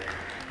Kemi.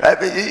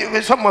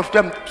 Some of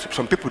them,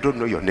 some people don't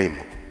know your name.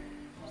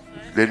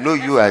 They know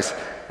you as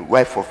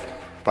wife of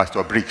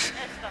Pastor Briggs.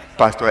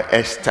 Pastor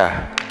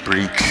Esther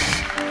Briggs.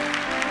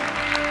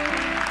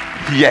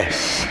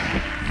 Yes.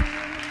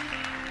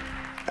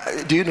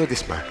 Do you know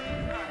this man?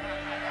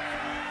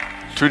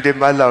 Tunde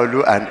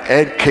Malaolu and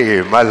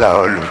NK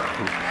Malaolu.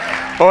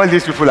 All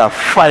these people are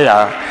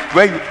fire.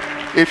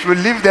 If you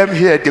leave them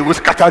here, they will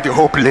scatter the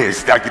whole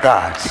place like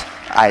that.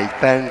 I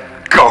thank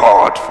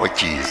God for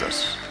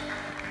Jesus.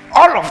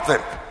 All of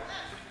them.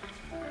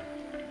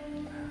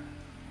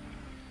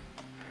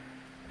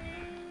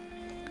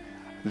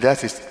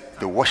 That is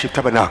the worship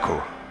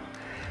tabernacle.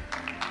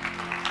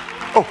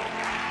 Oh.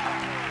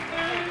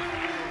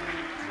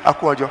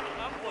 Akuojo.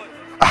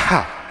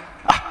 Aha.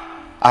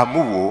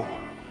 Amuwo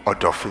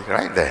Odofi,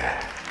 right there.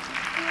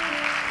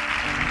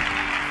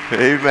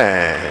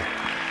 Amen.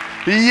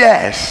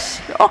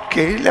 Yes.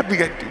 Okay, let me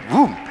get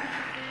boom.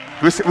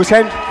 We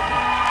sent.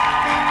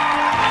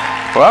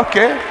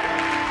 Okay.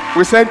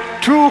 We sent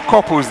 2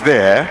 couples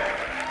there.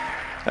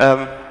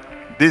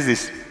 This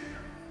is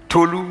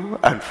Tolu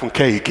and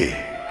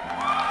Funkeike.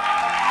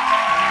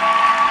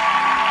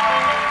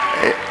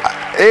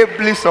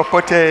 Ably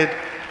supported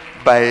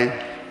by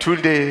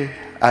Tunde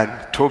and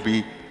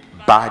Toby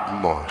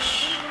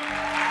Badmos.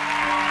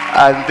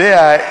 And they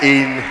are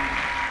in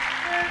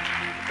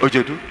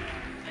Ojedu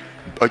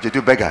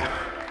Beggar.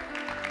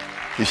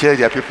 You hear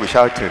their people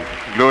shouting,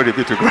 glory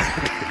be to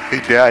God.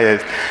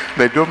 Yes.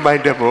 But don't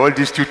mind them, all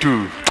these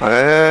tutu.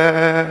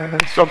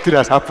 Something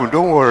has happened,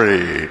 don't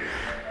worry.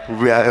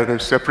 We are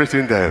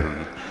separating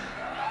them.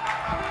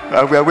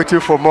 And we are waiting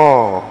for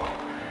more.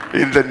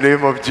 In the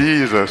name of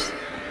Jesus.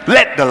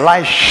 Let the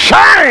light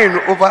shine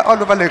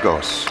all over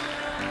Lagos.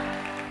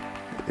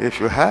 If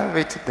you have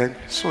it, then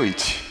sow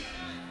it.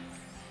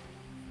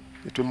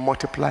 It will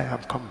multiply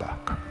and come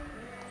back.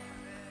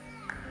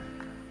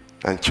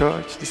 And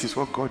church, this is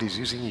what God is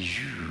using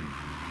you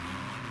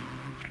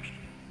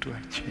to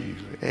achieve.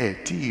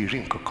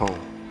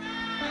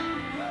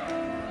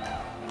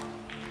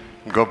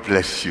 God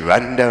bless you.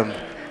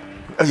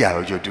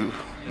 And you do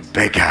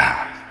beggar.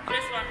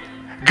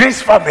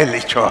 Grace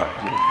Family Church.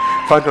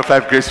 Fund of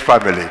Life Grace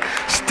Family.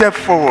 Step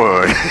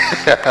forward.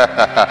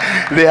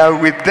 They are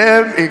with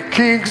them in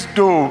King's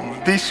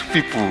Dome. These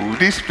people.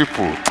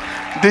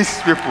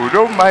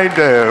 Don't mind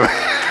them.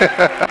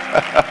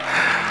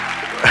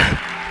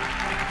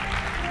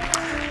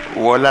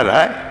 Walla,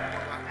 right?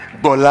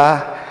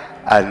 Bola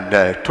and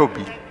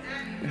Toby.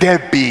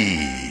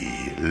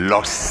 Debbie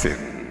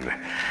Lawson.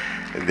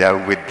 They are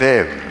with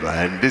them.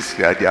 And this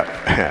they are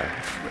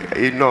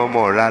no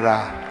more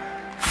rara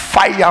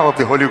fire of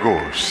the Holy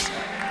Ghost.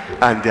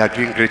 And they are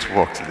doing great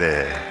work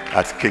there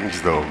at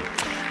King's Dome.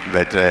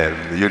 But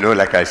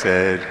like I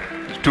said,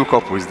 2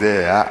 couples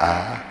there.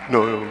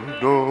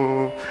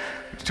 No.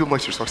 Too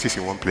much resources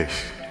in one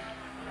place.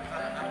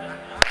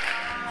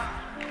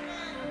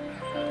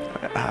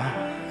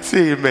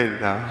 Say amen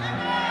now.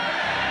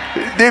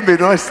 They may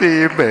not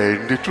say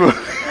amen, the truth,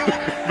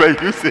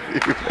 but you say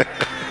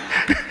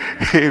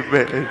amen.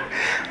 Amen.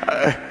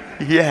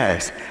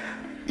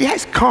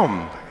 Yes,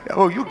 come.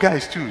 Oh, you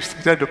guys too,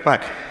 stand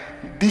apart.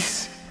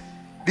 These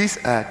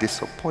are the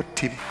support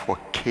team for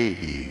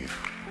Cave.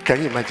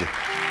 Can you imagine?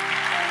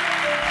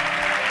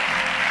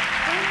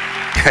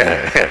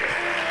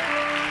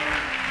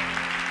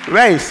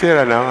 Where is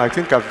Sarah now? I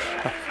think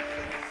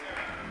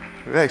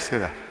where is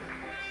Sarah?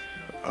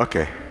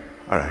 Okay,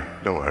 all right,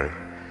 don't worry.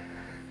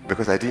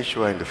 Because I didn't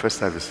show her in the first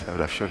service, I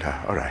would have shown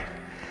her. All right.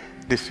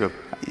 This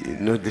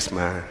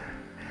man,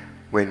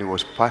 when he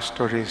was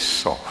pastoring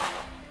Soft,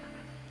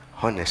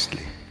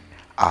 honestly,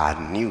 I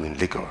knew in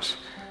Lagos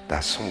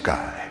that some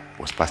guy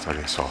was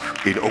pastoring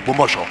Soft in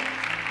Ogbomoso.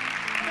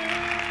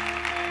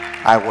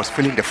 I was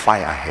feeling the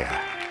fire here.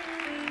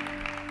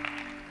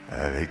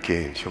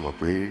 Again,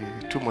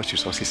 too much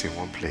resources in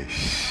one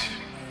place.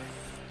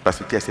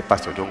 Pastor Pierre said,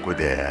 Pastor, don't go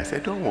there. I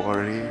said, don't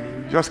worry,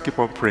 just keep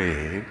on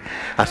praying.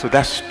 And so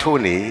that's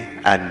Tony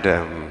and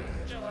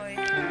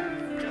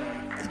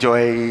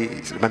Joy.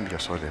 Remember your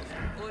surname?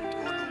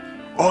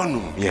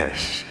 Onu,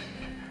 yes.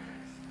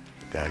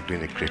 They are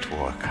doing a great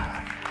work.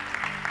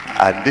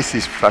 And this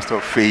is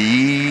Pastor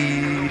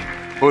Fei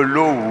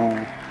Olowu.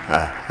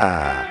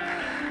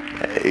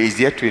 He's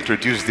here to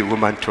introduce the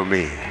woman to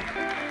me.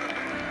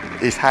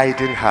 He's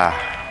hiding her.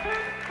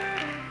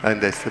 And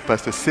there's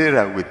Pastor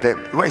Sarah with them.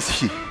 Where is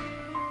she?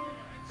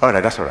 All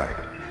right, that's all right.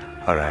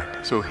 All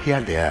right. So here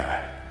they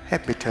are.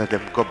 Help me tell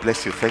them, God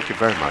bless you. Thank you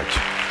very much.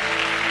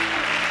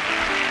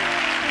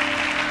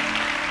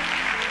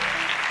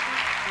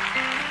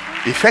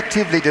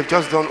 Effectively, they've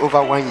just done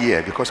over 1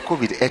 year because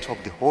COVID ate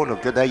up the whole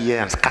of the other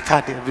year and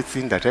scattered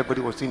everything that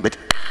everybody was doing. But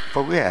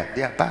for where?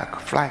 They are back,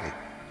 flying.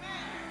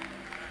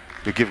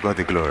 To give God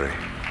the glory.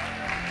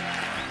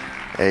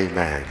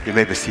 Amen. You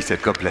may be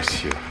seated. God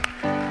bless you.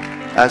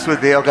 And so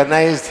they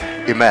organized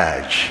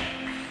Emerge.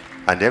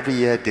 And every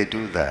year they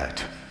do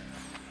that.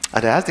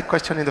 And I asked the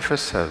question in the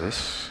first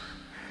service.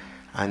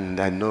 And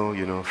I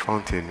know,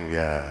 Fountain,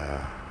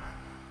 we're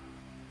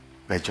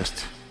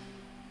just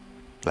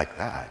like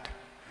that.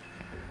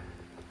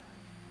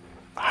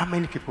 How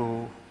many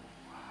people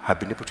have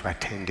been able to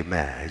attend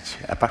Emerge,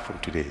 apart from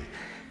today?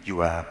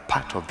 You are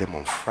part of them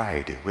on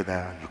Friday,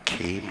 whether you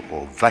came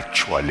or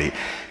virtually.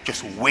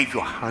 Just wave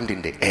your hand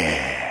in the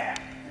air.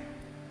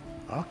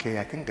 Okay,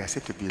 I think there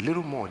seems to be a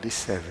little more this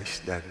service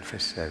than the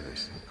first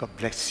service. God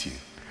bless you.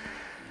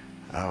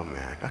 Oh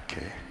man,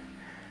 okay.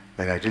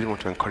 But I really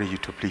want to encourage you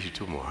to please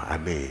do more. I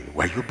mean,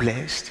 were you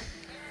blessed?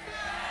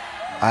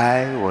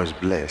 I was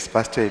blessed.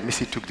 Pastor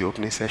Missy took the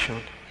opening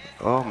session.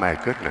 Oh my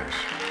goodness.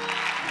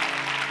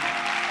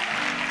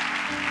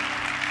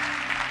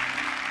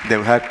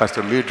 Then we had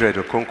Pastor Mildred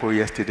Okonkwo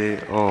yesterday.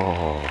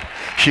 Oh,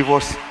 she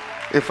was,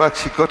 in fact,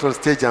 she got on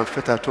stage and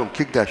felt at home,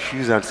 kicked her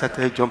shoes and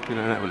started jumping.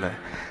 And I was like,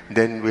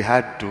 then we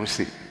had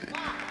Dunsi.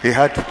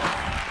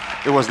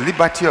 It was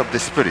liberty of the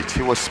spirit.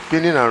 He was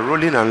spinning and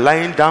rolling and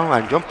lying down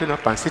and jumping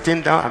up and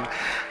sitting down.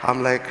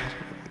 I'm like,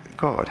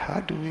 God,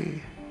 how do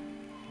we?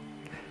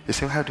 He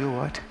said, how do you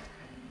what?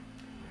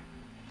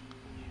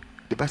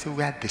 The Bible says,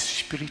 where the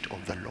spirit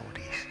of the Lord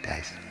is, there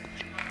is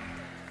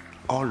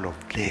all of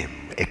them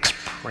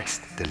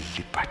expressed the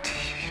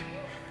liberty.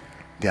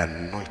 The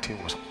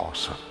anointing was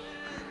awesome.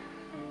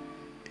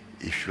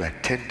 If you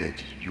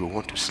attended, you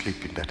want to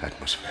sleep in that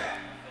atmosphere.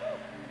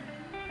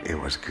 It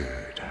was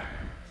good.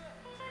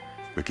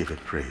 We give him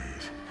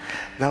praise.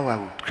 Now I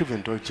would give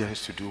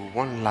indulgence to do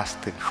one last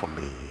thing for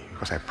me,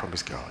 because I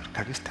promised God.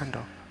 Can you stand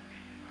up?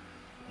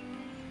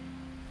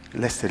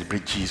 Let's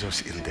celebrate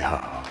Jesus in the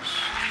house.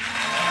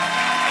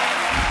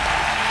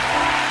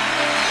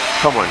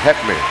 Come on, help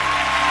me.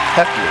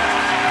 Help me.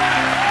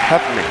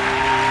 Help me.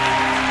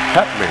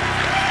 Help me.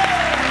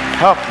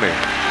 Help me.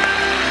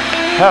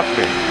 Help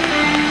me.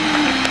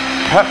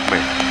 Help me.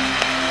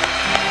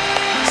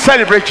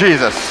 Celebrate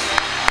Jesus.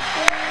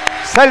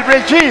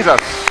 Celebrate Jesus.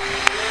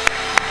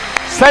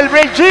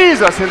 Celebrate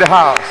Jesus in the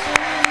house.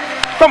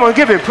 Come on,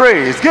 give him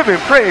praise. Give him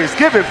praise.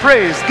 Give him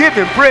praise. Give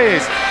him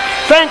praise.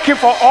 Thank him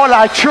for all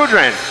our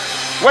children,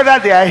 whether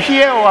they are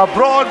here or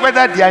abroad,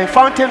 whether they are in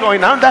Fountain or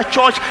in another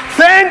church.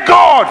 Thank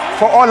God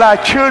for all our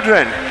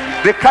children.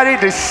 They carry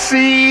the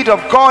seed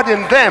of God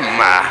in them.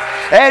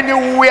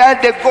 Anywhere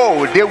they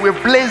go, they will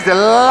blaze the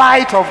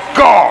light of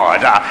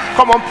God.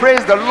 Come on,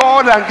 praise the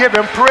Lord and give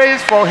him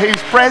praise for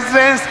his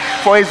presence,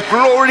 for his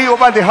glory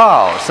over the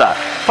house.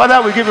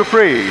 Father, we give you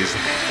praise.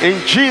 In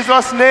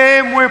Jesus'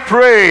 name we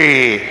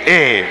pray.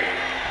 Amen.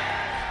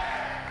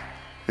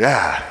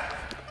 Yeah.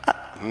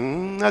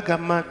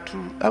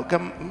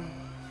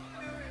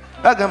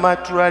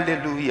 Agamatu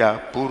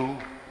hallelujah puru.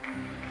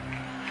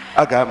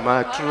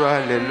 Agamatu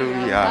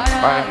hallelujah.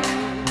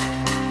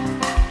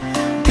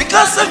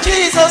 Because of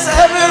Jesus,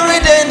 every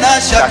day na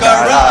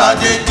shakara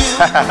they do.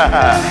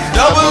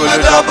 Double,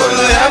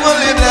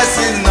 heavenly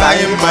blessings na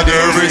him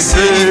they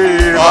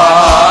receive.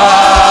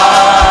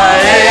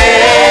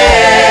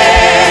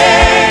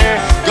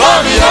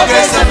 God, your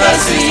grace and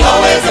mercy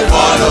always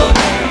follow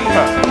me.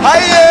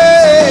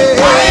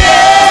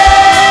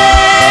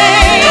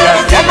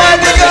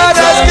 Almighty God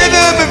has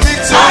given me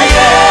victory.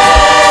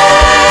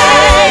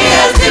 He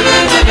has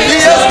given me victory. He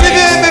has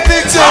given me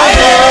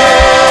victory.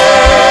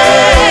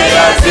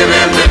 He has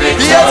given me victory.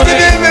 He has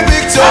given me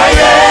victory.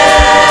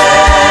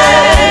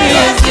 He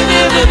has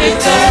given me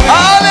victory.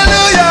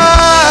 Hallelujah.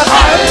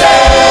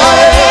 Hallelujah.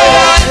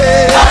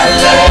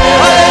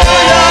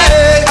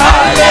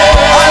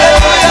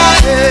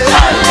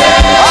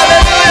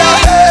 Hallelujah.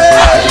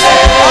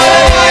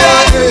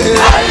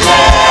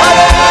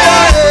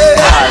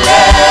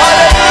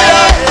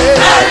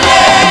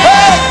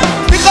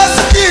 Because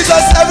of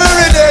Jesus,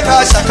 every day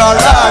na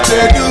shakara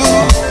they do.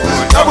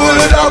 Double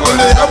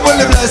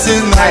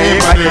blessing na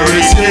him they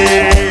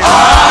receive.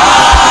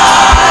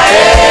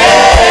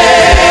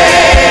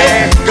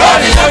 God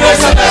in your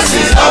grace and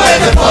mercy always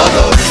they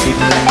follow me.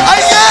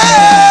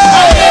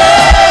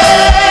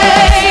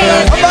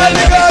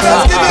 Almighty God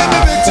has given me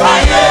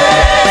victory.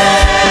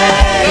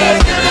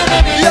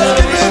 He has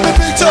given me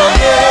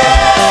victory.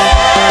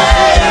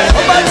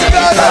 Almighty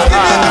God has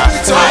given me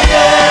victory.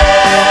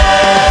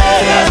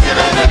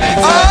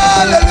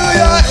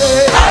 Hallelujah.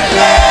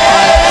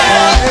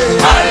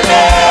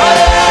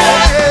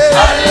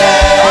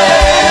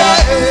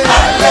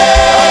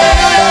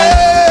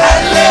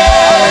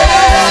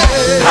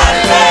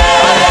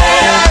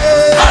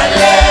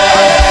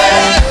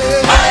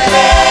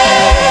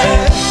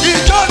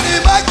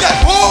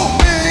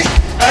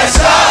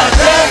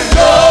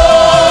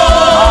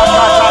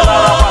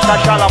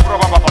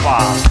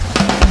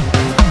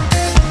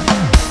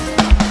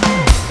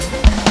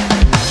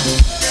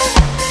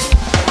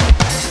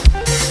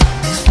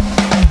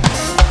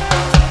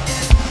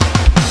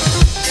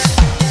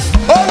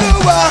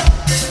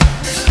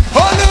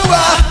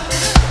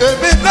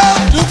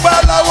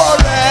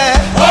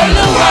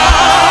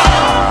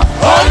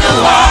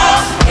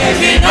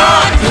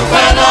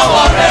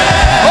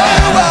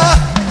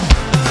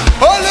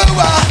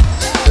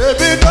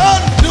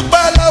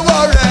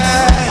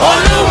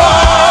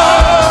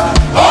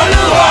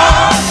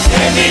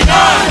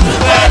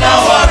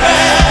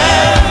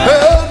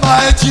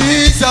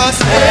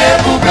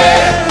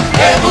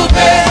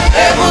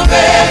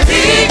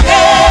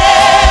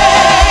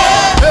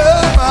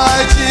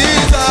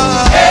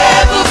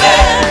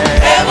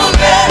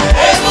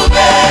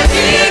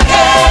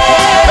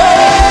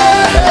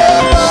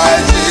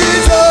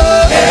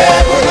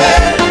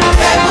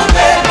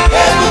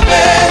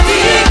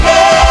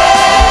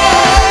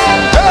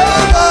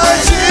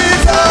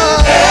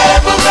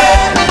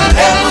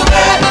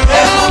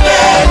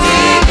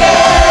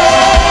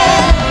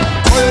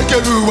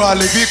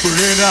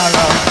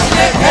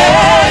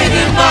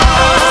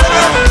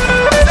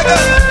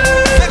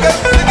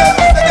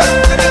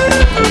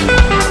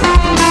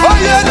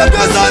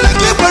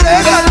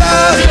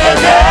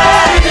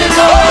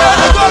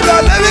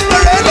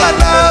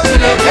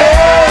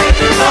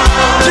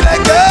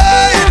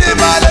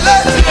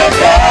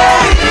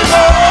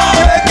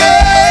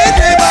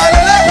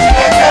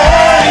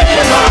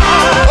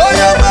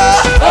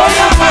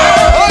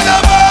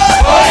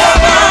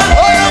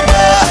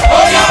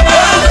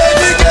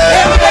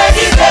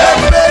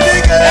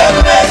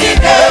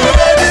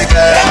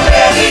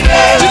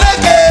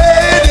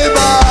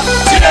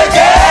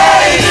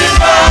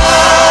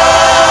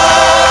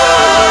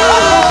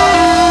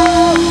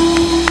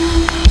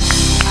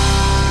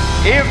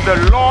 If the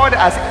Lord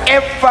has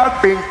ever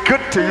been good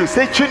to you,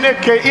 say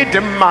Chineke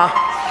idima.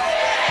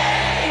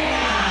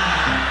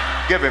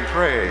 Give him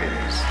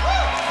praise.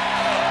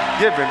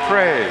 Give him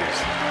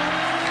praise.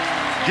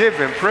 Give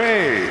him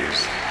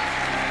praise.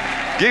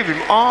 Give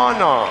him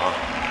honor.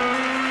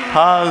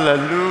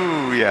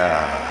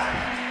 Hallelujah.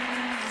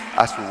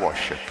 As we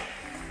worship.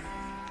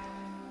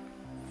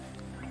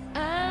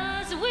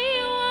 As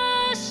we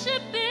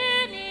worship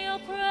in your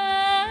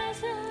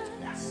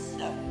presence,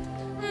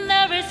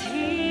 there is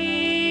healing.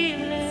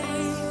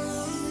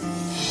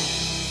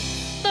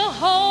 The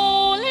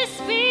Holy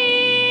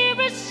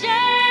Spirit's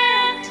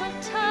gentle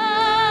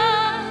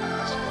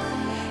touch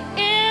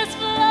is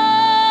flowing.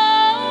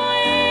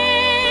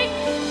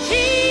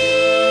 Jesus,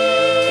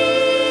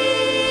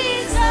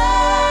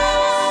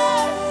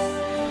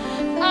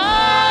 I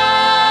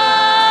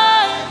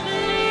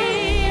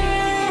believe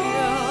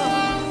you.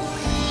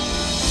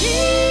 Jesus,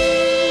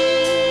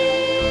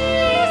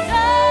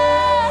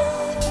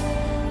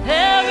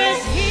 there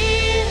is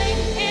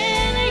healing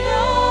in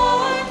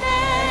your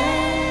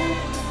name.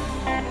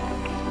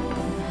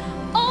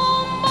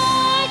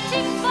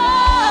 Almighty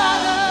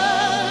Father,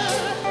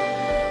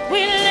 we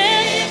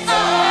lift our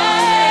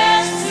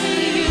hands to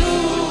you.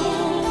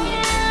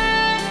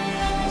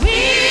 We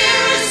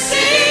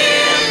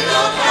receive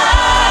the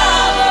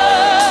power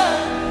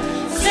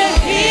to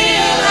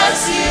heal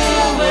as you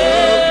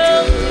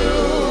will do.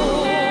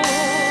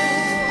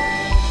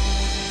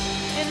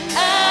 And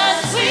as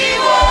we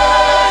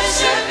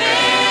worship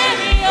in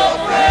your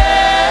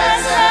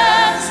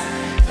presence,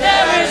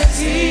 there is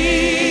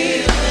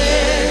healing.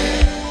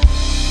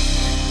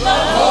 The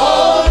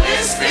Holy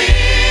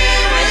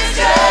Spirit's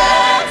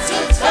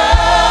gentle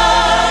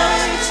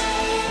touch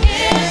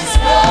is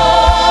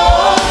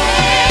flowing.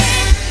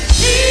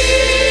 Jesus,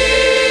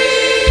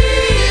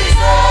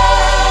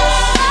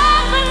 I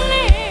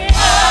believe.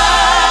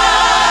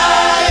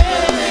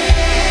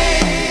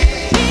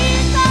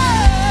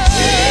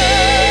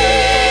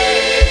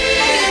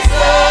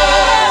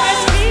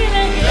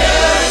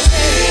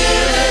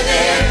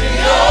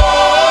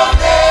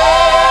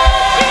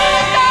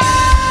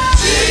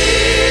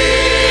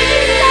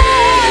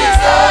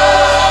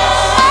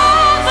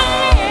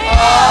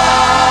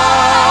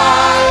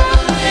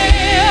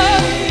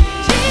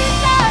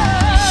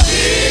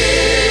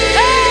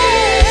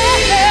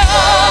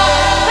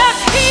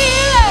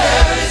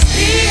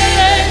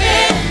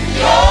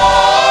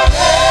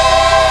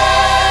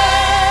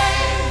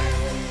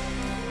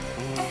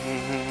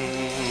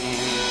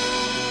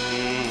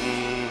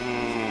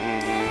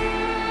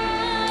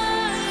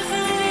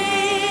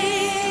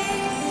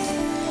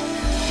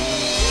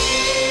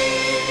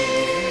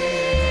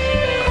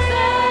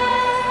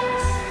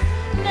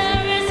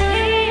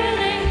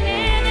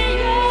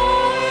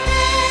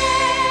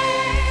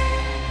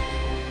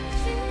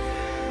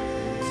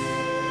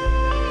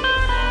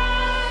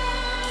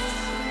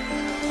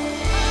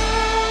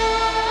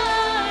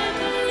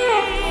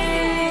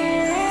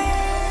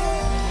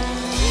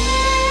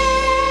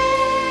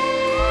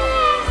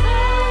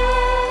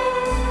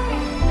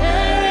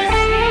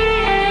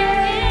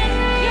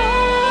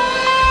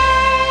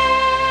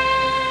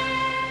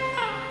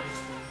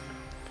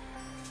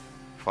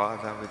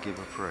 Father, we give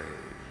you praise.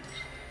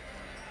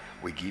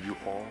 We give you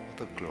all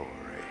the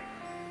glory,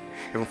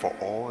 even for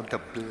all the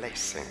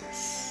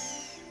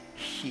blessings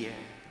here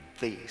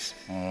this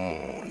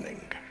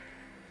morning.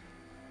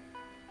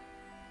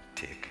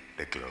 Take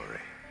the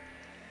glory.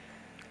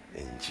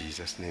 In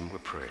Jesus' name we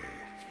pray.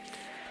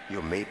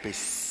 You may be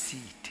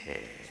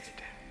seated.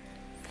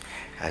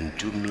 And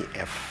do me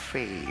a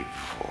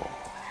favor.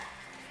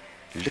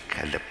 Look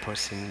at the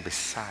person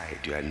beside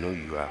you. I know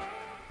you are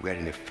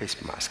wearing a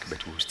face mask,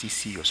 but we'll still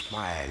see your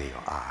smile in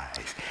your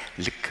eyes.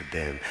 Look at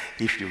them.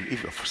 If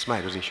your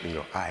smile doesn't show in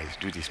your eyes,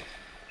 do this.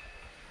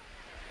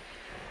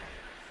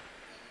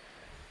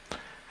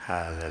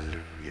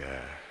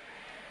 Hallelujah.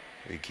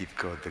 We give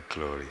God the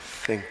glory.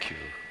 Thank you,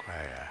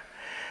 choir.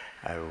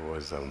 I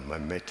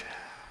met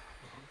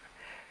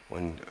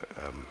one,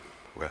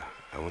 well,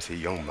 I won't say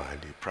young man,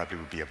 he probably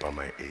would be about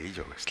my age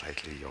or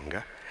slightly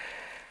younger.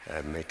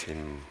 I met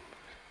him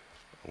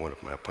at one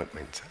of my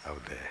appointments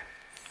out there.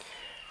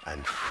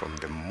 And from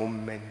the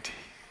moment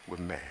we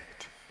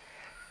met,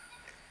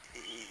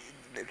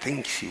 the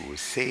things he would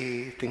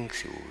say,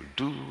 things he would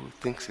do,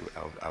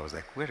 I was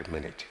like, wait a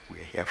minute,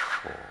 we're here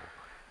for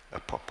a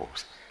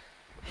purpose.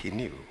 He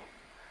knew.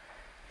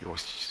 He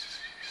was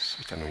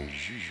such an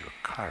unusual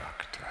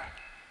character.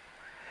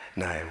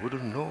 Now, I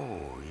wouldn't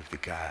know if the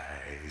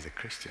guy is a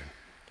Christian.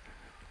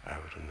 I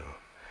wouldn't know.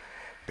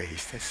 But he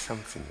said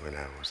something when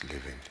I was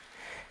leaving.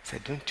 He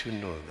said, don't you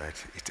know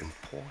that it's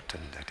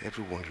important that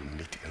everyone you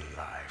meet in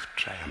life,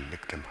 try and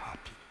make them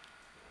happy?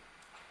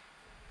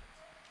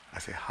 I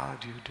said, how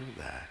do you do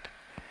that?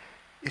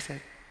 He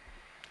said,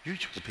 you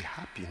just be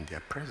happy in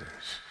their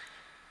presence.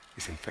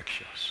 It's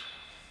infectious.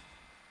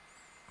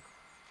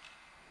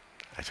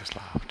 I just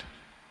laughed.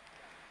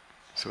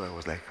 So I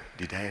was like,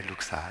 did I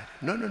look sad?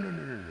 No,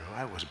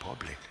 I was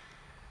bubbling.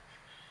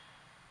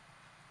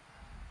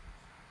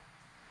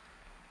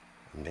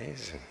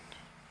 Amazing.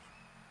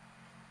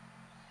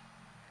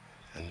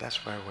 And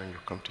that's why when you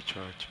come to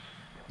church,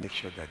 make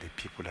sure that the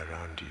people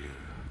around you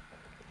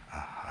are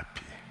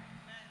happy.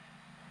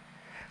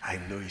 I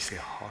know it's a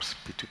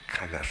hospital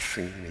kind of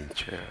thing in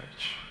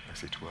church,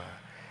 as it were.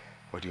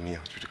 What do you mean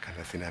hospital kind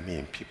of thing? I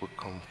mean people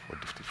come for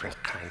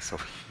different kinds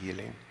of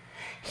healing.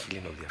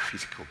 Healing of their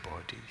physical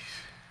bodies.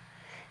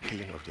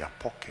 Healing of their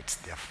pockets,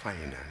 their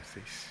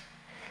finances.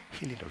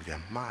 Healing of their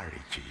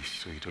marriages,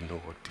 so you don't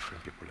know what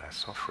different people are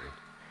suffering.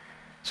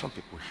 Some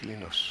people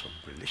healing of some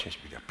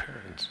relationship with their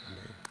parents. I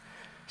mean,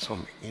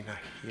 some inner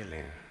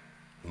healing,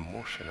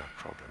 emotional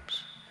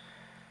problems.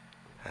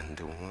 And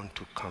they want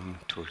to come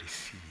to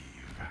receive.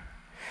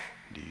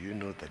 Do you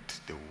know that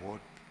the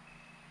word,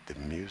 the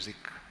music,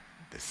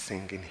 the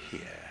singing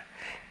here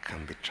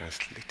can be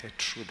translated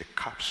through the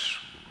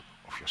capsule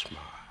of your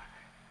smile,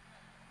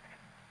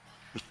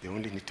 which they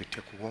only need to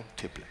take one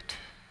tablet.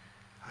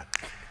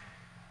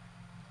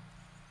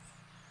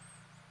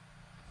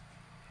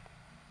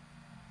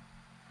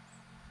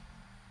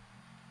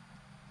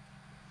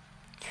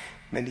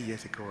 Many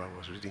years ago, I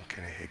was reading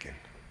Kenneth Hagin.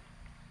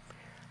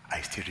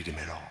 I still read him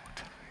a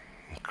lot.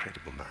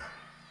 Incredible man.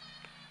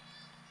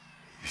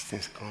 His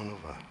things gone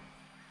over,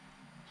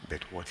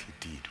 but what he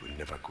did will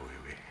never go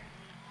away.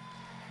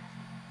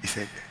 He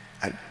said,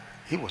 and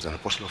he was an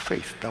apostle of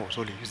faith. That was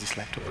all he used his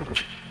life to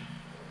preach.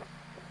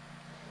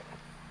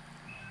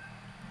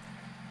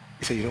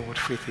 He said, you know what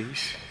faith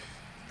is?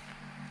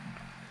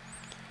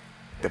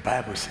 The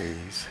Bible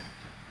says,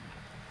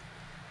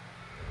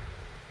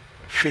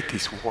 faith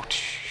is what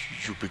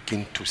you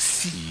begin to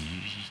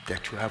see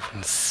that you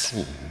haven't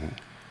seen.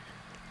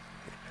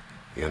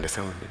 You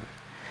understand what I mean?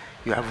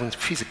 You haven't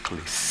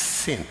physically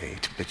seen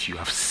it, but you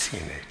have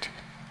seen it.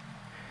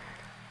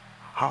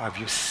 How have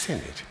you seen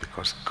it?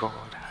 Because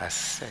God has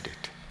said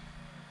it.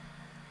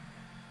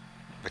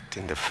 But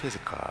in the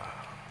physical,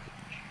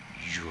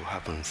 you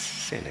haven't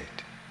seen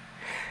it.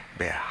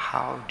 But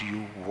how do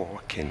you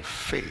walk in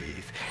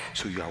faith?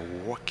 So you are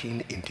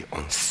walking in the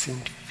unseen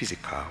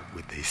physical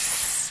with a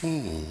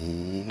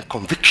seen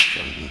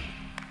conviction.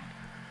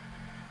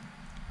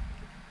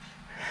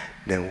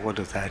 Then what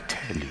does that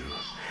tell you?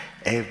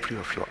 Every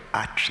of your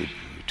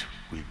attribute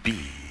will be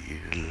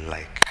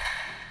like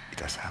it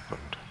has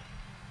happened.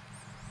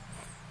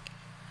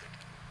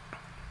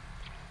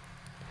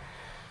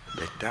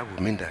 But that would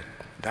mean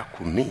that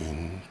could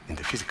mean in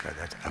the physical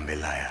that I'm a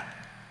liar.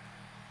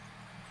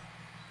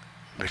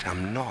 But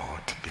I'm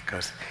not,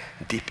 because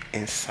deep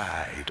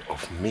inside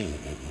of me,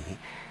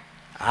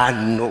 I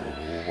know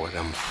what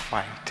I'm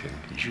fighting.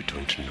 You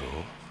don't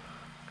know.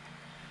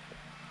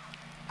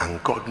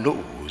 And God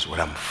knows what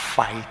I'm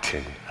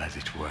fighting, as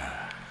it were.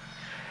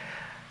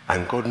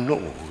 And God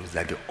knows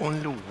that the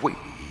only way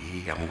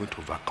I'm going to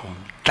overcome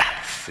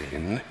that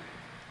sin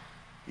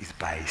is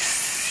by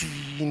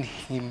seeing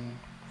him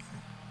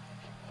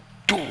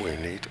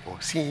doing it,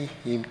 or seeing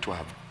him to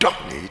have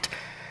done it,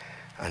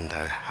 and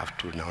I have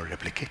to now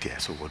replicate it.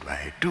 So what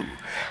do?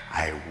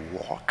 I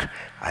walk,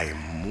 I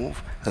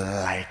move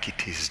like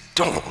it is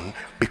done,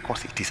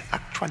 because it is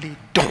actually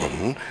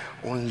done,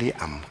 only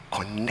I'm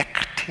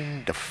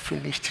connecting the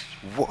finished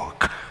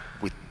work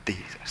with the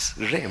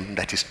realm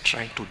that is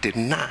trying to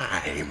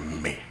deny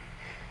me.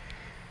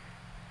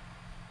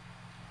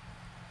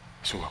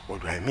 So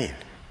what do I mean?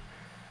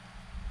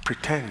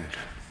 Pretend.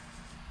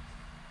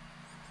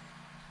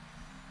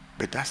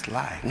 But that's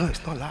lie. No,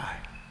 it's not lie.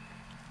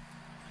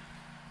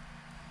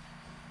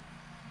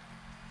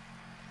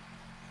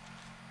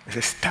 If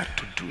you start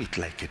to do it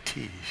like it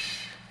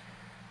is,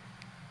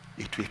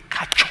 it will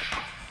catch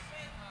up.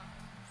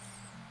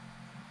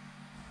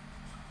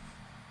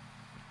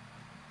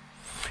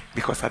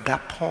 Because at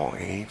that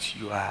point,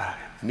 you are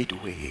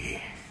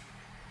midway.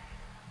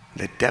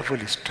 The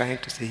devil is trying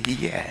to say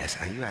yes,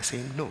 and you are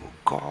saying no.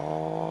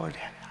 God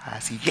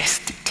has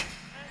yesed it.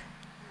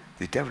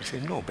 The devil is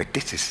saying no, but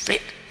this is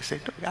it. He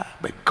said no, yeah,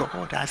 but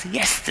God has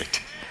yesed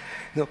it.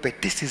 No,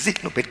 but this is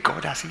it. No, but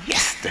God has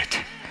yesed it.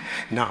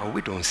 Now,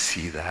 we don't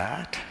see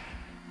that.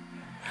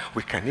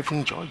 We can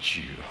even judge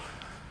you.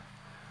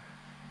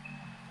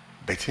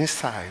 But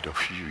inside of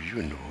you,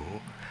 you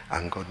know,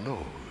 and God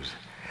knows.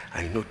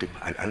 And you know,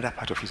 another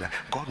part of you is that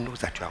God knows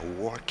that you are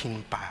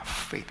walking by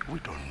faith. We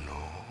don't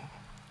know.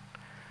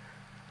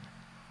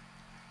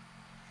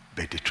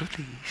 But the truth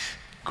is,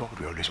 God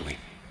will always win.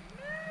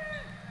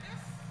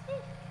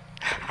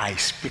 I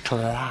speak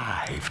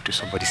life to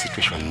somebody's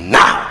situation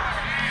now.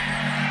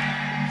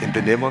 In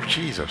the name of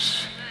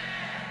Jesus.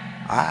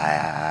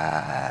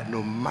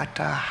 No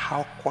matter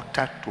how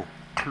quarter to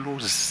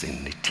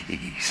closing it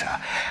is,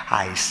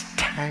 I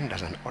stand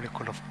as an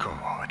oracle of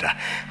God,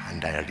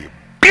 and I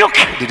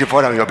rebuke the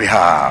devourer on your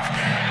behalf.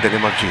 In the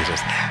name of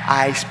Jesus.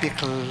 I speak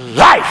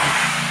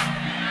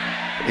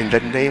life. In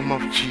the name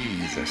of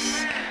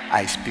Jesus.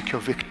 I speak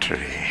your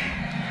victory.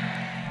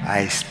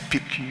 I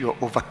speak your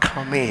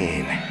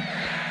overcoming.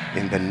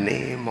 In the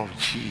name of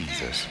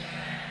Jesus.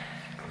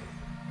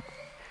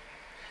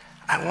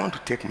 I want to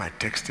take my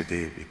text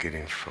today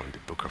beginning from the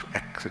book of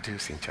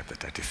Exodus in chapter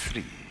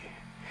 33.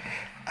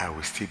 I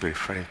will still be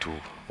referring to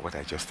what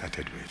I just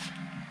started with.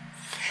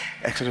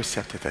 Exodus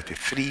chapter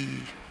 33.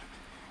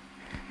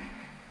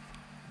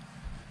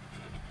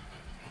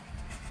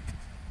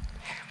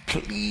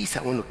 Please,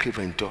 I want to crave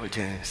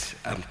indulgence.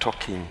 I'm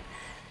talking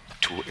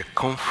to a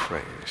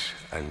conference,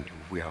 and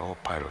we are all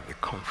part of the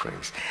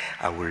conference.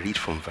 I will read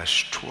from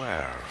verse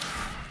 12.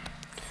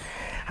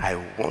 I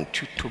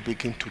want you to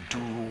begin to do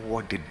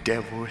what the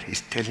devil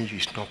is telling you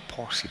is not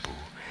possible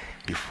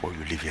before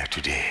you leave here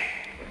today.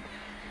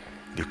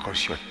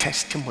 Because your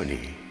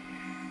testimony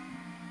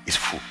is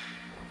full.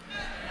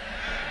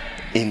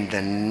 In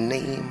the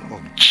name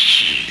of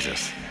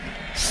Jesus.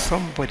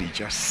 Somebody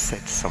just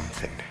said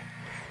something.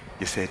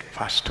 You said,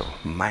 Pastor,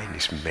 mine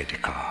is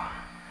medical.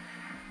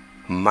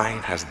 Mine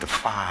has the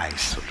 5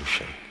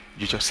 solution.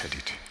 You just said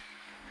it.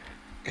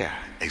 Yeah,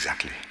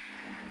 exactly.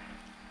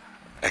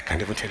 I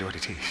can't even tell you what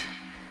it is.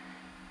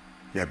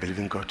 You are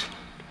believing God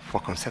for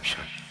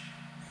conception.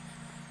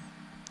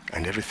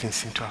 And everything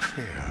seemed to have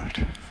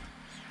failed.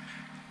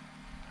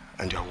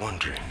 And you're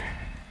wondering,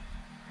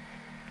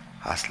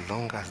 as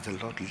long as the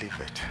Lord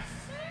liveth,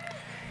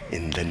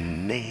 in the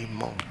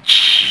name of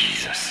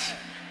Jesus,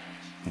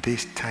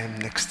 this time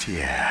next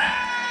year,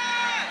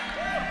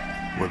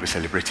 we'll be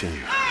celebrating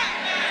you.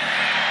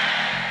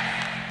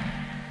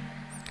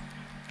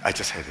 I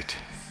just heard it.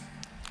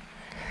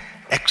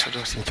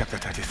 Exodus in chapter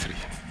 33.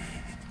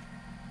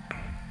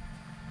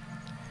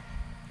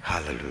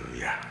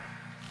 Hallelujah.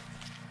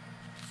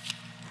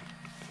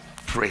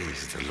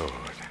 Praise the Lord.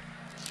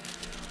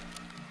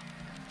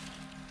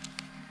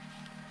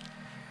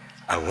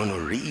 I want to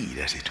read,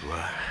 as it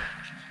were,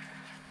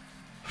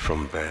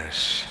 from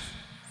verse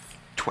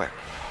 12.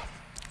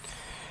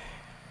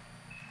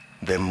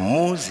 Then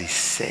Moses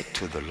said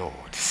to the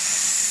Lord,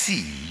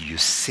 see, you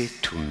said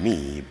to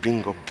me,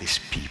 bring up this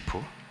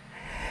people,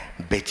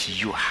 but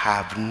you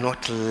have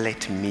not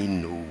let me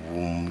know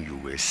whom you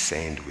will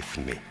send with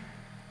me.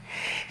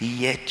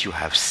 Yet you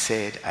have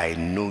said, I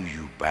know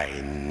you by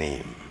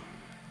name,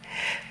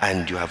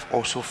 and you have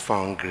also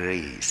found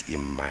grace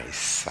in my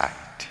sight.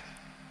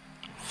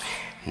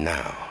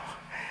 Now,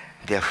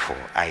 therefore,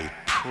 I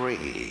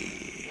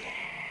pray,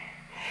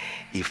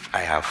 if I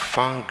have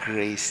found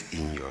grace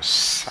in your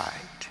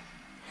sight,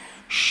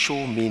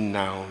 show me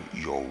now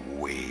your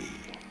way,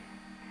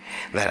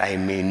 that I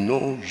may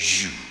know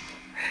you,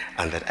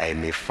 and that I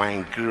may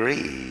find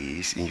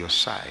grace in your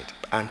sight.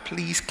 And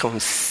please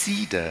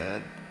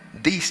consider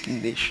this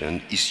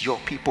nation is your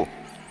people.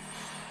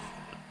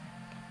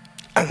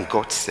 And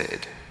God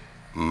said,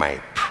 my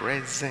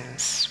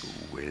presence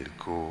will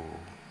go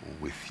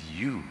with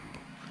you.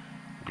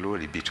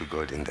 Glory be to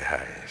God in the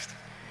highest.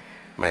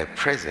 My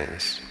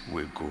presence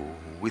will go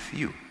with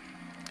you.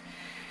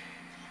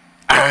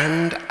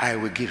 And I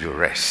will give you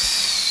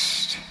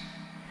rest.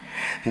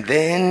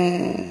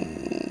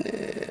 Then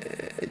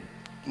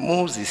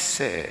Moses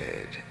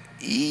said,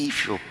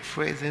 if your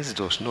presence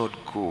does not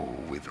go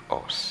with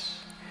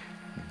us,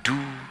 do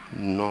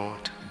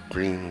not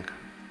bring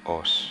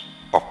us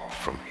up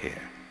from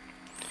here.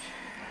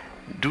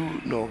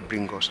 Do not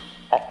bring us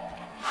up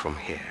from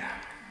here.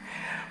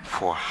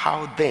 For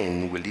how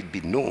then will it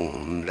be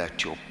known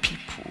that your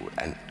people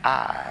and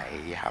I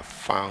have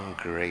found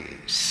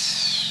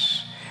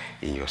grace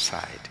in your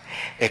sight,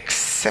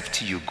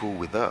 except you go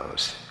with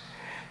us,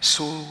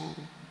 so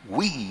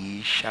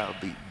we shall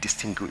be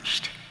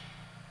distinguished?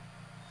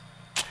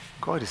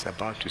 God is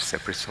about to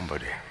separate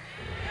somebody.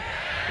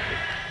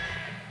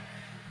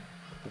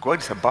 God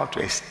is about to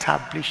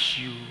establish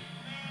you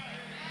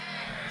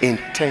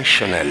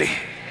intentionally.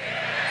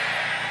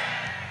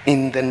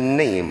 In the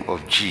name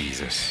of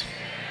Jesus.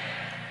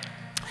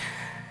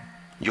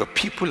 Your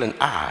people and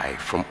I,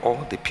 from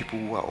all the people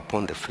who are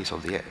upon the face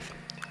of the earth.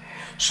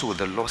 So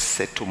the Lord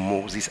said to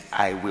Moses,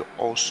 I will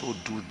also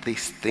do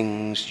these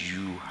things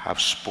you have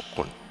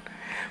spoken,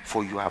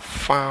 for you have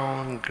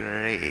found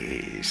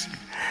grace.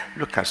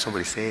 Look at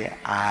somebody, say,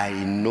 I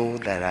know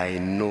that I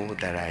know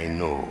that I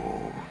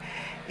know,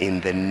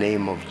 in the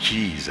name of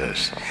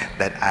Jesus,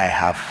 that I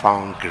have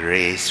found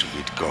grace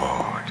with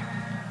God.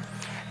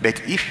 But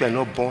if you are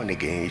not born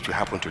again, it will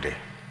happen today.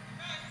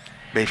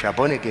 But if you are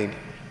born again,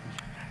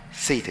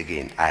 say it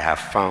again. I have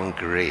found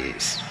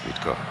grace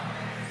with God.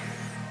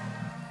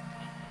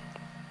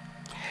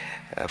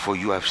 For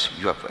you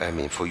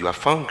have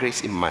found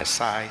grace in my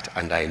sight,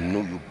 and I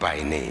know you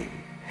by name.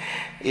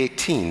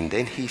 18.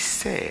 Then he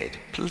said,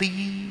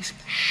 please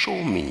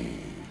show me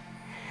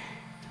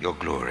your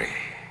glory.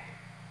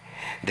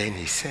 Then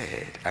he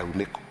said, I will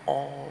make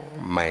all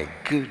my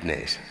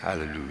goodness,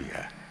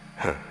 hallelujah,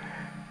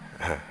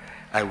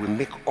 I will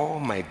make all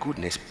my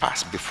goodness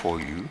pass before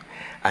you,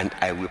 and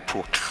I will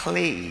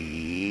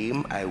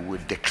proclaim, I will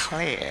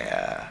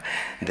declare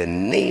the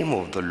name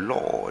of the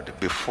Lord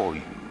before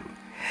you.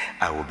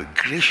 I will be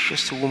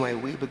gracious to whom I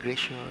will be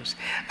gracious,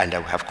 and I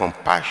will have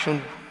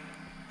compassion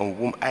on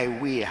whom I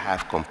will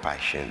have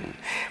compassion.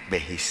 But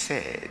he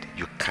said,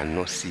 you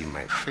cannot see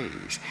my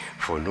face,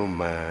 for no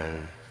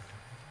man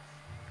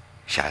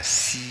shall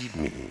see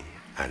me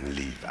and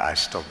live. I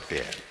stop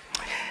there.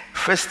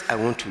 First, I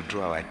want to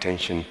draw our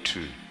attention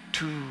to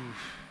two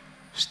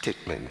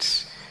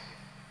statements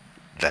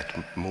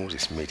that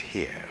Moses made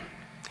here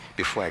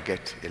before I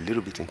get a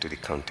little bit into the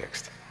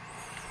context.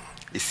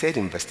 He said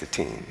in verse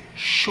 13,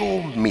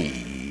 show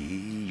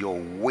me your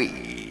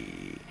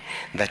way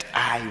that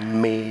I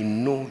may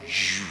know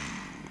you.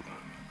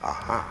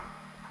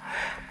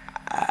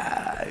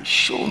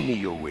 Show me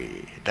your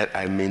way that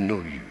I may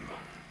know you.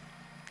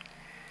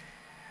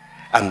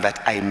 And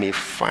that I may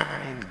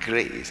find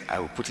grace. I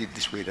will put it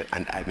this way, that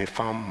and I may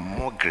find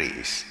more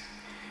grace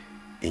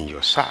in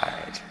your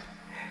sight.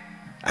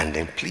 And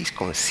then please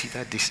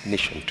consider this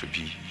nation to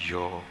be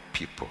your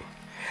people.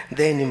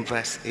 Then in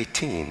verse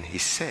 18, he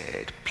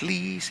said,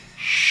 please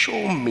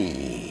show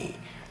me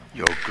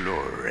your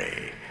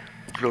glory.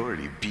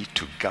 Glory be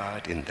to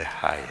God in the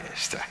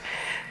highest.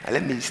 And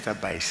let me start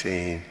by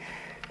saying,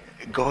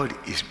 God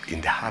is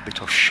in the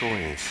habit of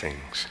showing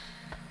things,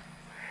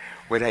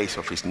 whether it's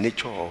of his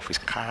nature or of his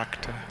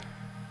character,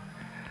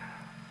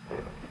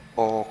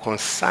 or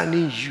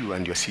concerning you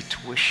and your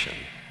situation,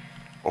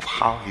 of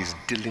how he's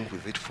dealing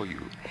with it for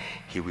you.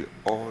 He will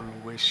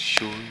always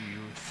show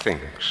you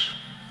things.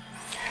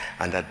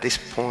 And at this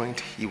point,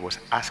 he was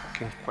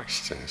asking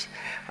questions.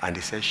 And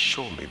he said,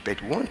 show me.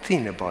 But one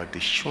thing about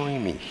the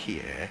showing me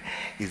here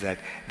is that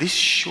this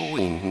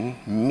showing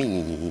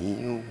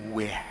me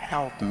will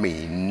help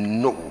me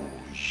know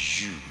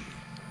you.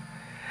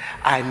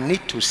 I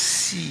need to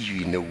see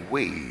you in a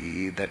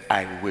way that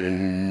I will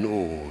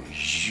know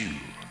you.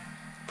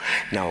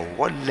 Now,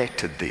 what led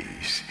to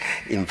this?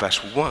 In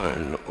verse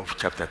 1 of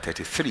chapter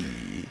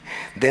 33,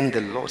 then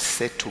the Lord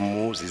said to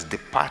Moses,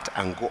 depart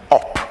and go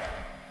up.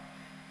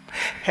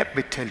 Help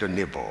me tell your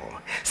neighbor,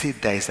 see,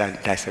 there's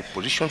a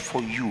position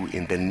for you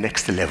in the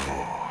next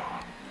level.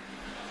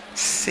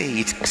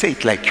 Say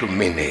it like you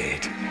mean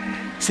it.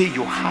 Say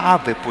you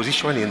have a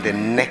position in the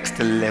next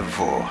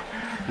level.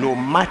 No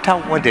matter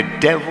what the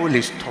devil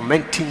is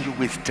tormenting you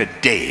with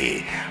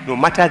today, no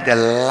matter the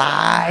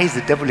lies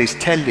the devil is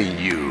telling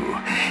you,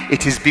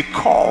 it is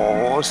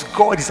because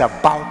God is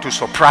about to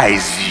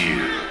surprise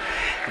you.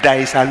 There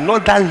is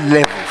another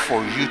level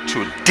for you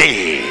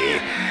today.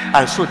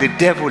 And so the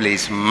devil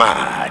is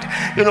mad.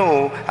 You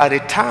know, at a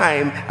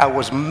time I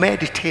was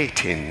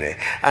meditating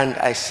and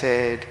I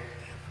said,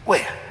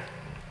 well,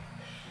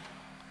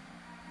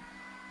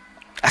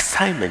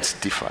 assignments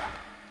differ.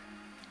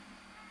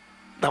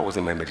 That was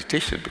in my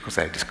meditation because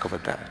I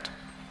discovered that.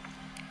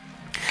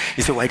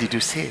 He said, why did you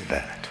say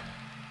that?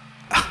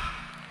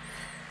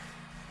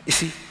 You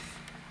see,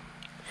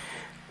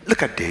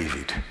 look at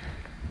David.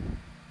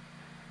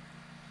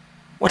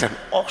 What an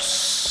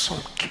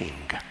awesome king.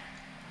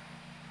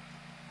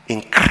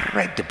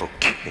 Incredible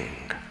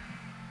king.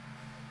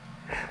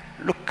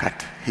 Look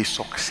at his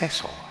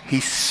successor,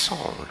 his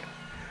son.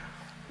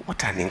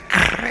 What an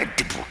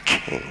incredible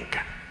king.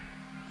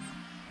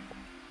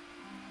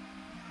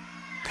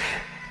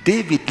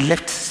 David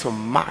left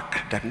some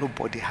mark that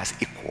nobody has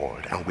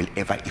equaled and will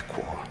ever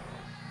equal.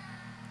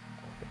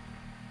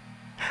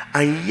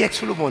 And yet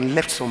Solomon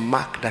left some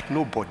mark that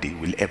nobody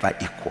will ever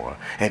equal.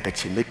 And that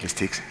he made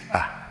mistakes.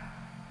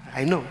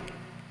 I know.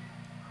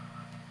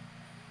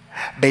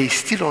 But it's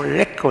still on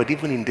record,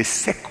 even in the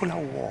secular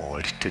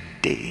world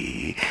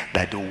today,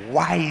 that the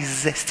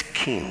wisest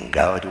king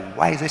or the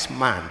wisest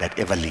man that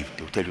ever lived,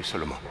 they will tell you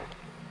Solomon.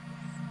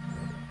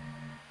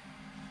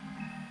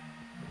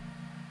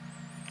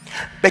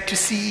 But you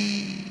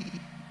see,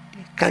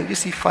 can you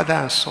see father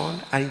and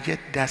son, and yet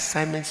the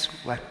assignments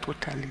were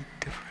totally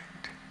different.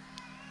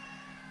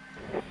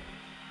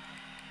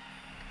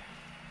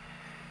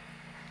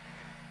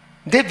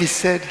 David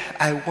said,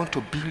 I want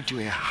to build you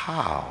a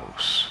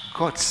house.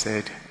 God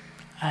said,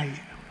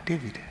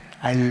 David,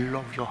 I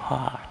love your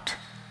heart.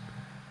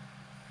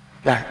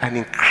 You are an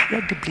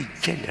incredibly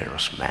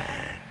generous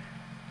man.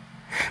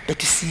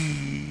 But you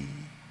see,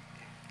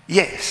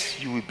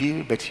 yes, you will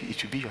be, but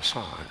it will be your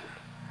son.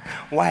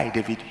 Why,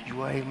 David?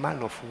 You are a man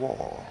of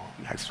war.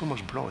 You have so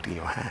much blood in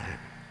your hand.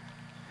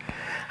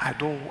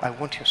 I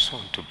want your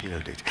son to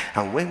build it.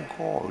 And when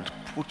God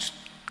puts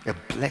a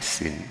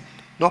blessing,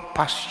 not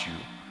past you,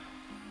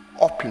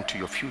 up into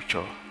your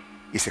future,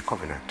 it's a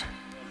covenant.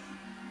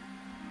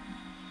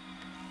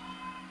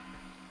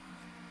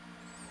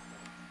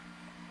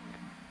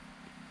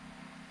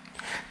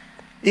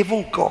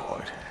 Even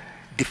God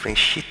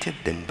differentiated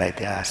them by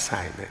their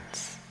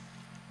assignments.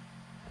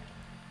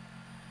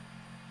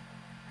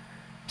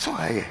 So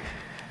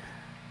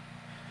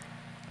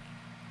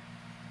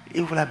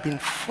it would have been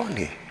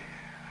funny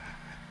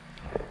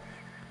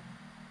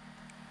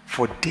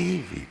for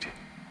David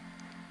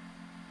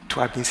to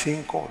have been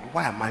saying, God,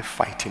 why am I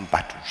fighting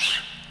battles?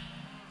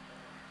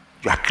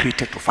 You are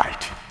created to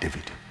fight,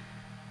 David.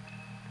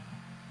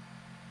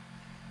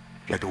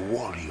 You are the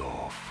warrior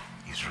of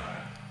Israel.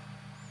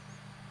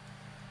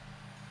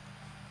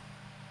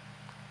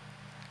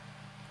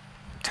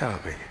 Tell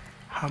me,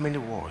 how many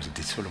wars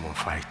did Solomon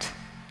fight?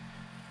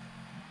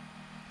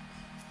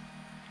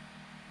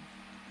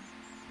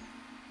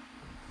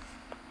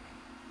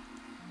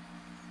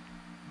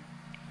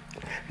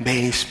 But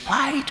in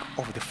spite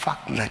of the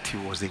fact that he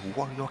was a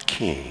warrior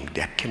king,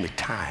 there came a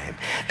time,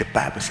 the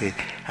Bible said,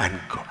 and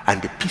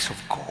the peace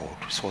of God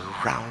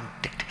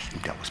surrounded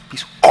him. There was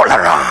peace all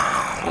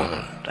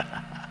around.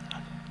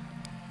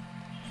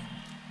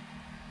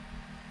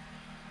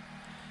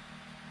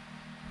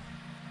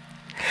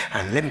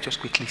 And let me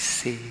just quickly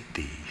say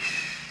this.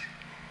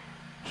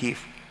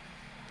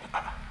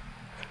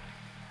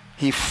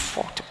 He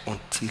fought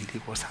until he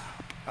was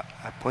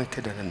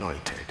appointed and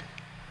anointed,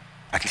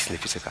 at least in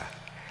the physical.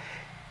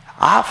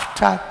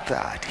 After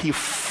that, he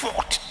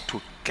fought to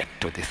get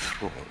to the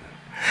throne.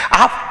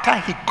 After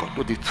he got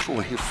to the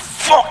throne, he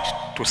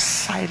fought to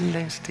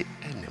silence the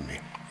enemy.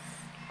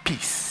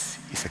 Peace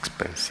is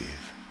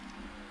expensive.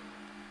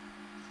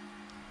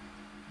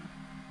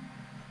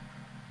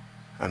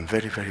 And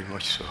very, very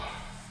much so.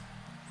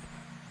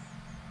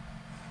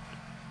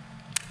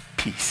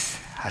 Peace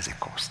has a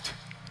cost.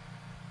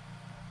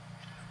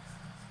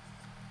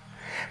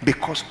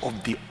 Because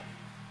of the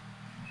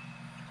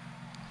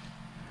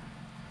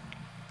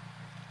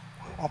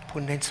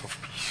opponents of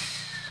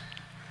peace,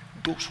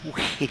 those who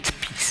hate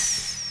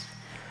peace,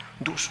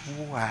 those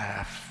who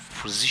have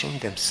positioned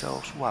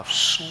themselves, who have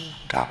sold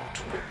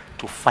out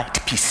to fight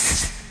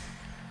peace.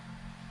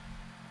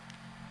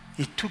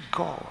 It took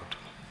God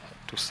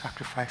to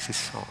sacrifice his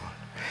son.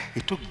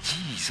 It took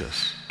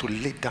Jesus to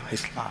lay down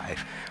his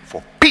life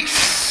for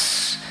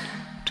peace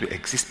to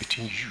exist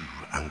between you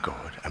and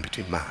God and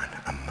between man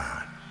and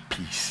man.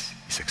 Peace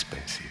is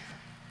expensive.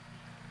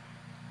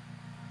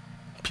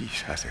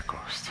 Peace has a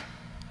cost.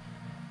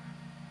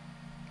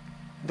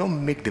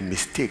 Don't make the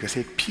mistake and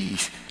say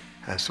peace,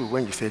 and so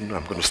when you say no,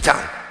 I'm going to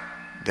stand,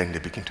 then they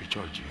begin to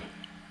judge you.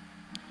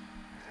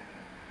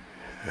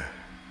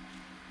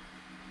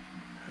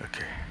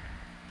 Okay.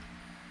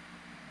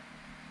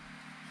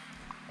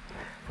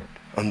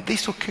 On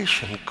this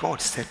occasion, God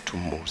said to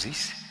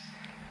Moses,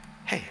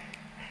 hey,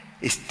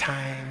 it's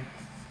time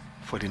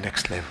for the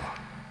next level.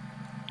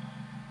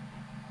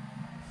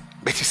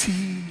 But you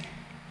see,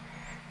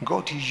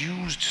 God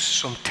used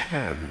some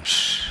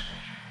terms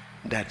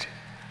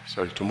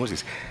to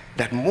Moses,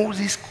 that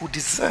Moses could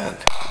discern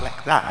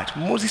like that.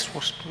 Moses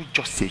was not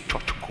just a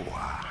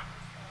churchgoer.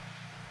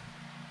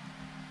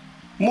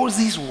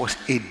 Moses was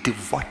a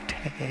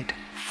devoted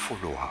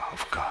follower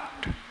of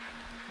God.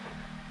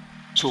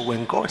 So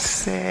when God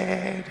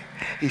said,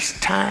 it's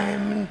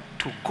time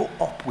to go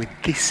up with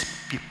these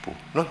people,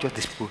 not just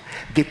these people,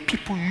 the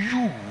people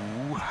you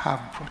have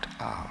brought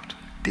out,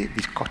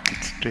 David cut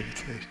it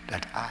straight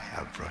that I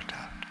have brought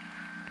out.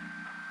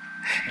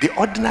 The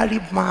ordinary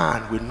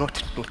man will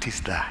not notice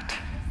that.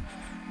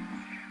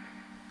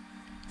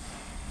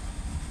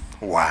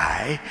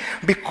 Why?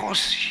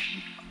 Because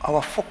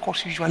our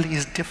focus usually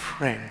is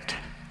different.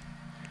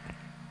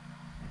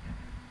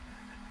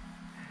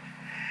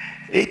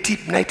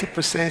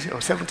 80-90% or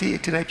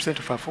 70-89%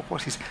 of our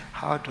focus is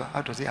how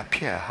does it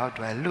appear? How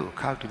do I look?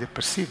 How do they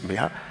perceive me?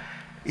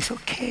 It's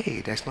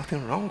okay. There's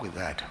nothing wrong with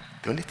that.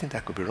 The only thing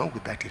that could be wrong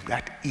with that is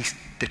that is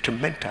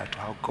detrimental to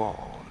how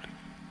God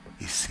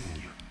is seeing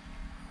you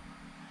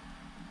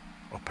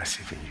or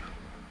perceiving you.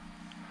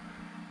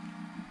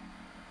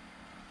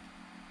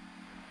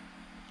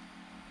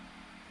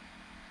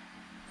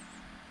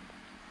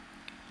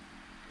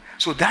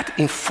 So that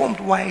informed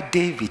why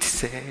David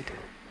said,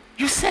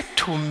 you said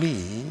to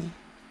me,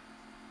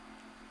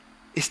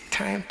 it's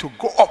time to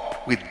go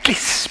up with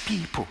these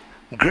people.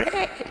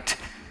 Great.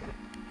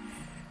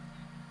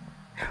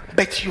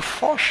 But you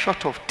fall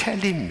short of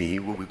telling me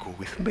who will go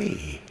with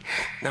me.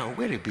 Now,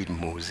 wait a bit,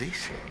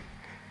 Moses.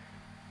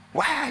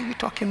 Why are you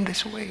talking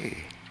this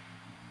way?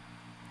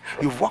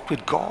 You've walked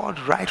with God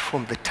right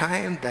from the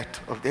time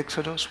of the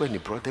Exodus when he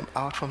brought them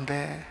out from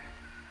there.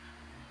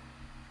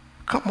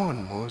 Come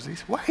on,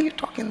 Moses. Why are you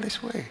talking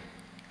this way?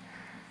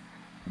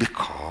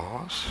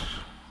 Because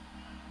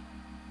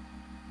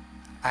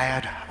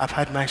I've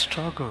had my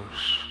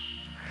struggles.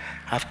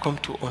 I've come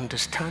to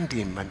understand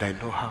him and I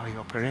know how he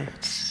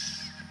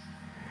operates.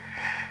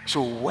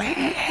 So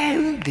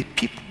when the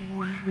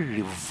people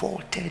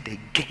revolted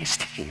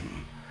against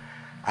him,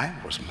 I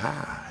was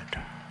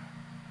mad.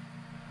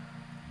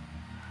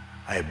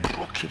 I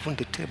broke even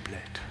the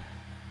tablet.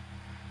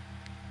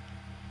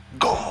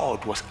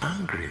 God was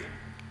angry.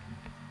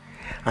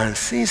 And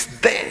since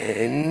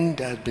then,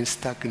 there has been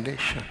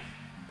stagnation.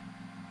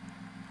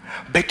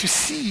 But you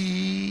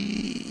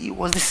see, it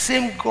was the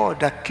same God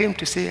that came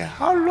to say,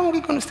 how long are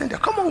you going to stand there?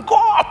 Come on, go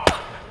up.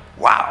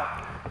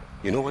 Wow.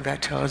 You know what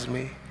that tells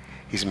me?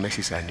 His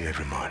mercies are new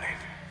every morning.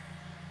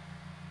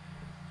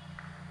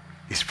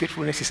 His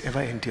faithfulness is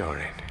ever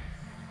enduring.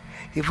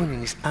 Even in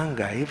his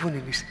anger, even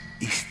in his,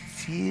 he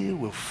still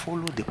will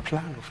follow the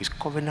plan of his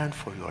covenant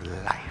for your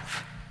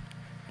life.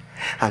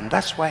 And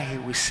that's why he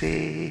will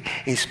say,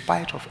 in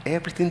spite of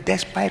everything,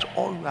 despite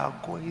all you are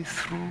going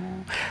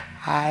through,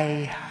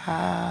 I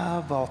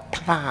have a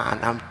plan.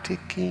 I'm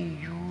taking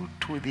you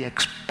to the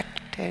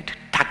expected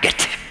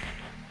target.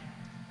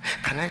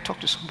 Can I talk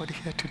to somebody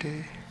here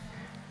today?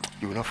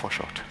 You will not fall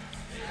short.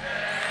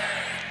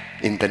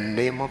 In the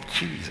name of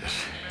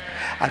Jesus,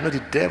 I know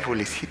the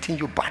devil is hitting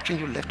you, battering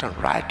you left and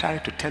right, trying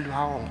to tell you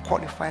how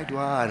unqualified you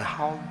are and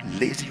how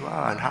lazy you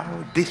are and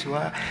how this you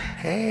are.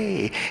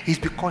 Hey, it's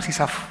because he's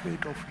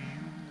afraid of you.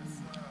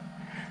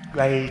 You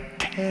are a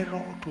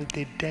terror to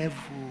the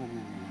devil.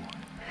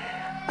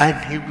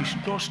 And he will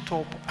not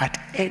stop at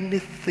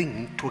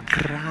anything to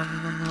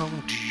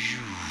ground you.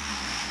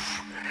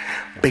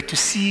 But to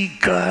see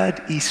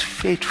God is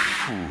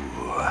faithful.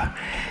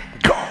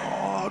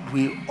 God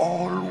will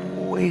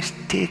always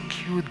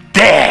take you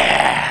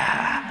there.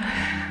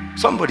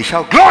 Somebody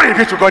shout, glory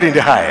be to God in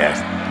the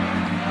highest.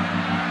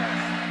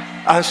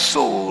 And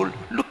so,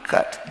 look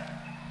at,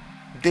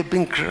 they've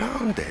been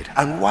grounded.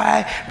 And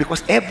why?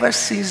 Because ever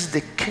since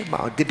they came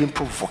out, they've been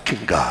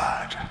provoking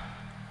God.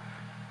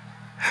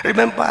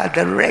 Remember at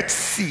the Red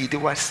Sea, they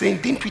were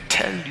saying, didn't we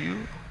tell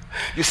you?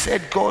 You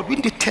said, God,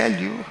 didn't we tell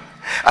you?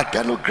 Are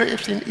there no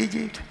graves in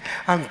Egypt?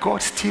 And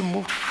God still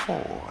moved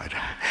forward.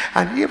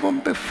 And even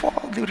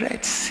before the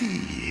Red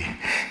Sea,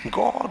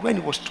 God, when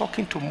he was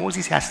talking to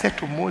Moses, he had said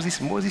to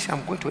Moses, Moses,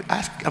 I'm going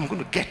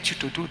to get you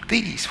to do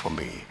this for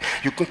me.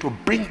 You're going to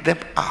bring them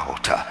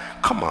out.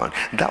 Come on.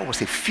 That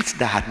was a feat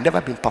that had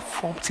never been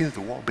performed since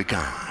the war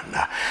began.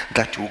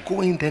 That you go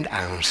in then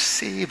and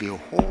save a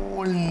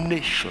whole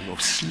nation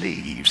of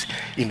slaves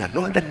in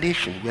another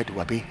nation where they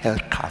were being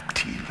held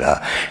captive.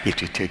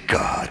 It will take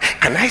God.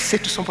 Can I say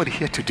to somebody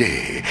here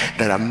today,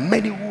 there are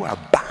many who are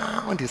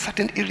bound in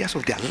certain areas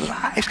of their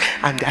lives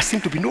and there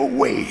seems to be no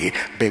way,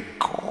 but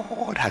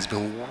God has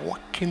been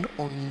working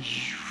on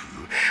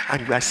you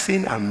and you are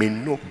saying, I'm a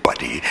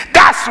nobody.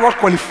 That's what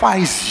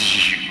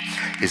qualifies you.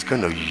 He's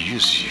going to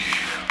use you.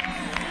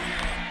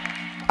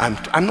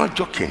 I'm not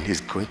joking.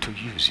 He's going to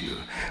use you.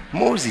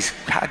 Moses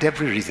had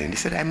every reason. He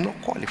said, I'm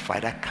not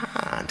qualified. I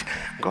can't.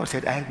 God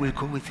said, I will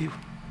go with you.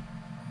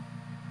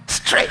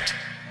 Straight.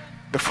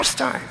 The first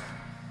time.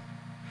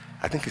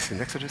 I think it's in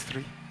Exodus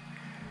 3.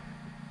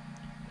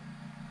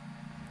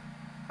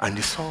 And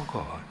he saw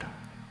God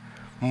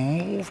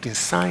moved in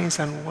signs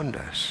and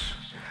wonders,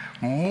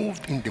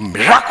 moved in the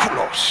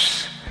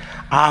miraculous.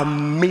 I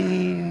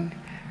mean,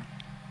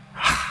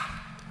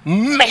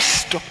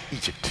 messed up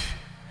Egypt.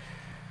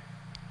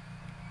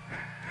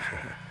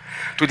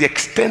 To the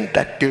extent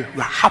that they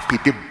were happy,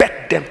 they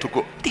begged them to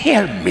go.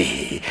 Tell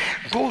me,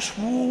 those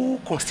who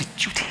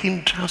constitute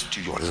hindrance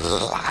to your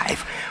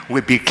life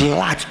will be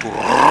glad to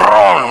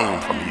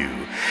run from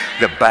you.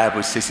 The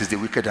Bible says it's the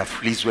wicked that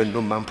flees when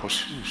no man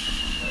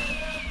pursues.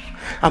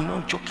 I'm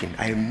not joking,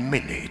 I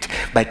mean it.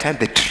 By the time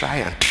they try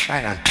and try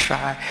and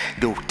try,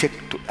 they will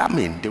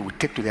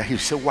take to their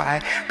heels. Say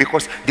why?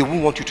 Because they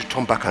won't want you to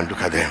turn back and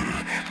look at them.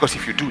 Because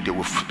if you do, they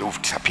will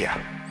disappear.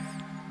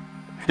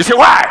 You say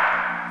why?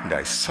 There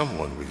is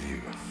someone with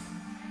you.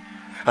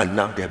 And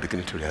now they are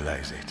beginning to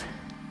realize it.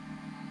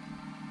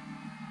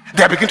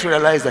 They are beginning to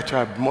realize that you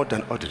are more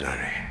than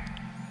ordinary.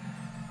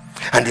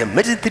 And the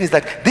amazing thing is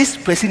that this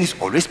person has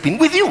always been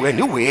with you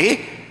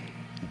anyway.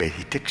 But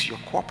he takes your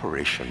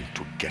cooperation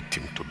to get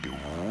him to be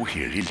who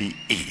he really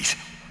is,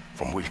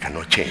 from who he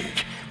cannot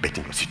change. But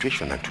in your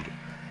situation, and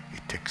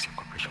it takes your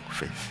cooperation with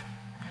faith.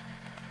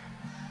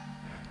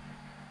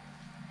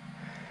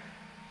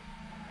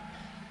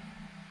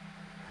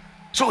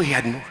 So he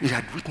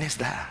had witnessed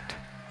that.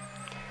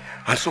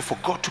 And so for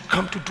God to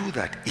come to do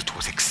that, it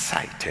was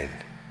exciting.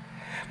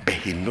 But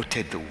he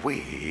noted the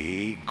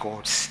way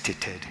God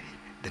stated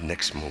the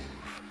next move.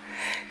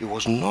 It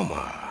was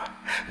normal.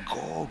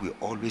 God will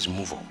always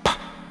move up.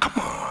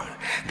 Come on.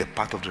 The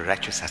path of the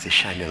righteous as a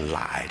shining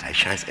light. It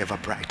shines ever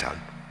brighter.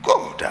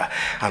 Good.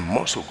 And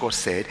more so, God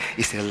said,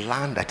 it's a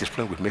land that is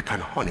flowing with milk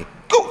and honey.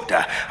 Good.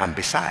 And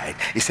besides,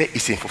 he said,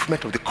 it's in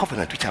fulfillment of the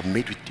covenant which I've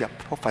made with your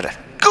forefathers.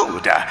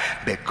 Good.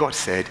 But God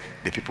said,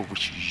 the people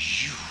which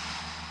you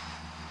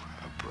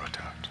have brought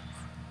out.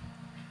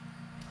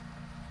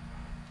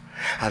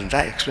 And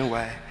that explains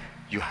why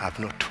you have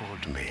not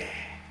told me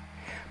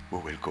who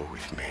will go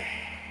with me.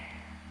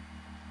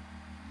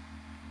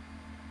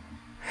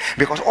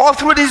 Because all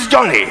through this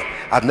journey,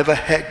 I've never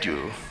heard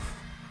you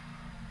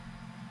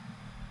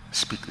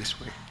speak this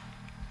way.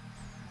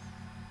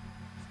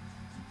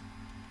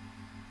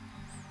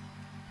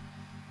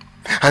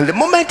 And the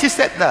moment he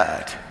said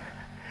that,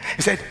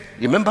 he said,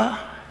 remember,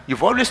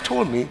 you've always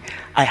told me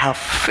I have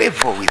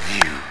favor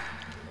with you.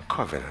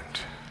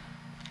 Covenant.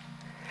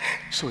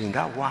 So in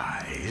that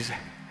wise,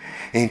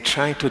 in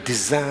trying to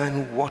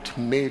discern what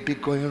may be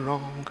going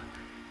wrong,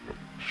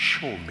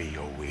 show me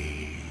your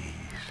ways.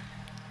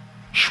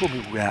 Show me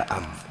where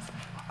I'm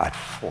at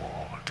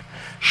fault.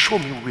 Show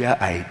me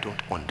where I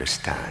don't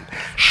understand.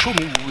 Show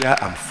me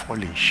where I'm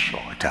falling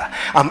short.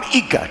 I'm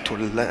eager to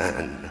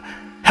learn.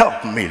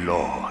 Help me,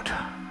 Lord.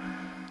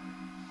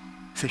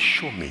 Say,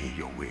 show me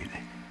your way.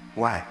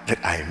 Why?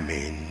 That I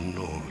may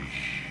know you.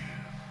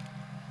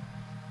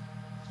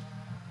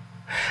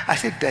 I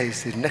said there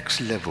is a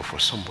next level for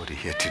somebody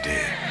here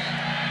today.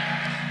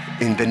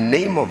 In the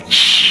name of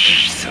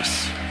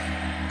Jesus.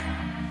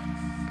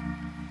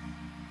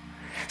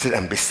 Said,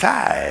 and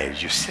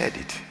besides, you said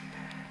it.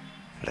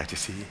 Like you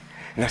see.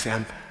 And I say,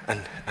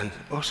 and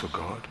also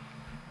God,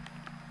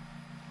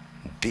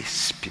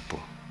 these people,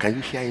 can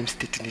you hear him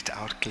stating it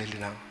out clearly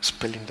now,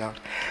 spelling it out?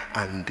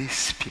 And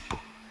these people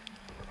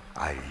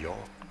are your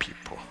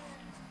people.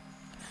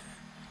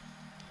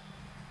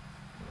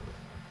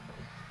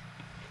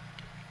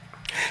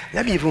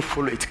 Let me even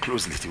follow it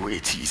closely the way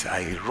it is.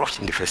 I rushed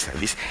in the first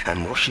service.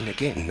 I'm rushing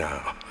again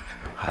now.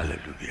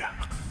 Hallelujah.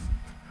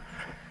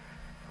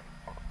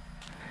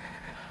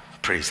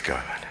 Praise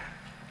God.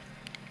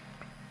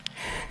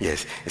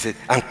 Yes, he said,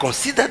 and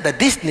consider that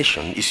this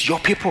nation is your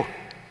people.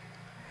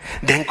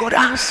 Then God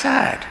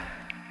answered.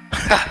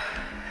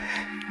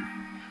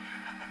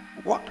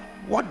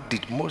 What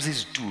did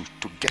Moses do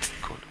to get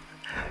God?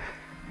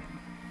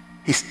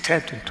 He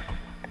stepped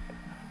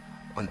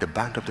on the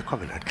band of the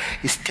covenant.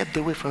 He stepped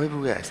away from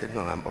everywhere. I said,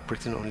 no, I'm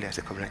operating only as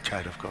a covenant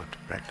child of God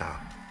right now.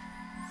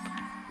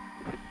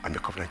 I'm a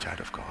covenant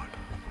child of God.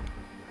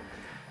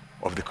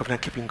 Of the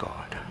covenant keeping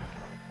God.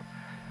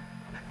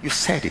 You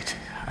said it.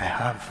 I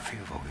have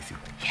favor with you.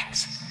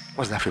 Yes.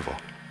 What's that favor?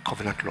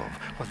 Covenant love.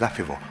 What's that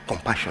favor?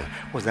 Compassion.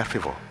 What's that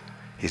favor?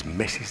 His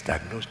mercies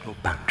that knows no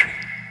boundary.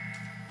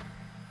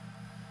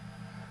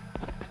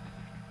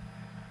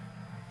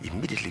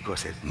 Immediately God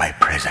said, my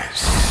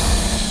presence.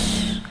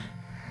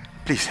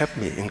 Please help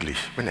me in English.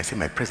 When I say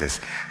my presence,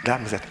 that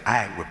means that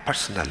I will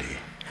personally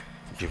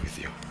be with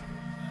you.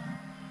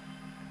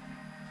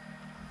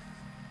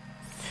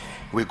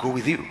 We go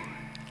with you,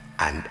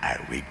 and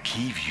I will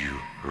give you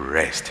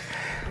rest.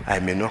 I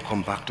may not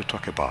come back to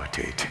talk about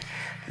it.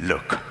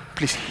 Look,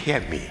 please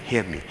hear me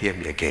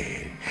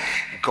again.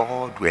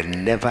 God will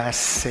never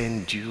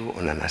send you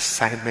on an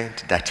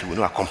assignment that he will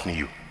not accompany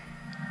you.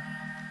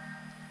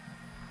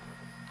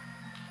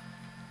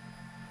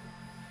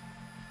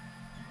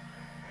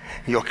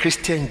 Your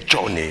Christian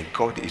journey,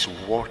 God is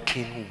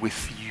working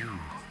with you.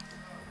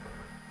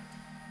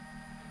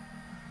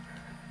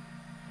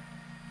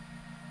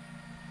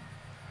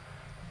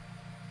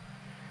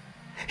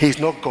 He's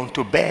not gone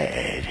to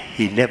bed.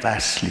 He never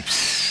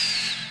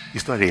sleeps.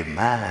 He's not a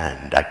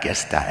man that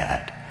gets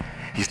tired.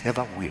 He's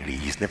never weary.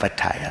 He's never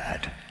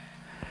tired.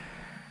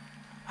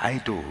 I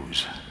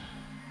doze.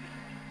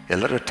 A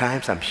lot of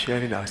times I'm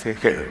sharing, I'll say,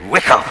 okay,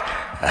 wake up.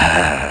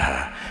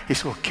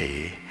 It's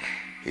okay.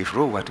 If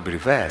role were to be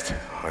reversed,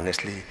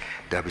 honestly,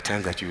 there'll be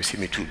times that you will see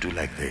me too do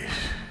like this.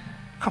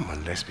 Come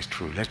on, let's be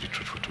true. Let's be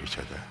truthful to each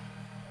other.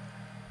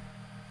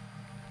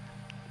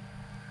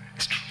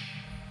 It's true.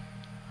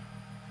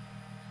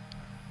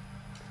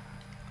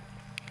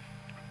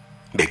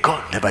 But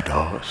God never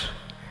does.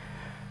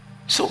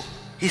 So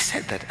he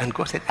said that, and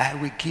God said, I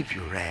will give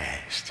you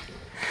rest.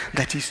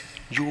 That is,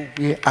 you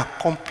will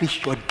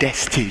accomplish your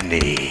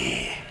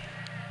destiny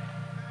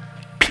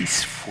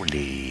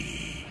peacefully.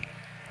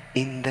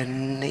 In the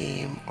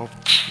name of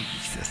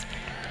Jesus.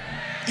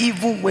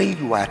 Even when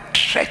you are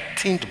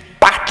threatened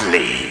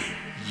badly,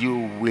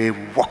 you will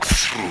walk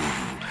through.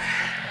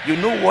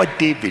 You know what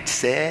David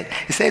said?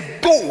 He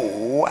said,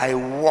 though I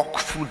walk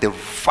through the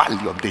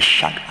valley of the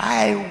shadow,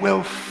 I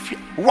will fear.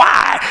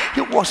 Why?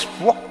 He was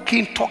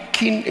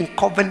talking in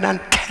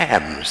covenant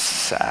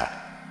terms.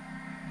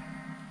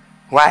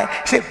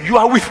 Why? He said, you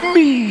are with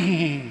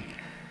me.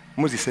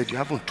 Moses said, you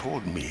haven't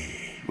told me.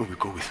 Will you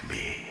go with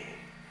me?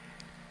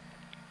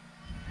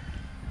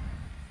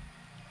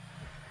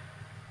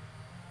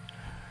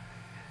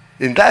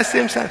 In that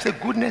same sense,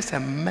 goodness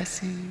and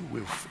mercy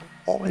will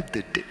all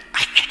the day.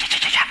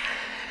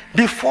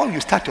 Before you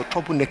start your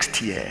trouble next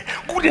year,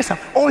 goodness and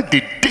all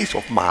the days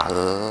of my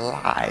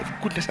life,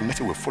 goodness and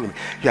mercy will follow me.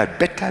 You had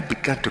better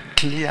begin to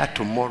clear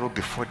tomorrow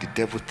before the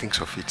devil thinks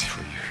of it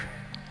for you.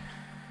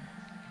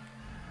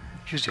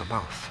 Use your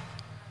mouth.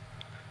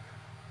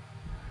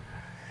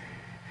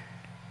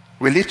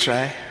 Will he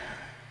try?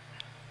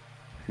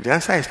 The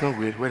answer is not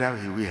will, whether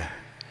he will.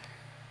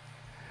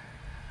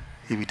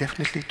 He will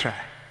definitely try.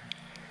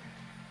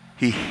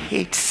 He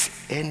hates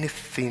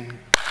anything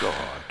God.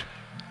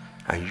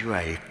 And you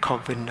are a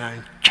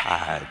covenant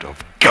child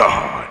of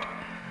God.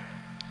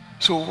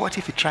 So what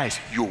if he tries?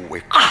 You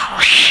will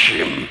crush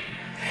him.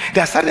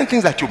 There are certain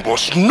things that you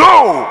must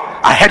know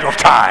ahead of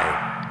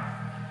time.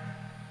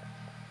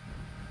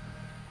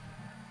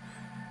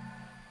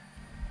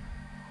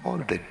 All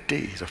the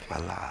days of my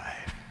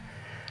life.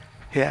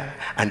 Here,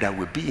 and I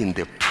will be in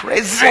the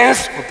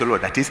presence of the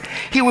Lord. That is,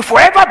 he will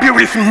forever be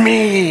with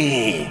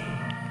me.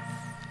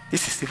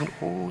 This is even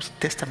Old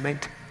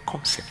Testament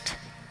concept.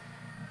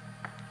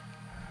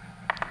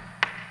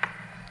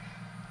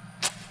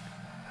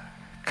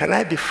 Can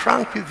I be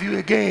frank with you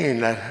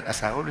again,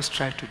 as I always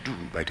try to do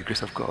by the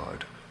grace of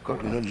God?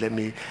 God will not let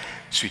me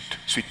sweet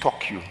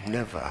talk you,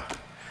 never.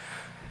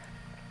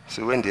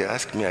 So when they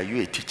ask me, are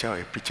you a teacher or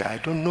a preacher? I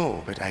don't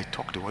know, but I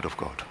talk the word of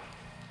God.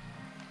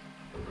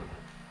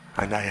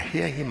 And I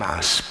hear him, I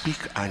speak,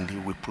 and he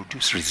will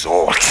produce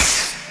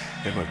results.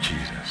 In the name of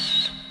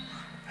Jesus.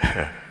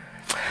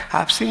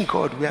 I've seen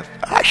God where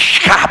I've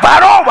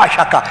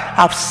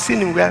seen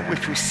him where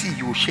if you see,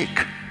 you will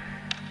shake.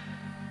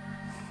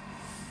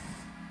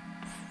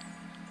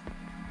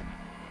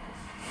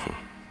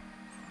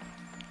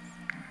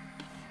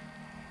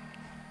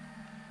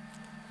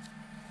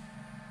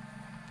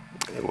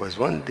 was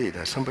one day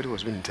that somebody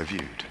was being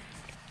interviewed.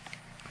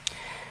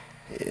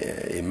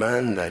 A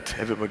man that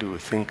everybody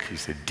would think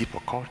is a deep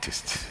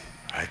occultist.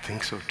 I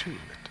think so too.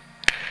 But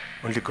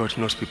only God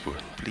knows people.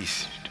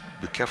 Please,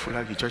 be careful how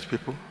you judge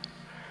people.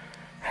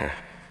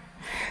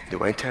 They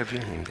were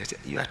interviewing him. They said,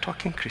 "You are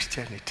talking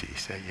Christianity." He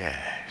said,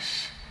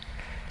 "Yes."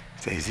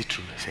 He said, "Is it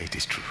true?" He said, "It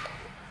is true.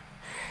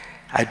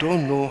 I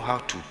don't know how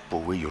to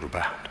powe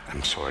Yoruba.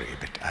 I'm sorry,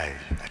 but I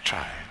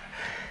tried.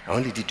 I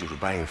only did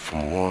Yoruba in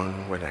Form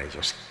 1 when I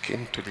just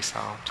came to the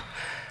South.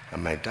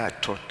 And my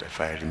dad thought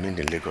if I remained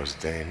in Lagos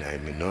then, I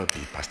may not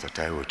be Pastor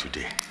Taiwo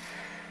today.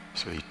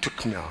 So he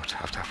took me out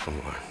after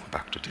Form 1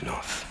 back to the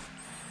North.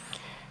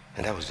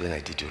 And that was when I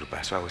did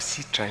Yoruba. So I was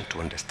still trying to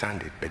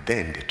understand it. But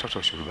then they taught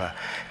us Yoruba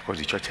because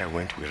the church I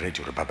went, we read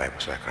Yoruba Bible,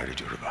 so I can read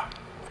Yoruba.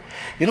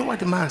 You know what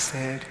the man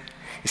said?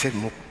 He said,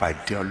 "Mo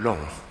pàdé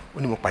Ọlọ́run, ó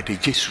ní mo pàdé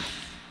Jésù.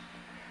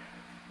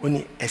 Ó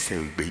ní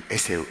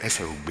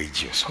ẹsẹ̀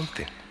ògbèjì or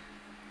something."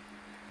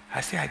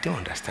 I said, "I don't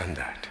understand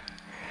that."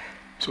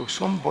 So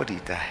somebody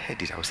that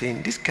heard it, I was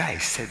saying, "This guy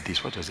said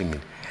this, what does it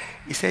mean?"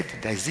 He said,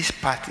 "There's this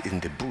part in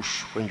the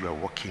bush when you are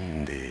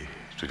walking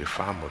to the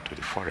farm or to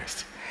the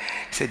forest."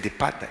 He said, "The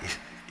part that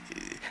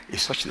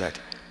is such that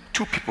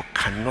two people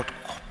cannot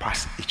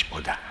pass each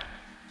other.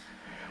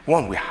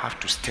 One will have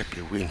to step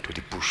away into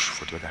the bush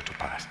for the other to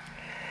pass."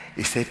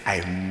 He said,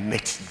 "I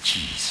met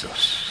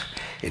Jesus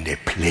in a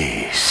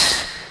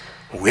place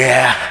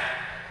where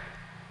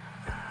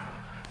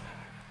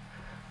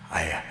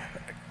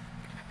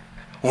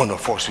one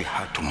of us we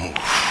had to move."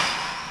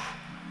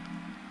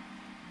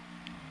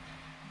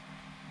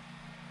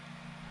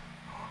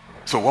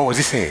 So what was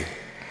he saying?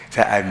 He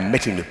said, "I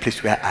met him in a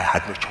place where I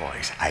had no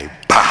choice. I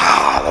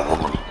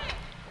bowed."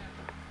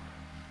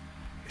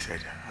 He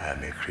said, "I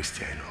am a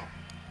Christian."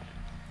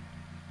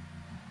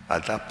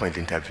 At that point,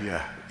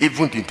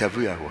 even the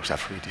interviewer was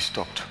afraid. He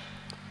stopped.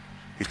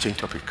 He changed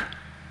topic.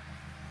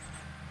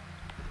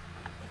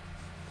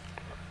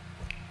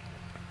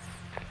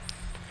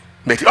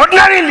 But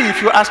ordinarily,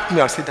 if you ask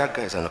me, I'll say that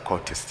guy is an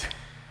occultist.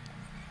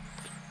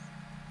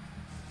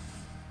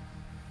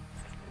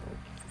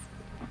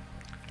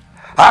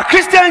 Our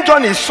Christian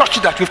journey is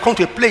such that we've come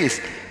to a place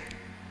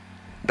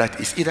that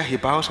is either he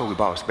bows or we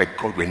bows, but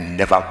God will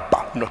never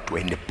bow, not to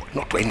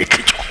any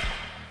creature.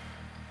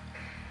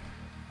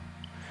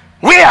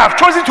 We have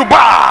chosen to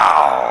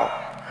bow,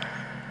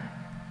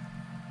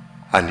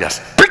 and He has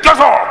picked us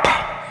up,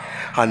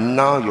 and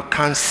now you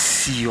can't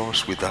see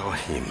us without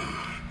Him.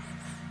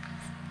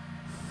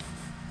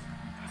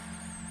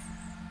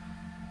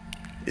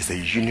 It's a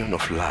union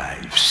of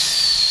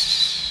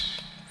lives.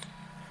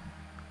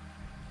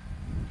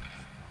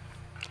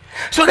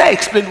 So that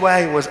explained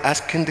why he was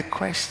asking the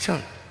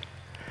question.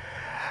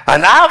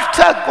 And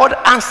after God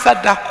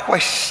answered that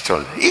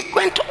question, he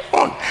went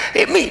on.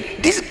 I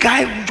mean, this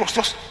guy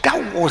was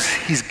that was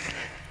his,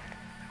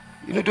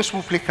 you know, those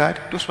who play card,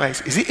 those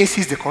guys, is it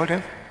aces they call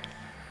them?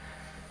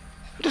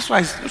 Those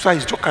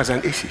guys jokers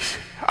and aces.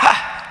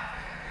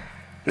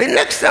 The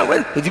next time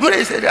when the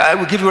Buddha said, "I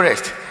will give you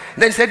rest,"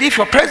 then he said, "If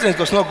your presence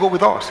does not go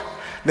with us,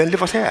 then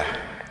leave us here."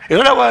 In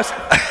other words,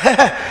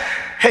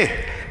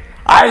 hey,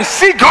 I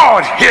see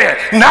God here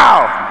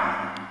now.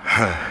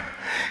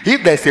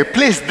 If there's a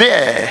place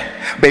there,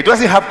 but it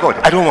doesn't have God,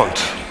 I don't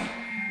want.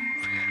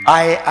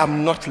 I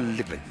am not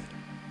living.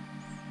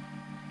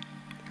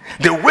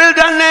 The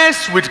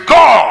wilderness with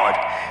God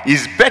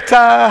is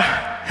better,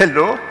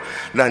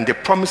 than the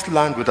promised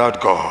land without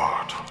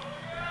God.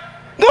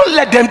 Don't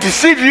let them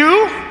deceive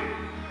you.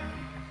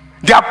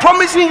 They are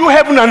promising you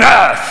heaven and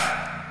earth.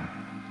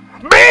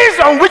 Based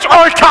on which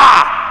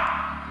altar?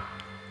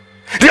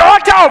 The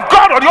altar of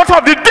God or the altar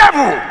of the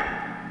devil?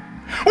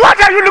 What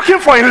are you looking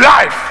for in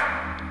life?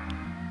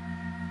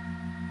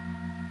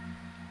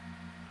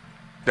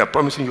 They are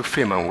promising you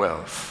fame and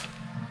wealth.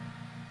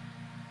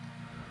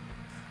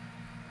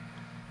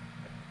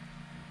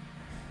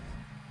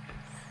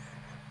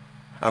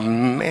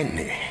 And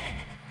many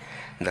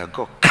that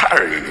got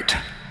carried,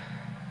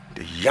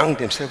 they young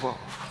themselves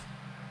off,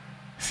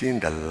 seeing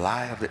the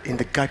lie in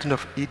the Garden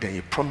of Eden.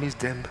 He promised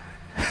them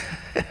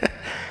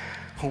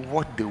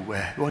what they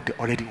were, what they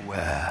already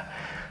were,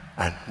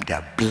 and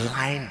their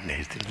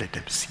blindness didn't let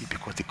them see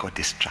because they got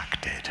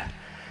distracted.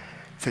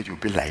 Said you'll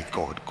be like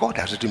God. God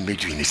has already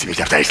made you in His image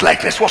after His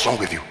likeness. What's wrong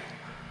with you?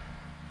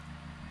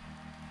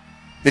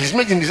 In His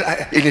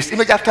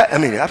image after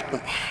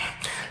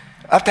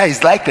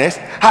His likeness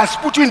has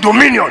put you in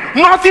dominion.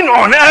 Nothing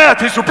on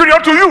earth is superior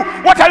to you.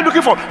 What are you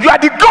looking for? You are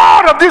the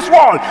God of this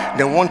world.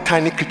 Then one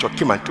tiny creature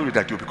came and told you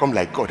that you become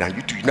like God, and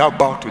you now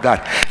bow to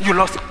that. You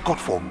lost God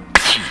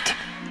forbid.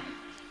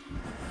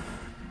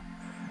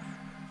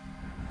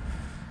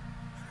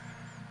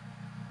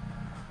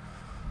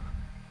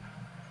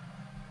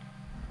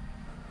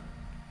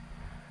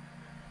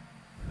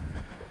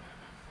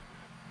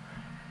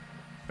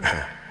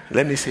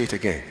 Let me say it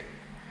again.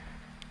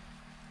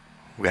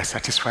 We are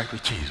satisfied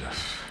with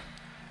Jesus.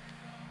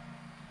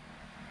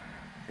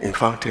 In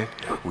Fountain,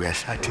 we are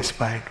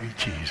satisfied with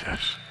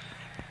Jesus.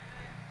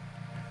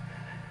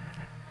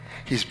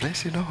 He's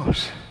blessing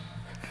us.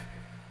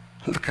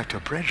 Look at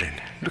your brethren.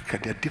 Look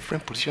at their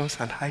different positions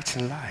and heights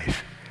in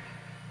life.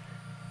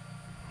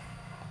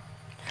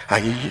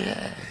 And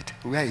yet,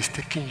 where he's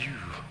taking you,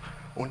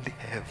 only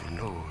heaven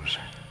knows.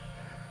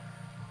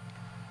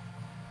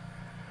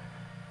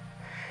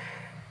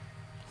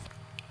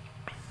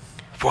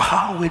 For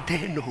how will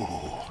they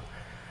know?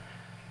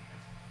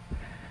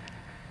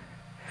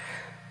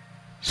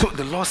 So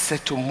the Lord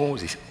said to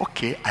Moses,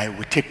 okay, I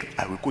will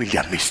go in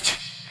their midst.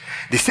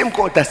 The same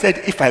God that said,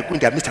 if I go in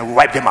their midst, I will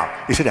wipe them out.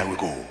 He said, I will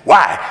go.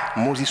 Why?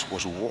 Moses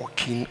was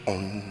walking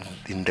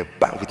within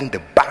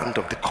the band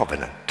of the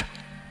covenant.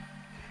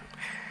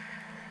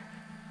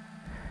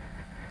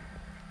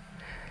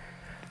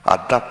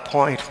 At that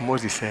point,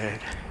 Moses said,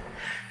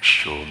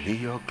 show me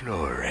your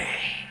glory.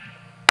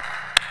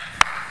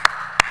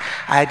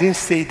 I didn't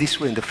say this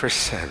way in the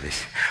first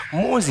service.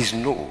 Moses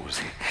knows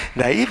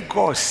that if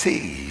God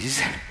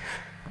says,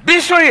 be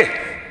sorry,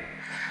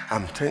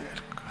 I'm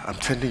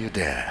telling you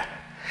there,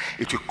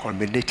 it will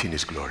culminate in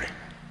his glory.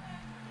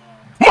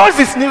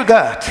 Moses knew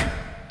that.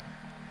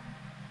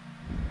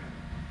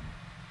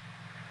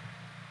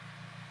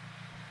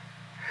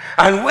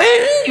 And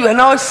when you are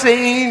now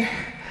saying,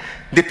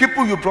 the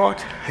people you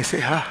brought, I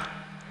say,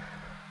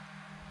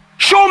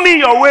 show me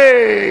your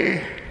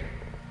way.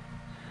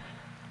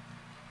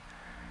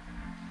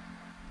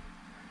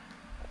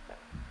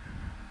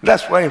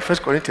 That's why in 1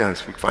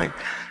 Corinthians we find,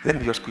 let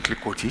me just quickly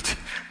quote it.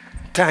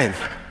 Time.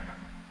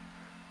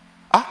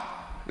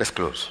 Let's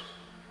close.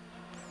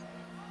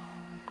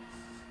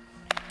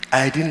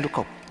 I didn't look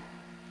up.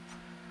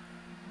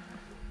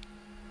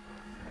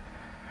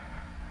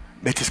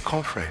 But it's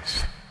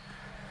conference.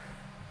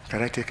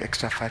 Can I take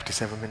extra 5 to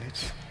 7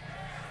 minutes?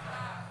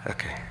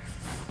 Okay.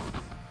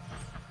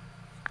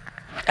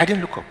 I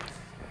didn't look up.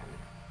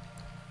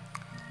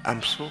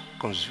 I'm so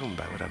consumed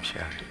by what I'm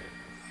sharing.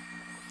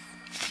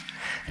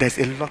 There's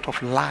a lot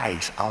of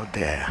lies out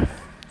there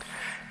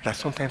that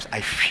sometimes I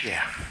fear.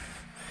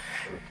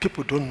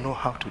 People don't know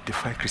how to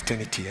define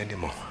Christianity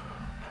anymore.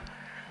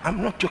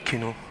 I'm not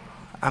joking.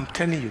 I'm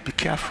telling you, be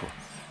careful.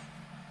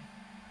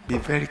 Be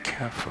very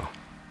careful.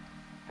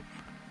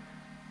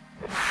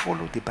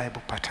 Follow the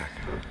Bible pattern.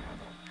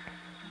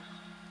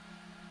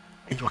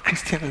 In your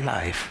Christian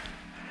life,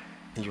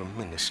 in your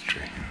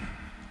ministry.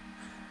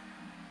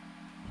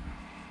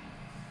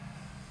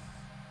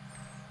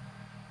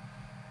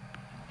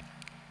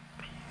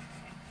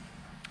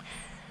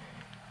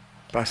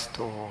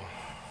 Pastor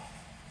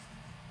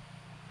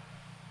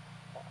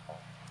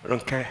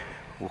Ronke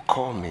will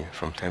call me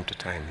from time to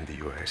time in the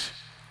US.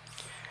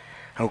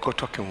 I will go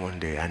talking one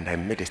day and I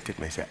made a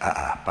statement. I said,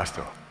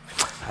 Pastor.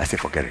 I said,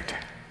 forget it.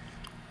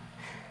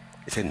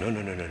 He said,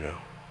 no.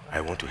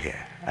 I want to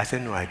hear. I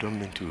said, no, I don't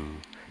mean to.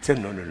 He said,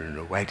 no.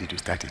 Why did you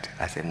start it?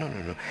 I said, no.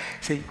 He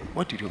said,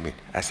 what did you mean?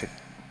 I said,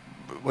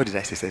 what did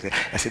I say?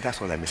 I said,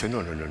 that's all I mean. He said, no,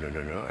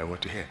 I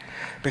want to hear.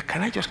 But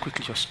can I just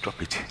quickly just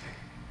drop it?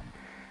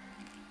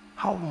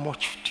 How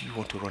much do you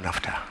want to run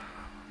after?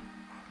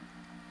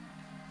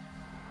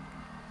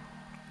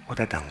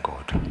 Other than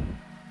God.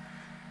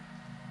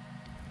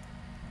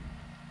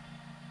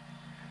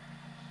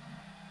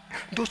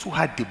 Those who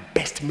had the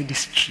best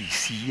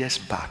ministries years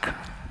back,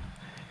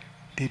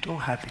 they don't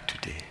have it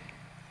today.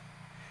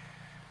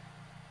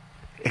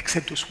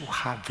 Except those who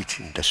have it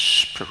in the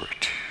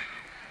spirit,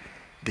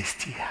 they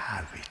still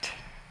have it.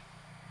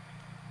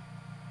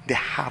 They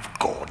have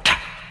God.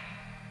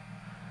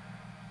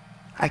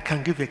 I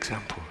can give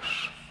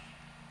examples.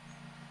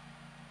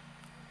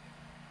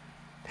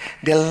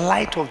 The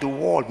light of the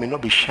world may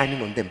not be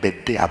shining on them,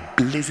 but they are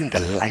blazing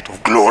the light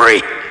of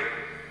glory.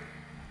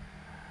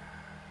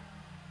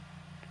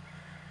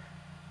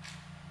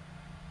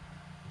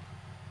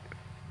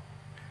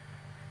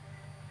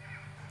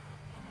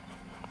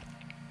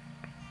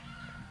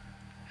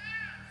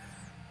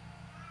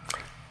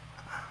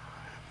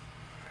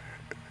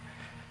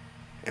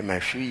 In my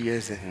few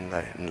years in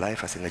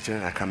life as a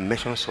Nigerian, I can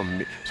mention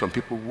some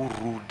people who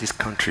ruled this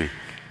country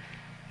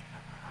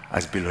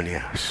as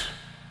billionaires.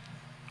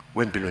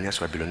 When billionaires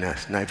were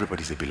billionaires, now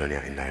everybody's a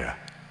billionaire in Naira.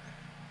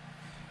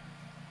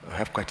 I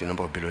have quite a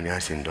number of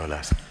billionaires in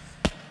dollars.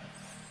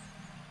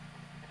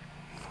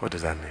 What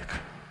does that make?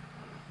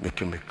 Make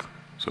you make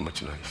so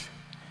much noise?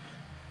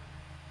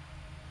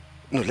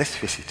 No, let's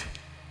face it.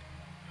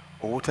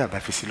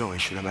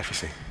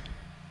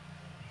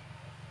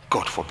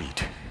 God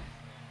forbid.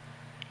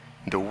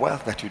 The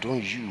wealth that you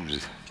don't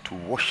use to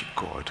worship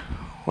God,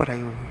 what are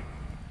you?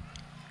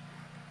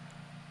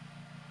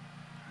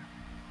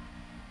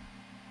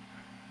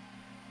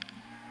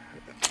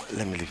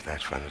 Let me leave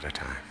that for another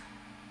time.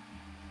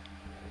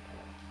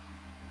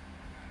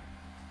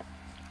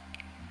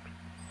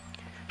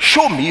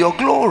 Show me your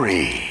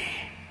glory.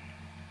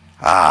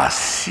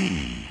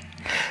 See.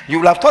 You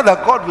will have thought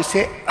that God will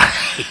say,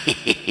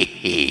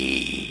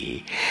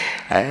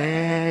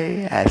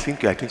 I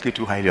think you are thinking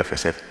too highly of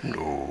yourself.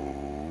 No.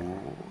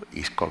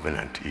 It's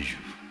covenant issue.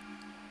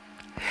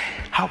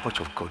 How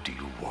much of God do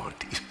you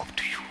want? It's up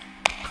to you.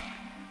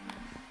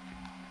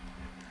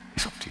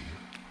 It's up to you.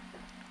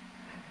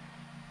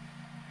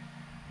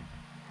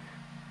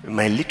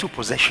 My little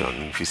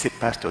possession, if you say,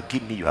 Pastor,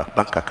 give me your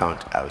bank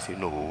account, I will say,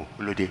 no,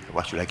 Lord,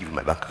 why should I give you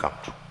my bank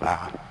account?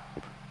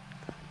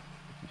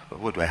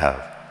 What do I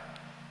have?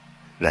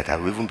 That I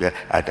will even be,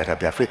 that I'll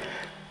be afraid.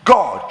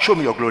 God, show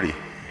me your glory.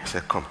 He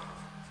said, come.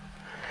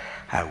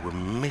 I will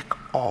make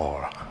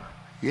all.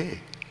 Yeah.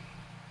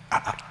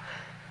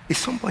 Is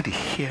somebody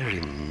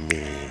hearing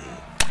me?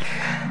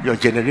 Your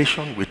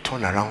generation will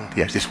turn around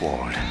this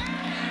world.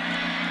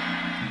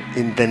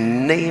 In the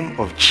name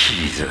of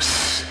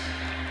Jesus.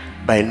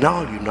 By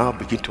now, you now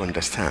begin to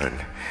understand.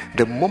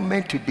 The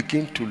moment you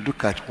begin to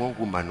look at one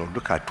woman or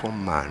look at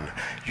one man,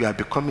 you are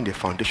becoming the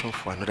foundation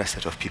for another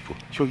set of people.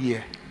 So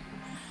yeah.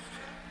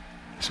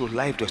 So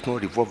life does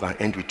not revolve and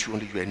end with you,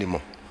 only you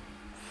anymore.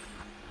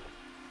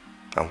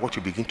 And what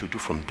you begin to do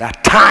from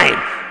that time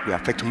will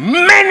affect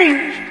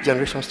many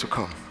generations to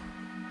come.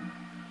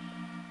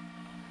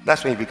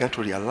 That's when you begin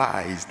to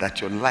realize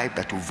that your life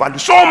that you value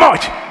so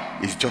much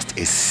is just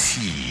a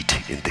seed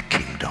in the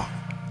kingdom.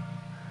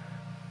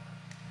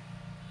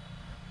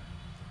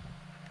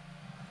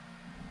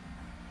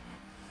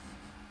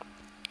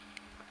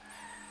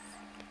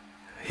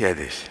 Hear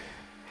this.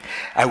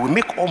 I will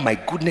make all my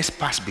goodness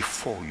pass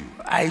before you.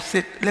 I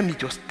said, let me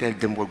just tell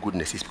them what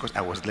goodness is, because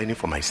I was learning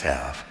for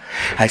myself.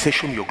 I said,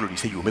 show me your glory. He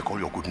said, you will make all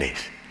your goodness.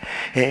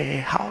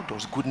 How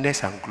does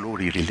goodness and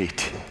glory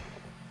relate?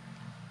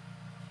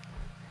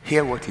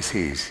 Hear what he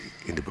says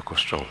in the book of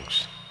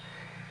Strong's.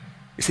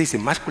 He says, a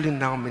masculine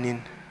noun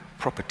meaning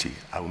property.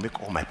 I will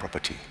make all my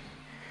property,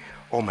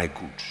 all my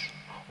goods,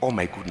 all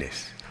my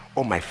goodness,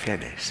 all my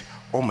fairness,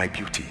 all my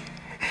beauty.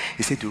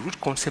 He said the root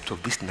concept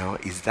of this now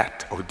is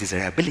that of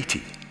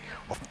desirability,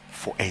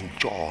 for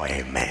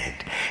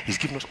enjoyment. He's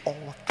given us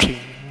all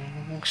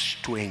things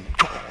to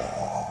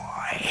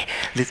enjoy.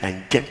 Ladies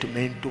and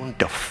gentlemen, don't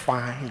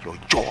define your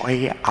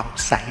joy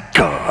outside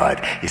God.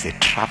 It's a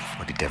trap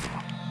for the devil.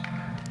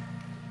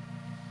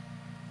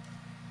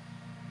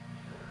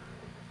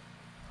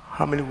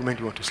 How many women do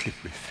you want to sleep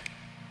with?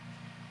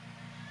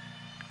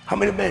 How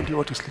many men do you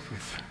want to sleep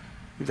with?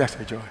 If that's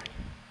a joy.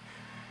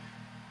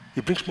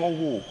 It brings more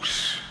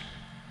woes.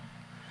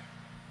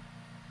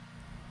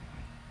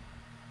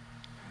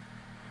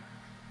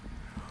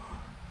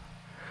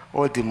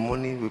 All the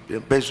money we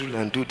embezzle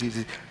and do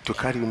this to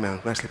carry women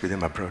and go and sleep with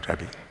them abroad,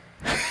 Abby.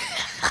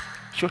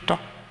 Shut up.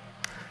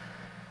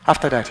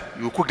 After that,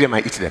 you cook them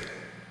and eat them.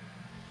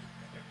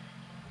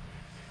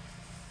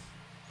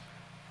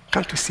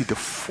 Can't you see the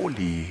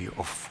folly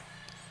of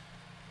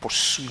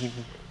pursuing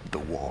the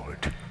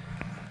world?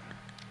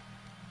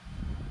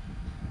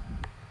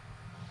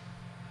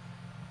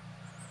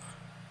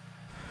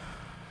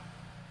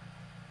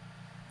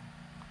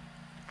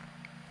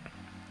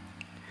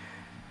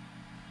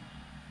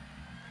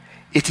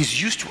 It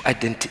is used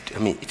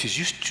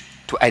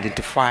to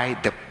identify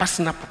the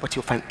personal property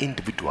of an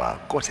individual.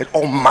 God said,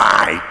 oh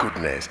my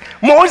goodness,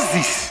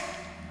 Moses.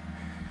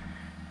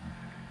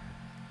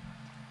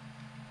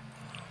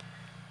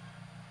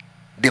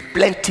 The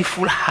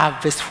plentiful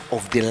harvest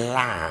of the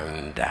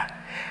land,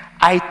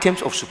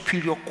 items of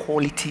superior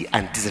quality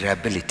and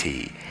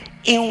desirability,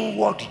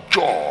 inward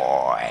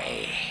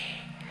joy,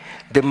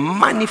 the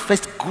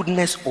manifest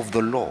goodness of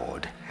the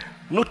Lord.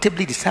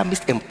 Notably, the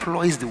psalmist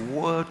employs the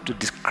word to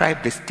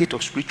describe the state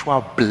of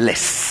spiritual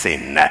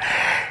blessing.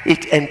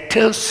 It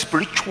entails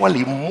spiritual,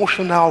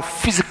 emotional,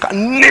 physical,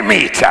 name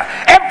it.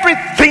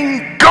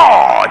 Everything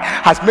God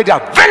has made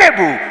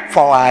available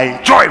for our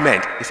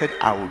enjoyment. He said,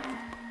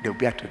 they'll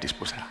be at your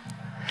disposal.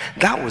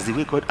 That was the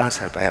way God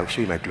answered, but I will show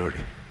you my glory.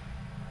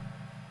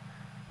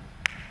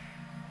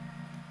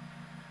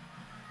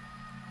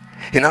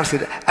 He now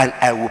said, and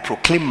I will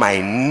proclaim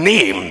my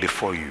name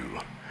before you.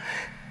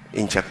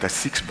 In chapter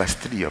 6, verse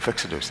 3 of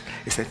Exodus,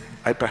 he said,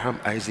 Abraham,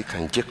 Isaac,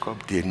 and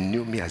Jacob, they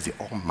knew me as the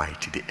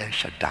Almighty, the El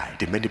Shaddai,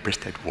 the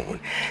many-breasted one.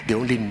 They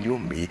only knew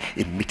me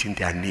in meeting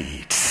their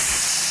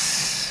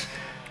needs.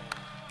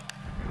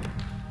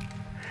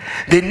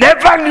 They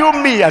never knew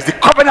me as the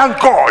covenant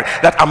God,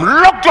 that I'm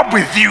locked up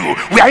with you.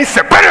 We are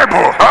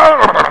inseparable.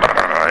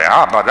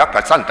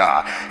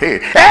 Hey,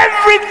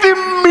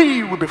 everything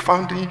me will be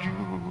found in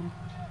you.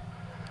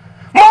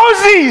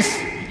 Moses,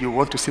 you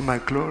want to see my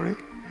glory?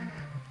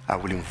 I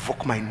will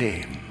invoke my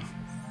name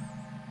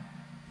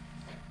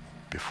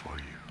before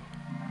you.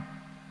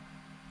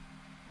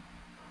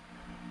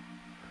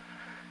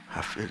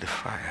 I feel the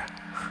fire.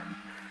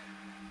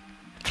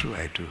 True,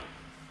 I do.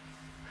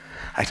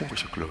 I think we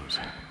should close.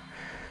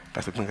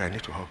 Pastor Bunga, I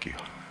need to hug you.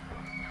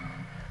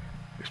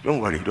 Don't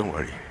worry, don't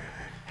worry.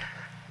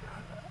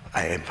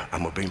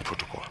 I'm obeying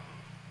protocol.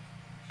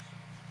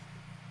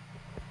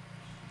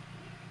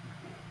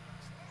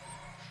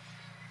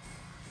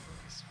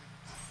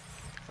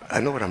 I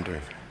know what I'm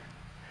doing.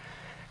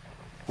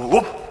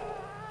 Whoop.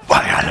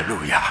 Why,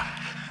 hallelujah.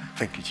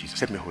 Thank you,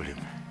 Jesus. Let me hold him.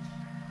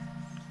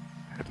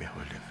 Let me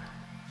hold him.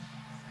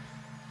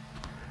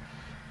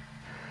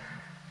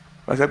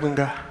 Pastor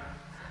Bunga,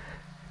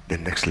 the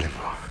next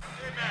level.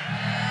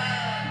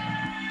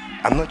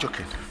 I'm not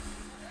joking.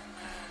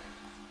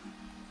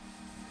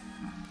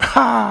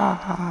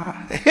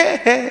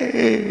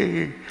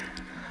 Hey.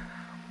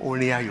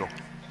 Only ayo.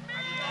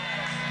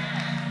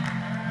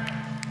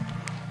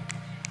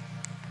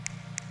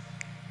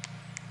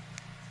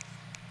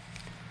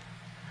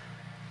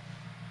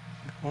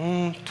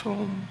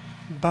 Ontom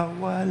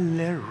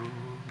bawaleru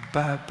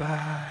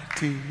baba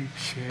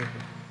tishe.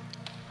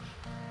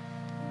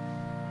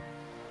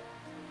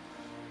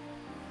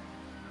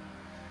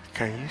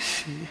 Can you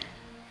see?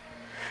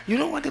 You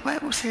know what the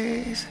Bible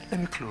says? Let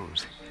me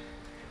close.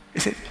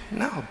 It said,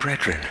 now,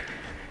 brethren,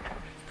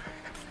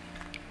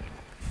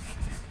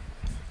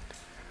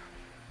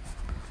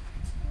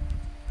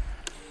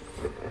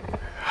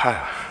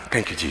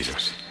 thank you,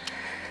 Jesus.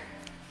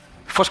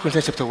 1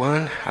 Corinthians chapter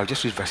 1, I'll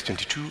just read verse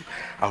 22.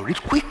 I'll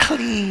read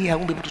quickly. I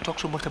won't be able to talk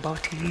so much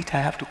about it. I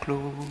have to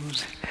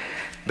close.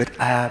 But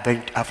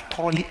I've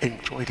thoroughly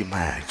enjoyed the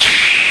march.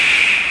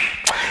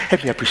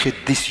 Help me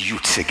appreciate these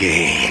youths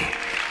again.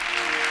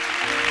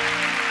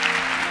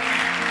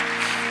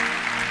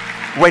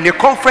 When a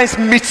conference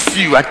meets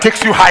you and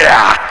takes you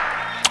higher,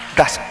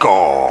 that's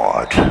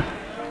God.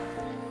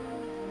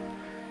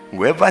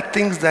 Whoever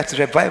thinks that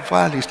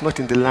revival is not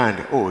in the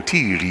land, oh,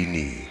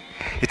 Tirini.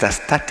 It has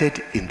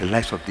started in the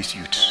lives of these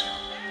youths.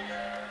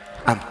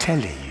 I'm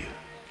telling you.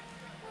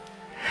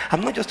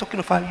 I'm not just talking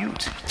of our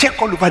youth.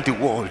 Check all over the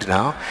world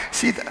now.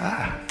 See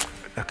that?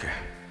 Okay.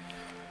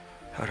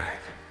 All right.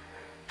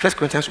 1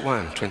 Corinthians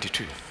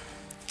 1:22.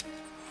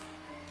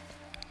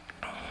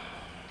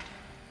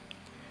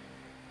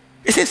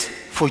 It says,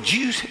 for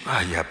Jews, no,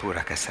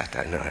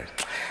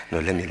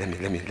 let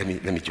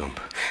me jump.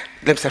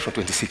 Let me start from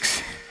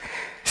 26.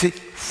 See,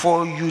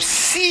 for you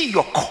see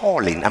your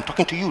calling. I'm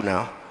talking to you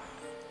now.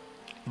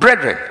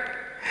 Brethren,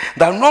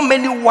 there are not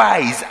many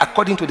wise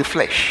according to the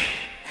flesh,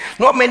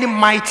 not many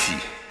mighty,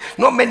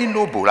 not many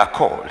noble are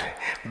called,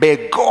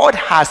 but God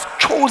has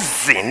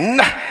chosen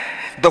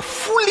the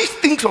foolish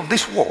things of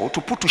this world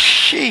to put to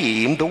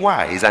shame the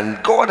wise,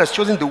 and God has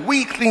chosen the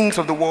weak things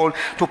of the world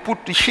to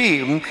put to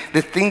shame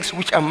the things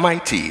which are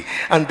mighty,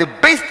 and the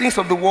base things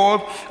of the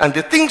world and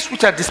the things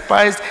which are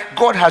despised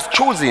God has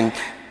chosen,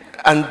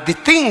 and the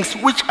things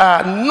which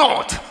are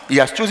not he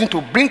has chosen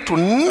to bring to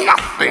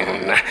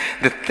nothing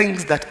the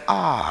things that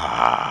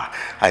are.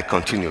 I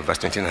continue, verse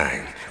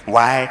 29.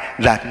 Why?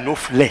 That no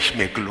flesh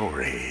may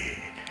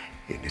glory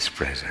in his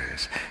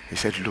presence. He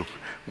said, look,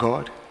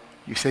 God,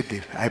 you said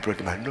I brought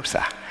them out. No,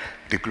 sir.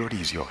 The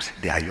glory is yours.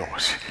 They are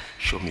yours.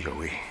 Show me your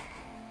way.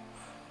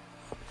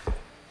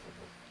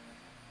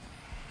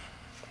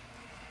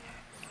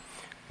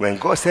 When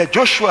God said,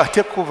 Joshua,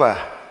 take over,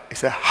 he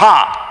said,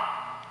 ha!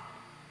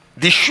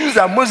 The shoes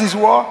that Moses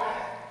wore,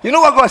 you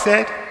know what God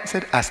said? He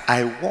said, as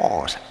I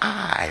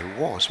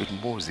was with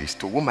Moses,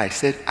 to whom I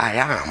said, I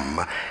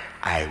am,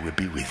 I will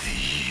be with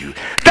you.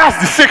 That's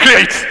the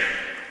secret.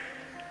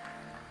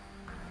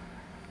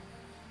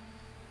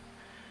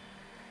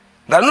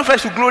 There are no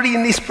flesh to glory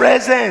in his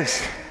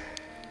presence.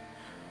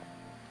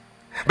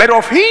 But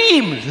of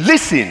him,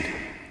 listen,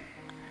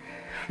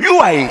 you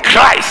are in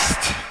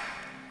Christ.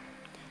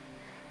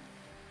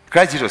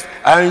 Christ Jesus.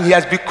 And he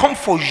has become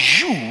for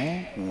you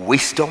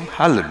wisdom.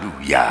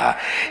 Hallelujah.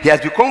 He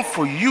has become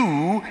for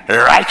you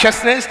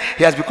righteousness.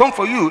 He has become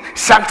for you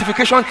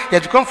sanctification. He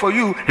has become for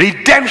you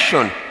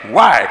redemption.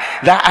 Why?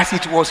 That as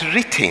it was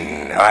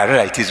written,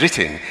 it is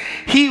written,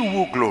 he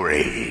who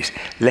glories,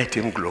 let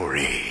him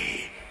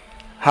glory.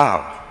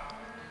 How?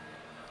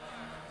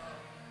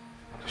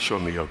 Show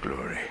me your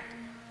glory.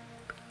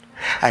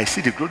 I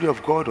see the glory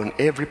of God on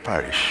every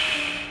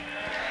parish.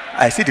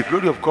 I see the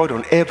glory of God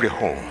on every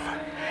home.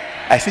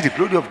 I see the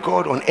glory of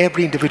God on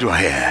every individual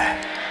here.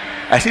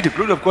 I see the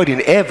glory of God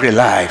in every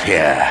life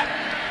here.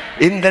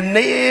 In the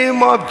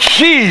name of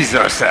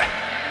Jesus.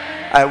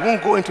 I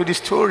won't go into the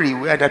story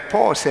where that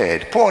Paul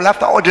said, Paul,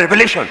 after all the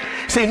revelation,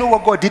 say, you know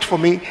what God did for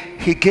me?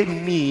 He gave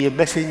me a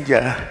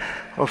messenger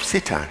of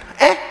Satan.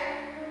 He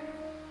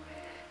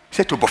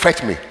said to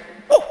buffet me.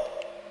 Woo!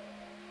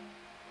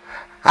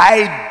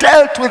 I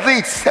dealt with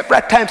it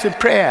several times in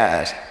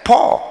prayers.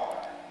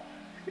 Paul,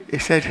 he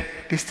said,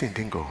 this thing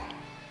didn't go.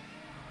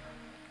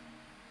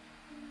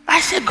 I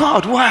said,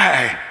 God,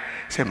 why?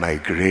 He said, my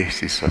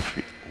grace is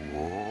sufficient.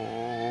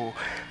 Whoa.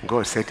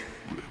 God said,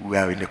 we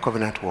are in a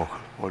covenant walk.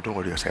 Oh, don't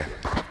worry yourself.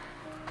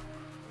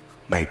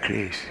 My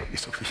grace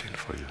is sufficient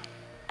for you.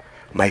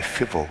 My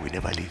favor will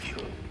never leave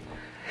you.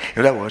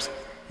 In other words,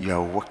 you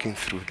are walking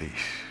through this.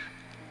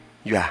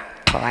 You are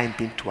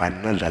climbing to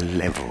another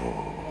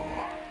level.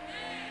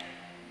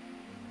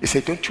 He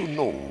said, don't you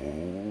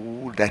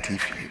know that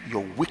if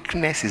your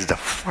weakness is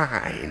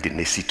defined in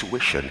a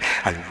situation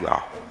and you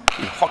are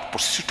in hot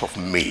pursuit of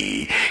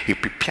me, he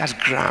prepares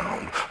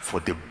ground for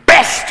the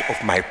best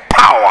of my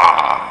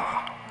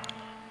power.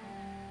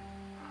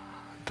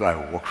 Though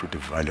I walk through the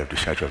valley of the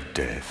shadow of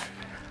death,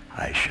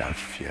 I shall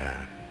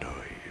fear no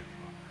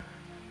evil.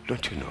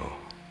 Don't you know?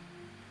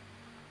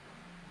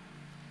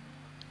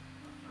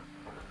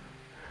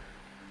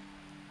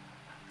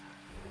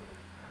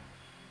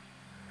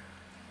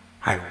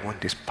 I want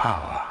this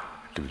power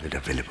to be made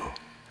available.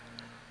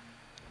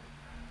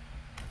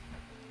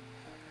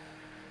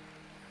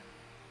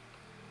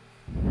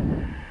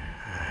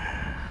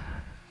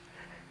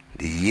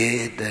 The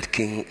year that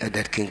King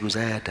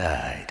Uzziah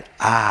died,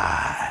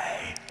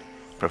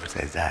 Prophet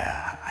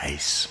Isaiah, I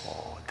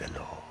saw the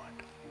Lord.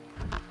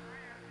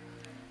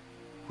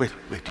 Wait.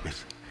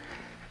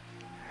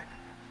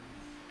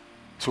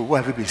 So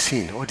what have you been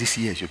seeing all these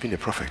years? You've been a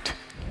prophet.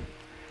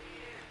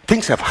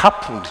 Things have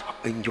happened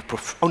in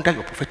under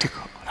your prophetic.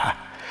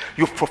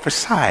 You've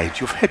prophesied,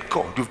 you've heard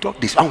God, you've done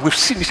this, and we've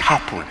seen it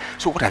happen.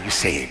 So what are you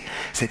saying?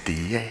 He said, the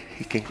year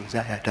King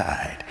Uzziah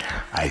died,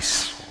 I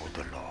saw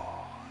the Lord.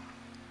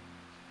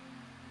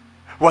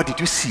 What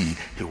did you see?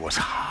 He was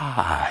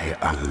high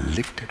and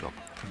lifted up.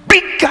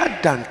 Bigger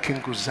than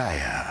King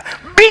Uzziah.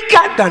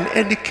 Bigger than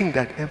any king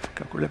that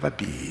could ever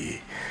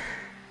be.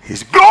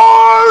 His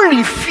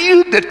glory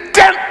filled the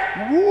temple.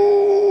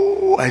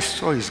 Woo, I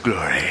saw his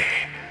glory.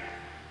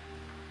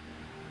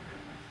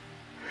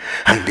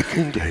 And the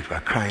angels were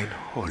crying,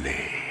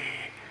 holy,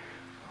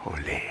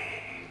 holy,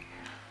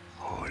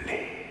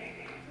 holy.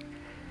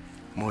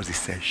 Moses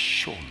said,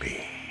 show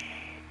me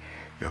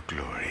your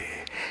glory.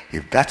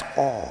 If that's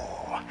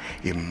all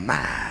a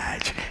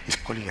man is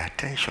calling your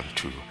attention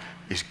to,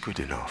 is good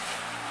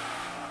enough.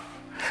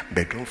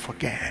 But don't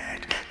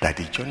forget that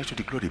the journey to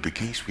the glory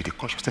begins with the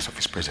consciousness of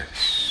his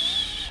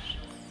presence.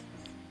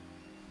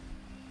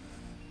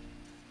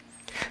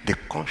 The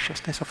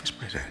consciousness of his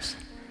presence.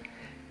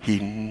 He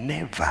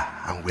never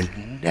and will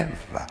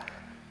never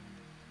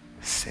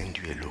send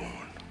you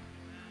alone.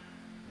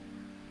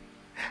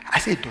 I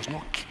say it does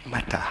not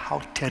matter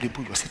how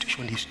terrible your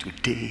situation is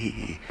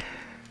today.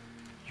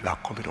 You are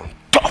coming on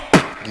top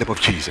in the name of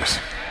Jesus.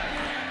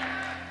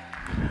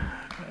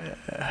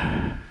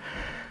 I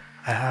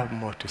have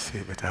more to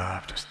say, but I'll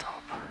have to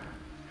stop.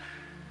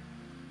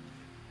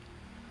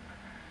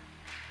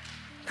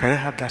 Can I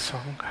have that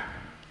song?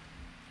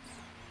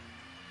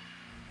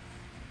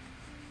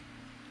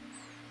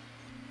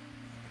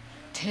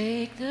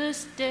 Take the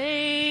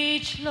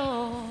stage,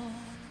 Lord,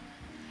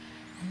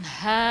 and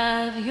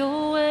have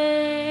your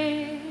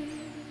way.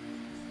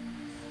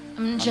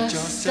 I'm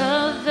just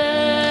a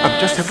vessel. I'm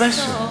just a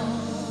vessel.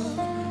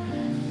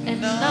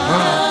 And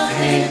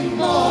nothing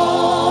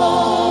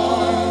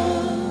more.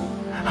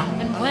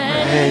 And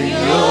when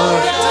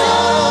you're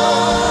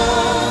done,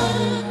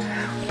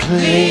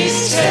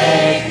 please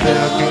take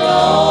the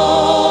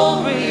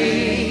glory.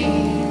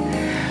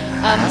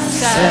 I'm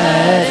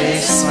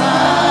satisfied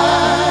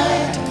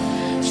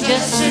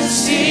just to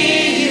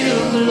see you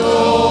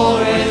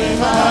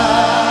glorified.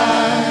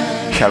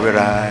 Shall we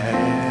rise?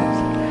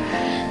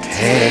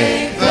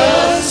 Take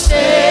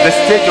the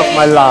stage of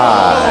my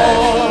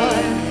life.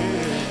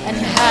 And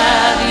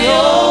have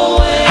your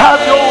way.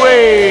 Have your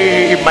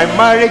way in my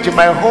marriage, in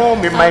my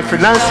home, in my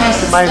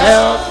finances, in my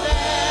health.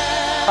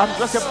 I'm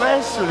just a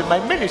vessel in my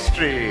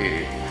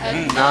ministry.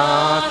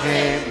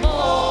 Nothing more.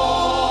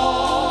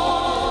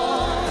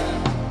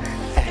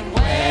 And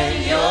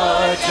when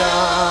you're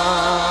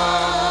done,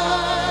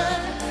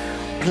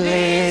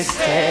 please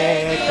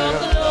take the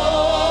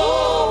glory.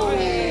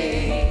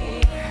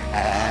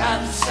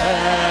 I'm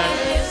satisfied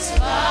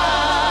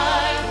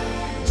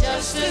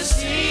just to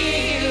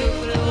see you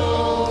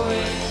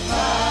glorified.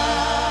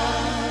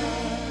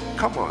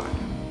 Come on.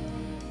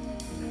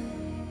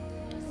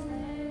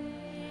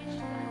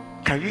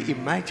 Can you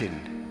imagine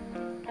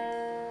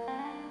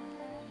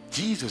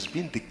Jesus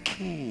being the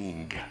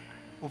king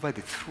over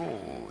the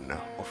throne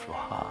of your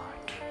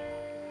heart?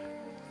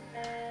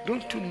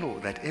 Don't you know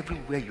that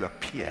everywhere you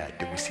appear,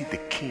 they will see the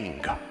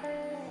king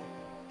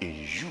in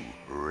you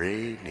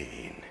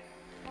reigning?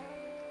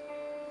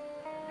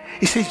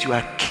 He says you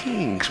are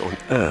kings on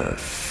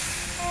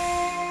earth.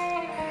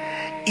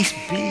 It's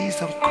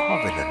based on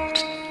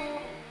covenant.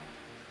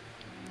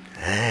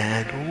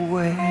 And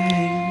when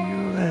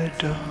you are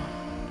done,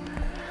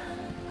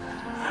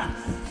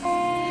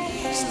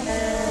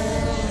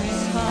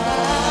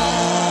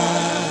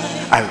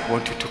 I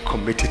want you to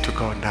commit it to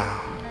God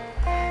now.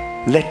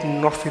 Let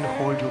nothing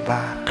hold you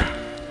back.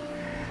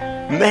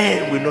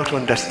 Men will not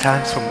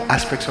understand some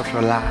aspects of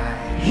your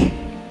life,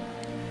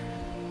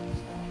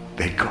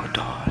 but God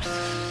does.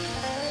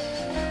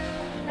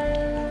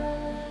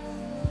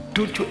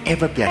 Don't you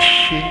ever be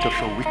ashamed of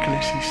your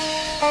weaknesses,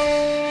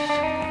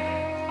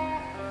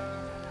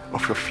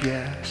 of your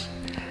fears.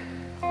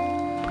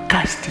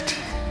 Cast it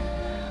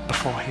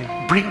before Him.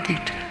 Bring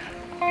it.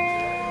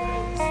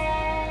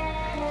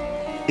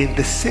 In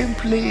the same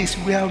place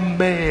where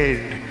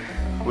men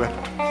were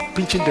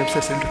pinching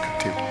themselves and look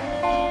at Him,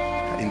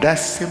 in that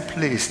same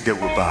place they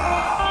will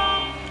bow.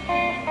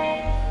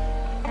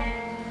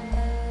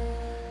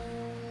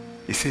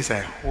 He says,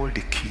 I hold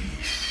the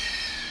keys.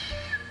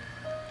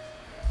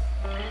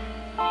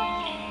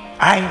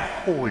 I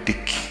hold the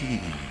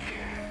key.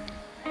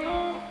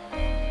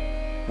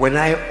 When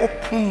I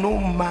open, no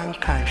man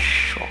can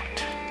shut.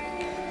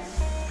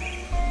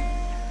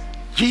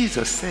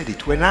 Jesus said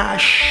it. When I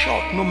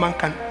shut, no man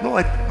can.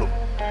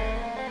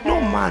 No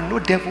man, no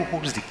devil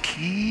holds the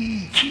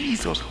key.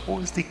 Jesus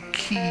holds the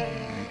key.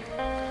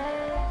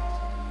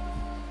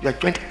 You are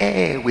joint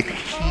heir with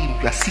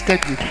Him. You are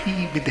seated with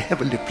Him in the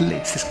heavenly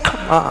places.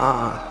 Come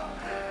on.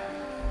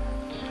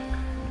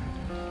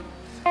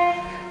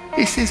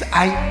 He says,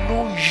 I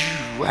know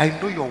you. I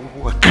know your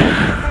work.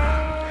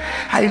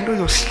 I know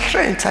your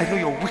strength. I know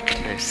your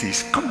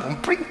weaknesses. Come on,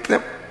 bring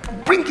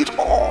it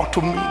all to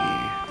me.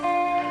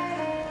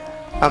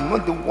 I'm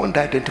not the one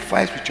that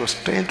identifies with your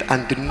strength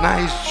and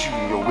denies you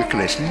your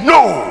weakness.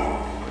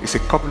 No! It's a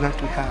covenant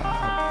we have.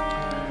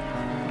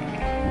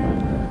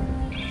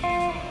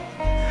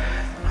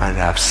 And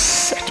I've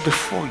set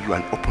before you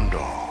an open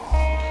door.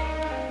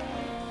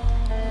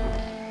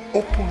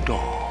 Open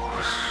doors.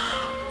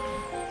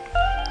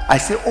 I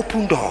say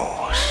open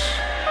doors.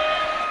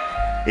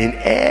 In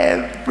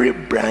every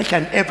branch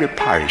and every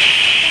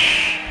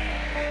parish.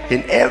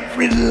 In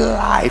every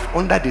life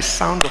under the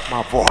sound of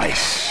my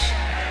voice.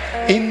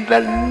 In the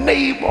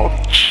name of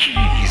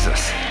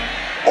Jesus.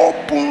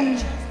 Open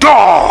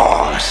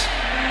doors.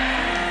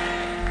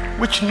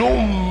 Which no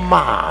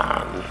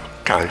man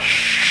can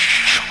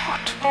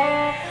shut.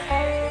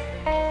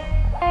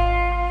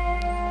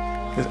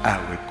 Because I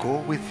will go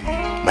with you.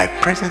 My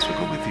presence will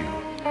go with you.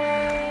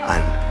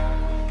 And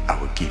I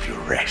will give you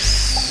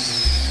rest.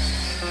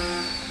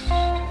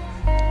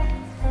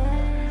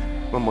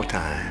 One more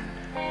time.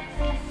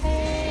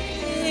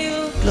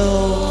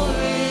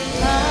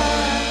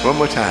 One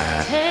more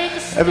time.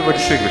 Everybody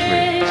sing with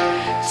me.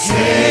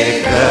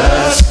 Take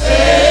the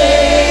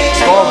stage.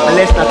 God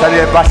bless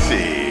Natalia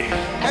Bassi.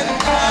 And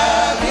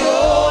have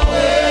your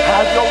way.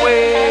 Have your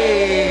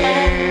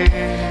way.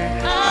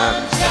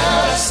 I'm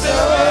just a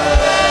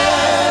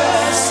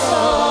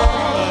vessel.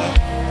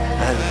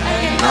 And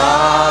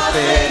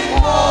nothing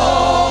more.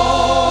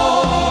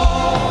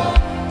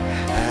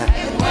 And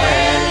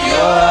when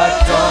you're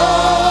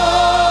done,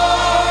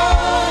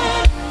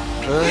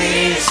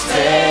 please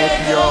take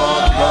your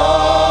glory.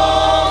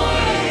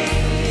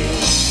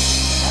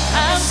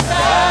 I'm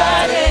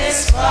satisfied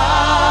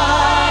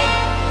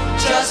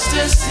just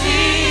to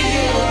see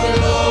you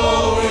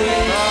glorified.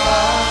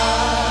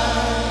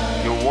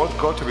 You want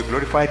God to be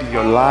glorified in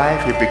your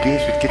life? It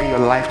begins with giving your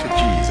life to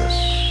Jesus.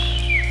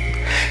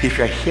 If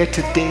you are here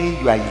today,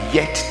 you are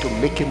yet to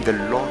make him the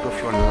Lord of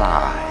your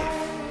life.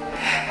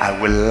 I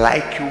will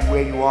like you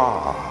where you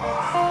are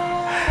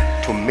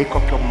to make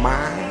up your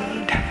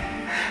mind,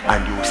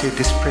 and you will say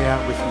this prayer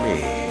with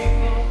me.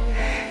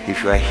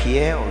 If you are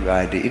here, or you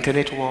are at the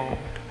internet world,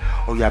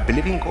 or you are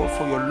believing God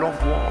for your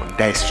loved one,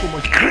 there is so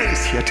much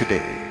grace here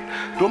today.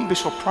 Don't be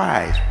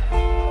surprised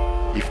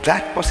if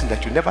that person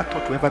that you never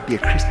thought would ever be a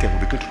Christian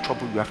will begin to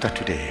trouble you after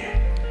today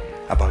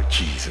about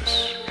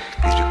Jesus.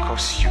 It's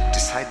because you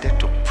decided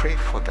to pray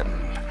for them,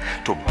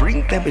 to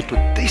bring them into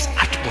this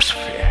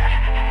atmosphere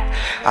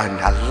and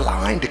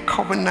align the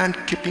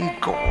covenant-keeping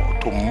God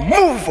to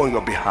move on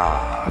your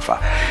behalf.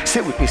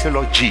 Say with me, say,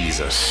 Lord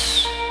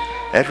Jesus.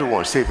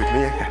 Everyone say with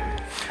me,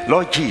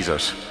 Lord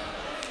Jesus,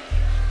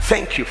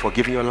 thank you for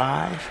giving your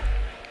life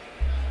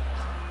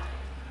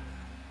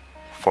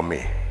for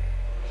me,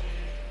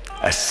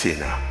 a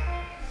sinner.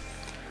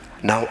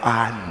 Now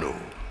I know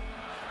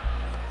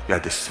you are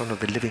the Son of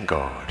the living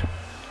God,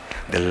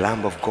 the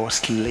Lamb of God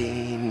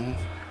slain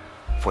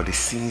for the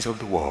sins of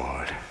the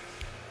world.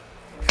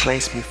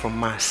 Cleanse me from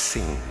my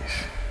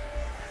sins.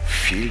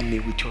 Fill me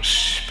with your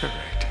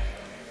spirit.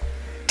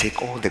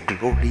 Take all the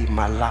glory in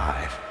my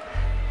life.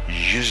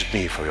 Use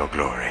me for your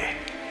glory.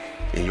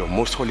 In your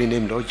most holy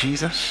name, Lord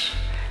Jesus,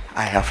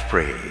 I have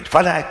prayed.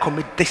 Father, I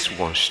commit these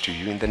ones to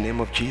you in the name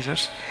of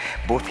Jesus,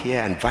 both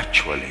here and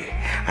virtually.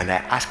 And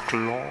I ask,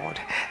 Lord,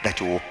 that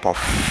you will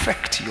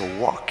perfect your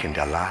work in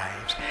their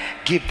lives.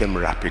 Give them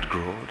rapid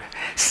growth.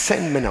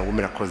 Send men and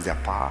women across their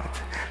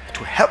path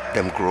to help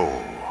them grow.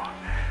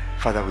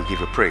 Father, we give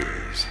you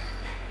praise.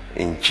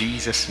 In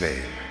Jesus'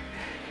 name.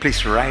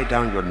 Please write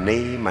down your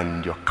name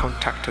and your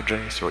contact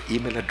address, your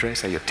email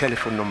address, and your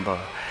telephone number,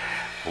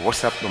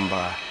 WhatsApp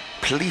number.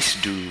 Please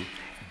do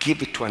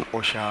give it to an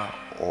usher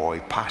or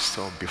a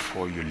pastor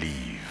before you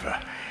leave.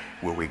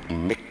 We will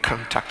make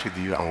contact with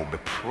you and we'll be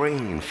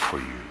praying for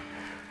you.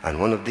 And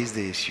one of these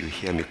days you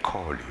hear me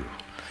call you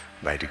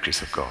by the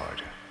grace of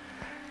God.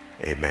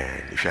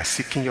 Amen. If you are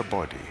seeking your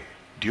body,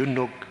 do you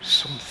know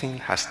something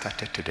has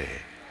started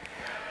today?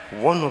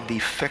 One of the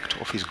effects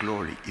of his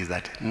glory is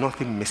that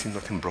nothing missing,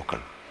 nothing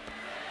broken.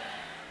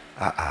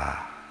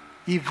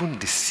 Even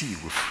the sea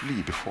will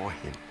flee before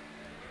him.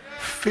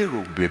 Pharaoh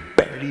will be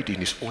buried in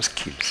his own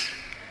skills.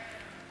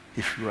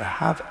 If you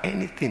have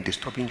anything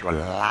disturbing your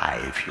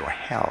life, your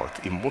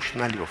health,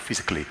 emotionally or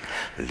physically,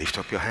 lift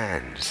up your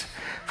hands.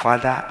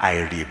 Father,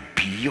 I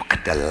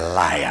rebuke the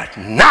liar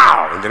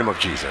now in the name of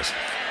Jesus.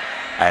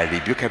 I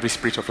rebuke every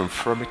spirit of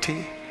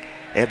infirmity,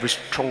 every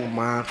strong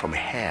man from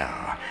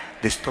hell,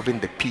 disturbing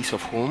the peace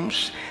of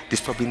homes,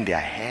 disturbing their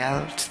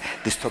health,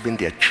 disturbing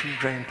their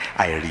children.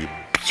 I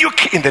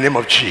rebuke in the name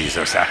of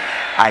Jesus.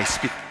 I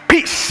speak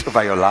peace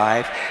over your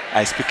life.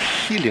 I speak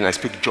healing. I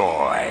speak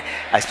joy.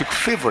 I speak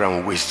favor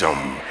and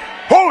wisdom.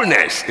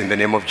 Wholeness in the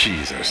name of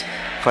Jesus.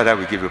 Father,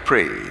 we give you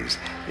praise.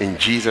 In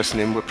Jesus'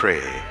 name we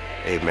pray.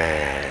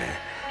 Amen.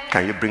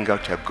 Can you bring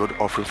out your good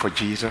offering for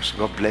Jesus?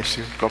 God bless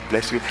you. God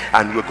bless you.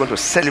 And we're going to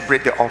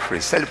celebrate the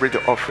offering. Celebrate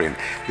the offering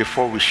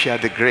before we share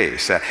the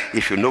grace.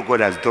 If you know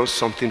God has done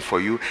something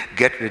for you,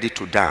 get ready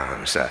to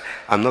dance.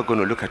 I'm not going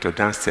to look at your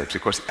dance steps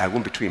because I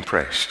won't be too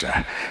impressed.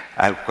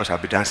 Because I'll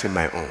be dancing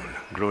my own.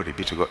 Glory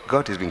be to God.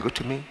 God has been good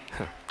to me.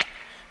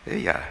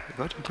 Yeah,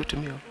 God has been good to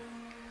me.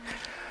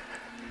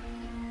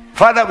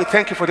 Father, we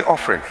thank you for the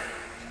offering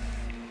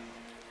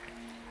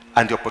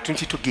and the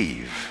opportunity to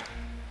give.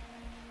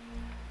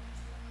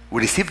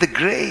 We receive the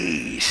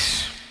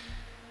grace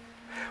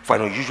for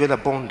an unusual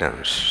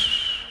abundance,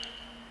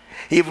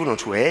 even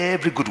unto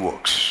every good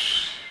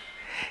works.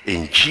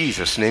 In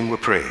Jesus' name we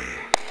pray.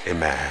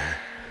 Amen.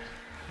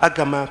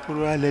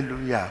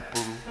 Hallelujah.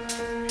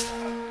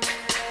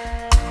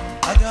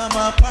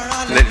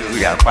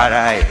 Hallelujah.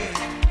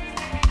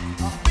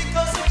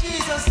 Because of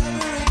Jesus,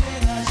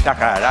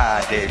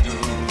 Takara de do.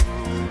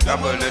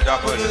 Double,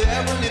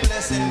 heavenly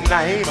blessing.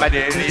 Naima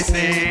de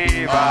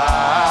receive.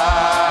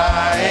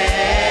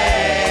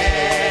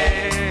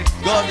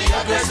 God,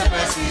 your grace and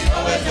mercy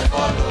always to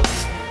follow.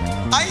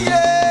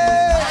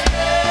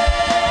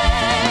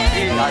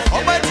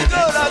 Almighty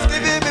God has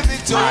given me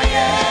victory.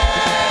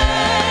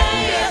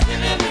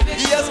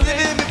 He has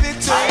given me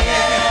victory.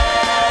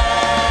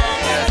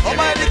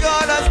 Almighty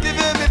God has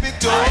given me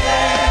victory.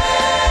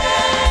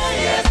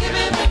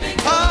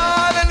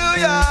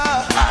 Hallelujah.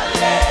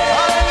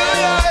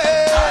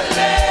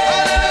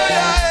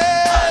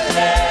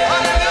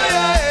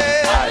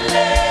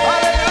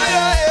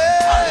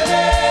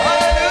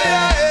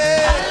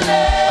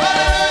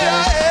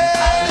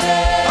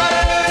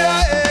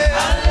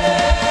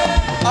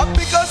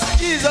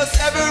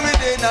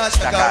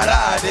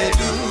 Shakara they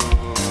do.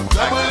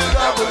 Double,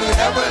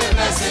 heavenly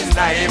blessings.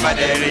 Naima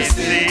de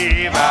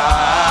receive.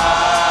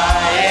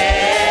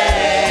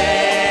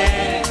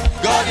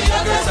 God,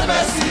 your grace and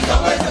mercy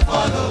always to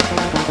follow.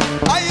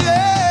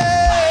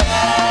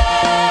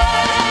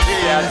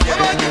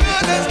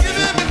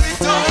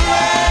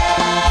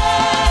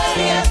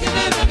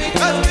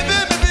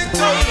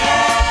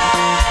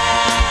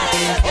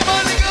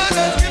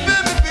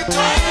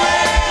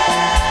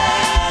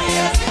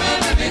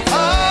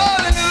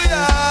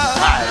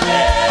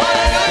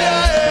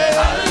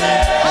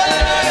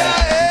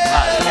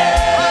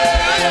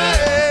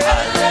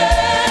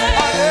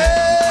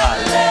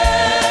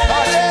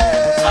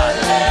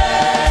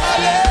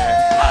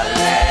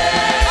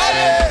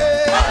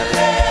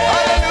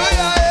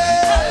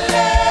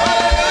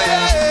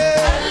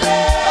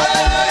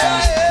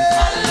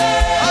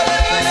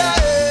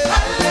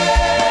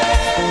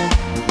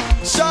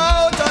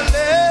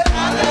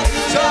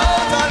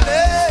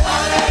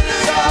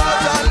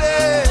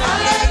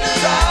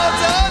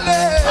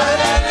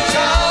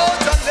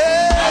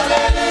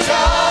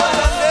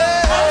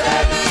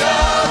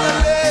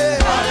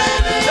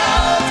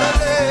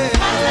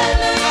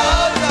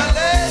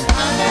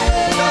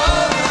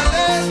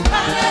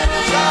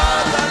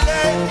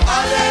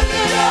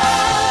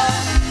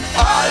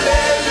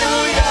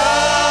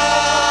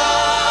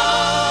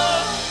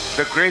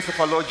 The grace of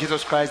our Lord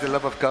Jesus Christ, the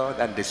love of God,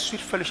 and the sweet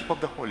fellowship of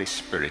the Holy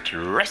Spirit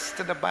rest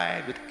and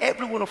abide with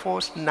every one of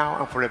us now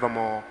and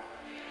forevermore.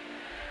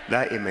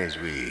 That amen is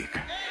weak.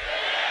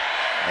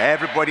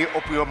 Everybody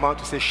open your mouth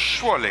to say,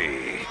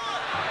 surely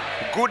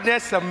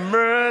goodness and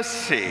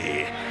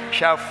mercy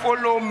shall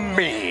follow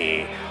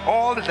me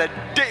all the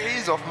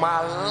days of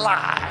my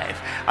life,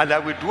 and I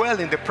will dwell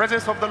in the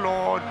presence of the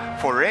Lord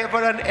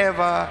forever and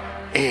ever.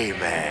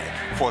 Amen.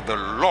 For the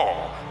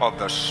law of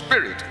the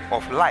Spirit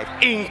of life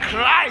in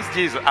Christ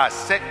Jesus has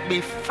set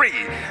me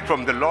free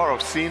from the law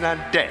of sin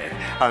and death.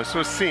 And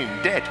so sin,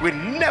 death will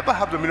never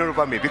have dominion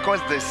over me, because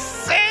the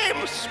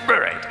same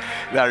Spirit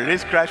that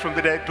raised Christ from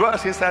the dead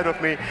dwells inside of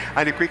me,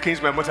 and it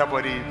quickens my mortal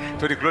body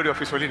to the glory of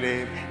His holy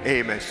name.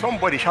 Amen.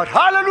 Somebody shout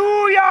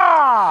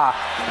hallelujah!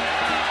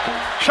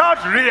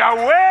 Shout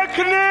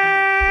reawakening!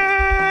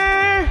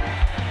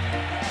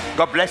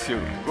 God bless you.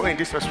 Go in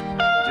this Jesus' name.